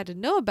scientists had to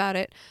know about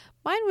it.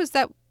 Mine was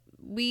that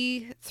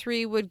we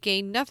three would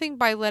gain nothing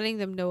by letting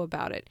them know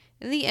about it.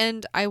 In the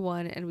end, I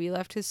won, and we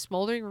left his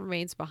smoldering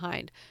remains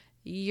behind.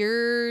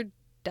 You're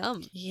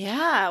dumb.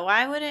 Yeah,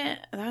 why wouldn't...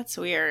 That's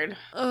weird.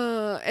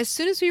 As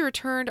soon as we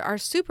returned, our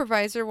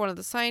supervisor, one of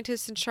the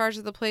scientists in charge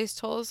of the place,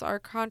 told us our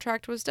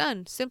contract was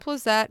done. Simple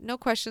as that. No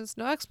questions,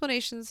 no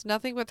explanations,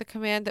 nothing but the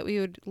command that we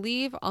would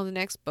leave on the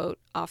next boat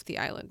off the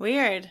island.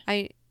 Weird.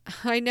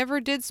 I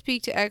never did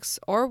speak to X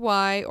or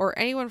Y or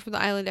anyone from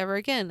the island ever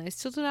again. I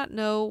still do not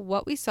know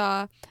what we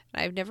saw, and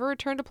I have never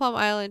returned to Plum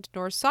Island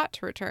nor sought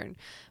to return.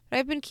 But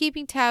I've been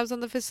keeping tabs on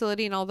the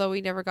facility, and although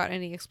we never got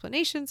any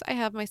explanations, I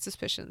have my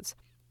suspicions.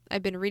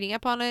 I've been reading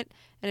up on it,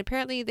 and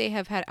apparently they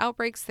have had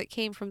outbreaks that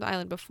came from the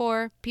island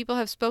before. People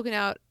have spoken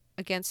out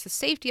against the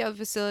safety of the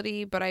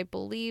facility, but I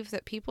believe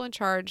that people in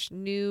charge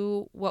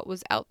knew what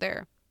was out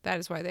there. That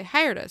is why they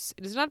hired us.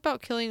 It is not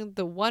about killing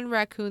the one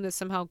raccoon that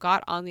somehow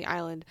got on the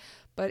island,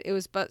 but it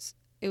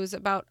was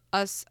about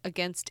us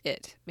against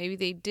it. Maybe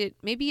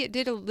it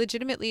did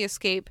legitimately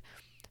escape,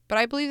 but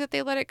I believe that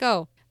they let it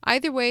go.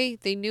 Either way,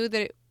 they knew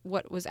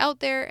what was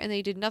out there, and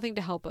they did nothing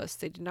to help us.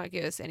 They did not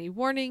give us any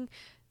warning.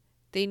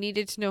 They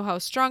needed to know how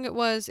strong it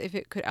was, if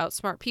it could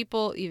outsmart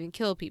people, even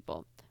kill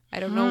people.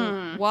 I don't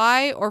know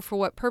why or for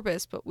what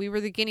purpose, but we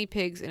were the guinea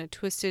pigs in a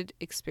twisted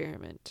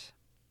experiment.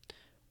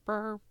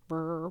 Brr,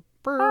 brr,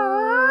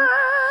 brr.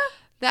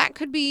 That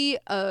could be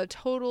a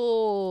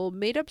total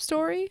made-up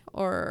story,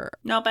 or...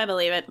 Nope, I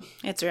believe it.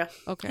 It's real.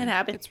 Okay. It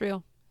happened. It's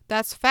real.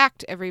 That's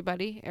fact,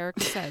 everybody,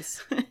 Erica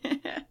says.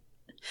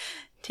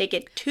 Take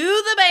it to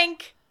the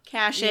bank.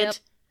 Cash Yep. it.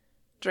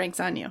 Drinks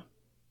on you.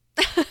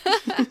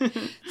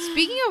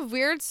 Speaking of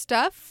weird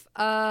stuff,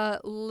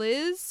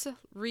 Liz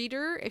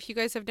Reader, if you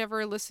guys have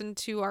never listened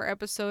to our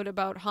episode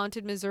about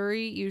Haunted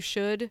Missouri, you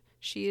should.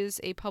 She is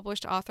a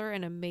published author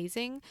and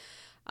amazing.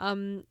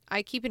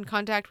 I keep in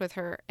contact with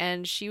her,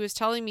 and she was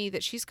telling me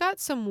that she's got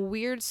some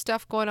weird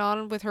stuff going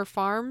on with her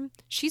farm.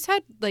 She's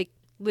had like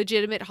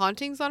legitimate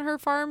hauntings on her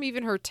farm.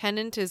 Even her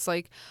tenant is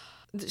like,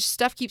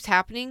 stuff keeps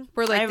happening.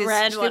 Where like I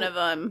read one of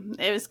them.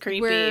 It was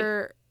creepy.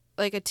 Where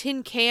like a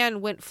tin can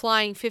went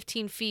flying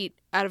 15 feet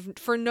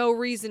for no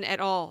reason at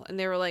all, and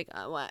they were like,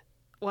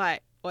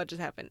 what just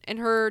happened? And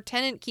her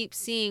tenant keeps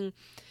seeing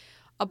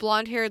a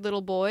blonde-haired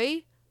little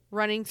boy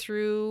running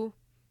through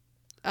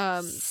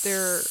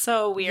their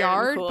so weird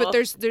yard, and cool. but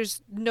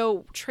there's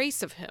no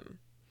trace of him.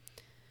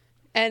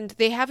 And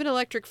they have an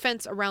electric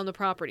fence around the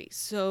property.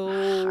 So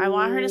I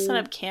want her to set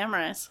up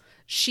cameras.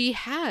 She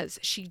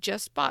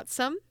just bought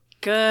some.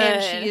 Good.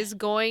 And she is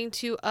going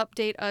to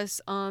update us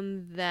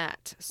on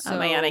that. So oh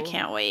my god, I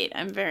can't wait.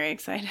 I'm very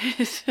excited.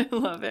 I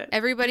love it.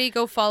 Everybody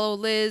go follow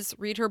Liz,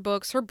 read her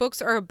books. Her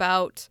books are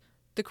about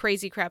the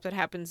crazy crap that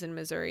happens in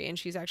Missouri, and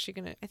she's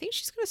actually I think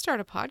she's gonna start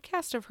a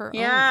podcast of her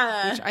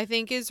own, which I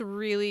think is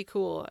really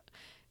cool.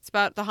 It's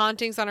about the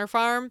hauntings on her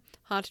farm,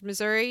 Haunted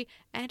Missouri,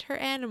 and her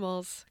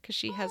animals, because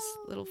she has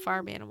little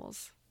farm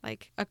animals,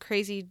 like a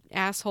crazy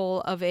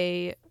asshole of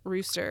a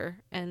rooster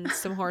and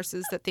some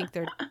horses that think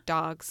they're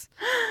dogs.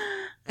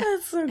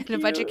 That's so cute. And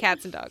a bunch of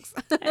cats and dogs.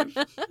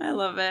 I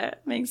love it.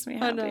 Makes me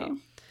happy. I know.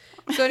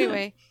 So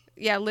anyway,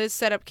 yeah, Liz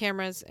set up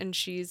cameras, and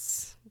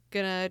she's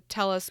gonna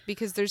tell us,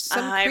 because there's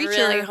some creature.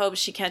 I really hope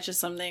she catches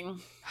something.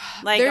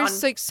 Like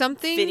there's like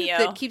something video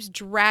that keeps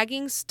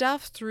dragging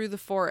stuff through the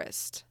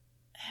forest.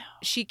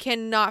 She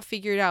cannot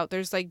figure it out.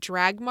 There's like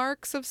drag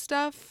marks of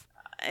stuff.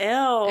 Ew,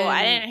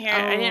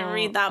 I didn't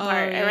read that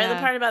part. I read the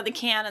part about the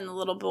can and the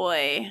little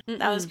boy. Mm-mm.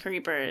 That was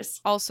creepers.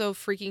 Also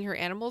freaking her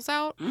animals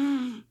out.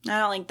 I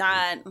don't like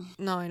that.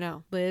 No, I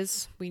know.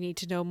 Liz, we need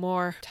to know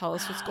more. Tell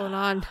us what's going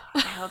on. I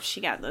hope she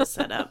got those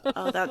set up.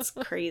 Oh, that's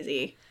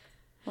crazy.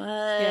 What?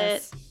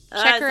 Yes.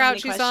 Check her out.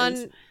 She's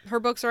her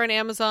books are on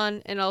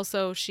Amazon, and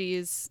also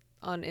she's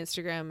on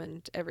Instagram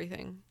and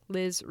everything.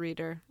 Liz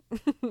Reader.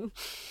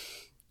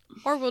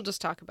 Or we'll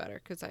just talk about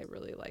her, because I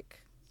really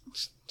like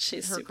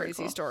She's her super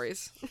crazy cool.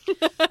 stories.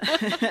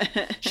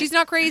 She's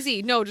not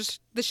crazy. No,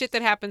 just the shit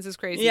that happens is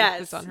crazy.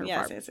 Yes, That's on her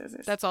yes, farm.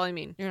 yes. That's all I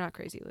mean. You're not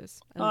crazy,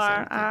 Liz. Or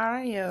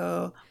are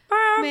you?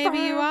 Maybe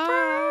you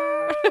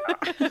are.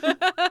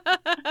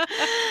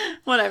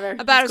 Whatever.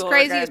 About It's as cool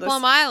crazy as regardless.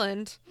 Plum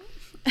Island.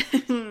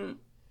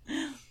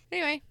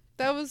 Anyway,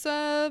 that was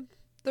the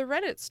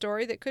Reddit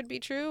story that could be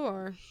true,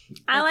 or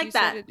I like you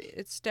that. said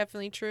it's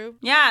definitely true.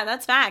 Yeah,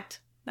 that's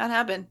fact. That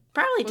happened.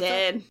 Probably What's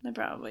did. They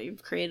probably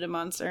created a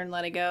monster and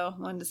let it go.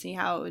 Wanted to see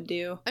how it would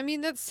do. I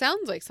mean, that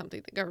sounds like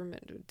something the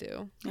government would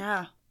do.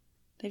 Yeah.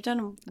 They've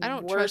done I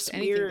don't worse, trust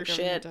anything the weird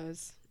government shit.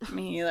 does.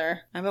 Me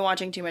either. I've been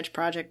watching too much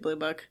Project Blue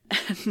Book.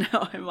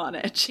 Now I'm on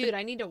edge. Dude,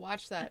 I need to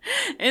watch that.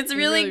 It's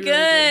really, really,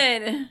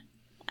 good. really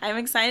I'm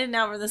excited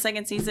now for the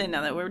second season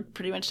now that we're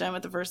pretty much done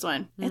with the first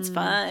one. It's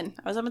fun.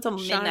 I was up until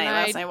Sean midnight and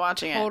last I night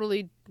watching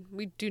Totally,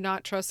 we do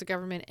not trust the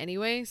government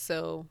anyway,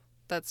 so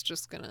that's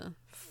just gonna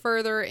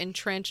further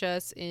entrench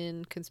us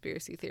in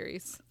conspiracy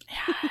theories.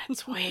 Yeah,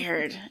 it's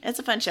weird. It's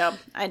a fun show.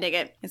 I dig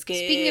it. It's good.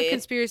 Speaking of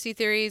conspiracy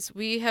theories,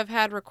 we have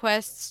had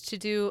requests to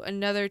do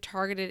another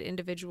targeted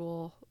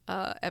individual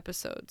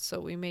episode,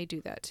 so we may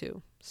do that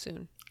too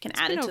soon. Can It's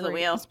add been it to the over-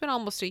 wheel. It's been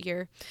almost a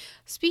year.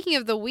 Speaking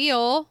of the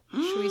wheel,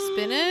 should we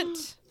spin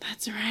it?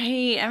 That's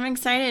right. I'm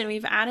excited.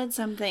 We've added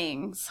some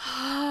things.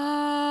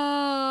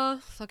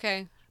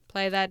 Okay,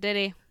 play that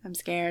ditty. I'm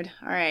scared.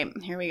 All right,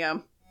 here we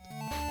go.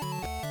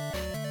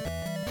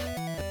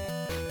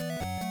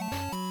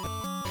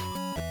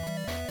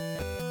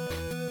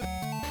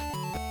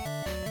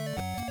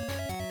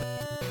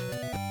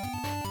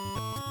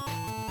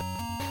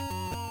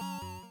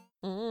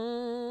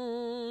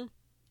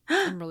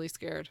 I'm really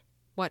scared.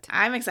 What?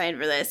 I'm excited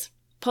for this.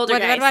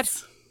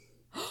 Poltergeist.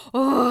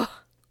 Oh,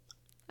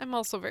 I'm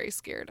also very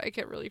scared. I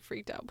get really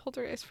freaked out.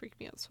 Poltergeist freak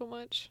me out so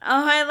much.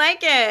 Oh, I like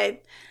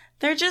it.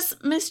 They're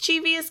just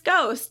mischievous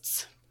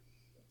ghosts.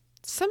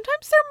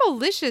 Sometimes they're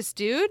malicious,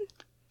 dude.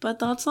 But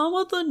that's not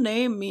what the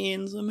name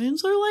means. It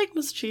means they're like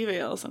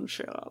mischievous and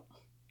shit.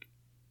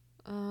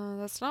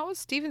 That's not what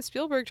Steven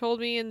Spielberg told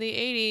me in the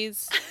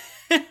 80s.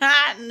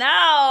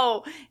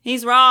 No,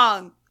 he's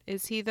wrong.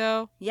 Is he,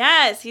 though?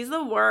 Yes, he's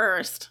the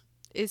worst.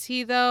 Is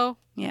he, though?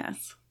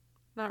 Yes.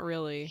 Not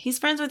really. He's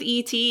friends with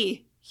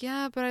E.T.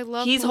 Yeah, but I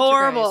love He's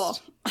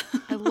Poltergeist.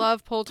 horrible. I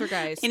love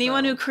Poltergeist.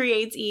 Anyone though. who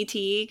creates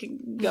E.T.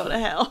 can go to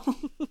hell.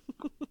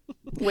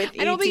 With E.T.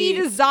 I don't think he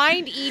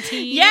designed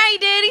E.T. Yeah, he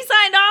did. He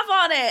signed off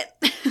on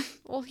it.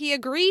 Well, he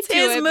agreed to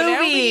his it, but I don't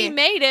think movie. he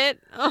made it.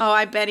 Oh,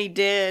 I bet he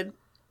did.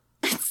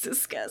 It's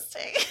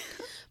disgusting.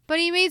 But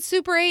he made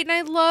Super 8, and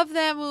I love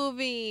that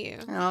movie.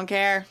 I don't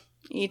care.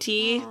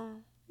 E.T. Oh.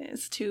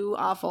 is too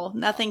awful.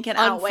 Nothing can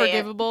outweigh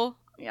it. Unforgivable.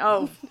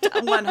 Oh,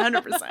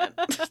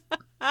 100%.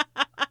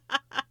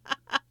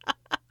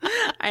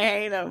 I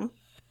hate him.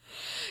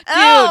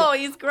 Oh,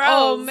 he's gross.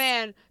 Oh,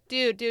 man.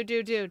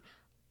 Dude.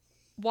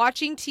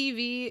 Watching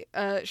TV,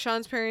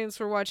 Sean's parents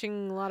were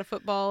watching a lot of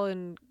football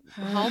and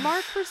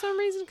Hallmark for some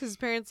reason, because his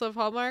parents love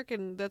Hallmark,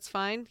 and that's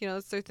fine. You know,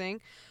 that's their thing.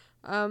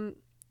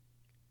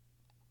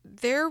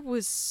 There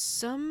was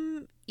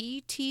some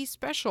E.T.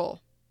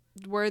 special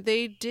where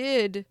they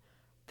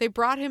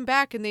brought him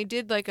back and they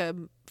did like a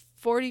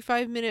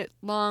 45-minute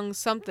long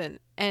something,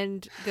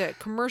 and the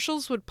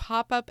commercials would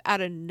pop up out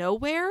of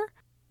nowhere,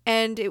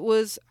 and it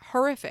was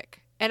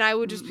horrific. And I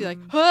would just be like,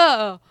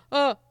 Ugh.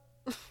 I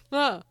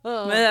don't like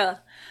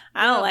that.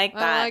 I don't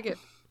like it.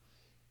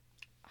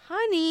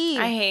 Honey.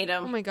 I hate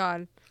Oh him. my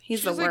God.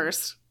 He's the She's like-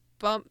 worst.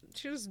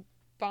 She just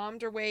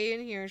bombed her way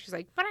in here. She's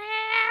like,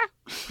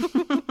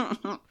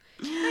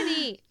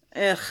 honey.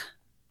 Ugh.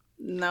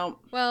 Nope.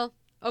 Well,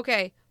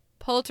 okay.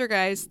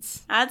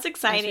 Poltergeists. That's As we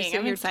exciting. sit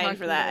I'm here excited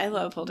for talking that. I about-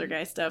 love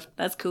poltergeist stuff.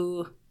 That's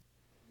cool.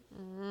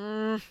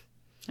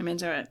 I'm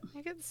into it.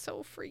 I get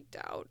so freaked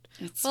out.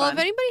 It's Well, fun. if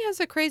anybody has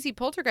a crazy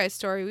poltergeist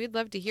story, we'd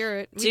love to hear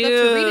it. We'd Dude, love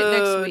to read it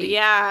next week.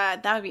 yeah,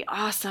 that would be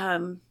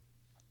awesome.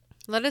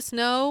 Let us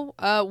know.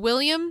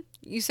 William,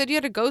 you said you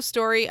had a ghost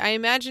story. I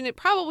imagine it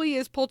probably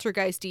is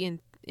poltergeisty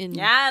in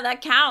Yeah,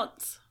 that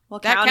counts. We'll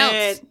That count counts.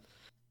 it.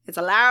 It's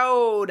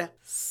allowed.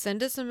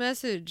 Send us a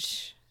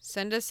message.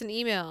 Send us an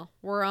email.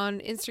 We're on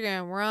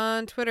Instagram. We're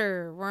on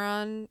Twitter. We're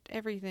on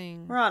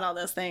everything. We're on all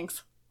those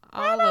things.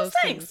 All those those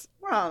things.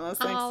 We're on those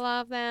things. All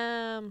of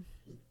them.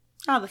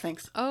 All the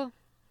things. Oh,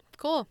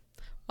 cool.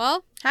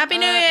 Well, Happy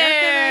New Year!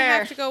 Erica and I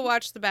have to go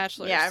watch The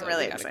Bachelor. Yeah, I'm so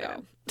really we gotta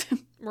excited. go.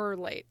 We're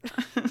late.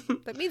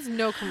 That means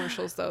no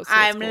commercials, though. So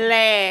I'm it's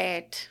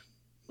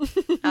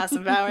cool. late.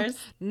 Austin Powers.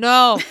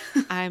 No,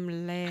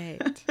 I'm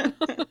late.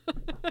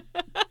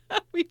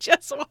 We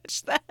just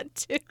watched that,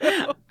 too.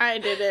 I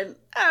didn't.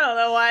 I don't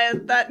know why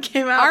that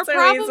came out Our so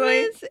problem easily.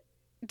 is,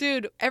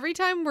 dude, every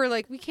time we're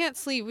like, we can't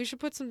sleep, we should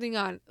put something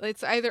on.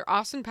 It's either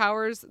Austin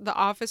Powers, The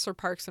Office, or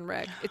Parks and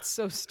Rec. It's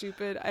so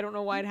stupid. I don't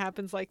know why it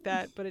happens like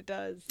that, but it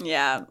does.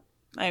 Yeah,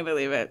 I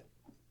believe it.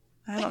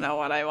 I don't know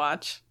what I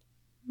watch.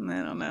 I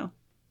don't know.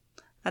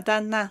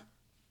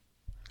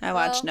 I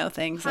watch Well, no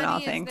things and all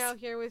Honey things. is now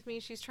here with me.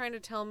 She's trying to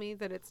tell me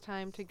that it's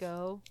time to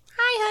go.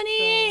 Hi,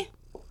 honey.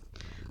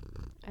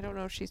 I don't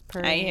know if she's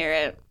purring. I hear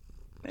it.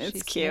 It's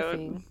She's cute.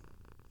 sniffing.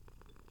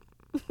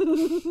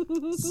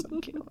 So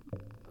cute.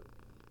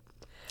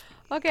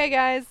 Okay,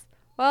 guys.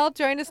 Well,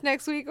 join us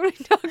next week when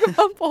we talk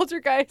about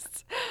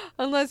poltergeists.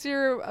 Unless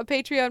you're a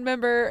Patreon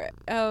member,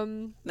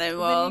 Then you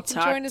we'll can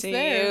talk join us to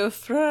there. you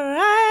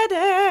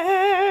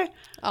Friday.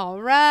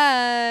 All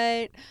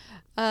right.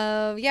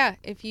 Yeah,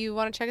 if you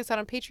want to check us out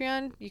on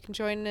Patreon, you can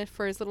join it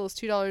for as little as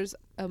 $2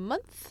 a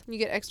month. You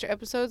get extra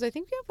episodes. I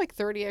think we have like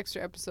 30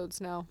 extra episodes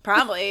now.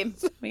 Probably.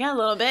 We got a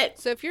little bit.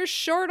 So if you're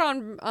short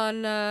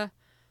on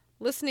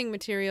listening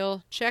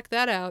material, check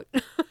that out.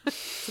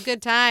 It's a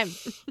good time.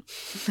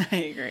 I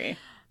agree.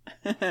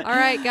 All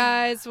right,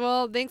 guys.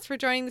 Well, thanks for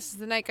joining. This is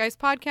the Night Guys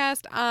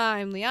podcast.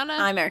 I'm Liana.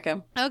 I'm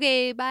Erica.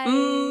 Okay, bye.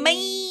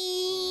 Bye.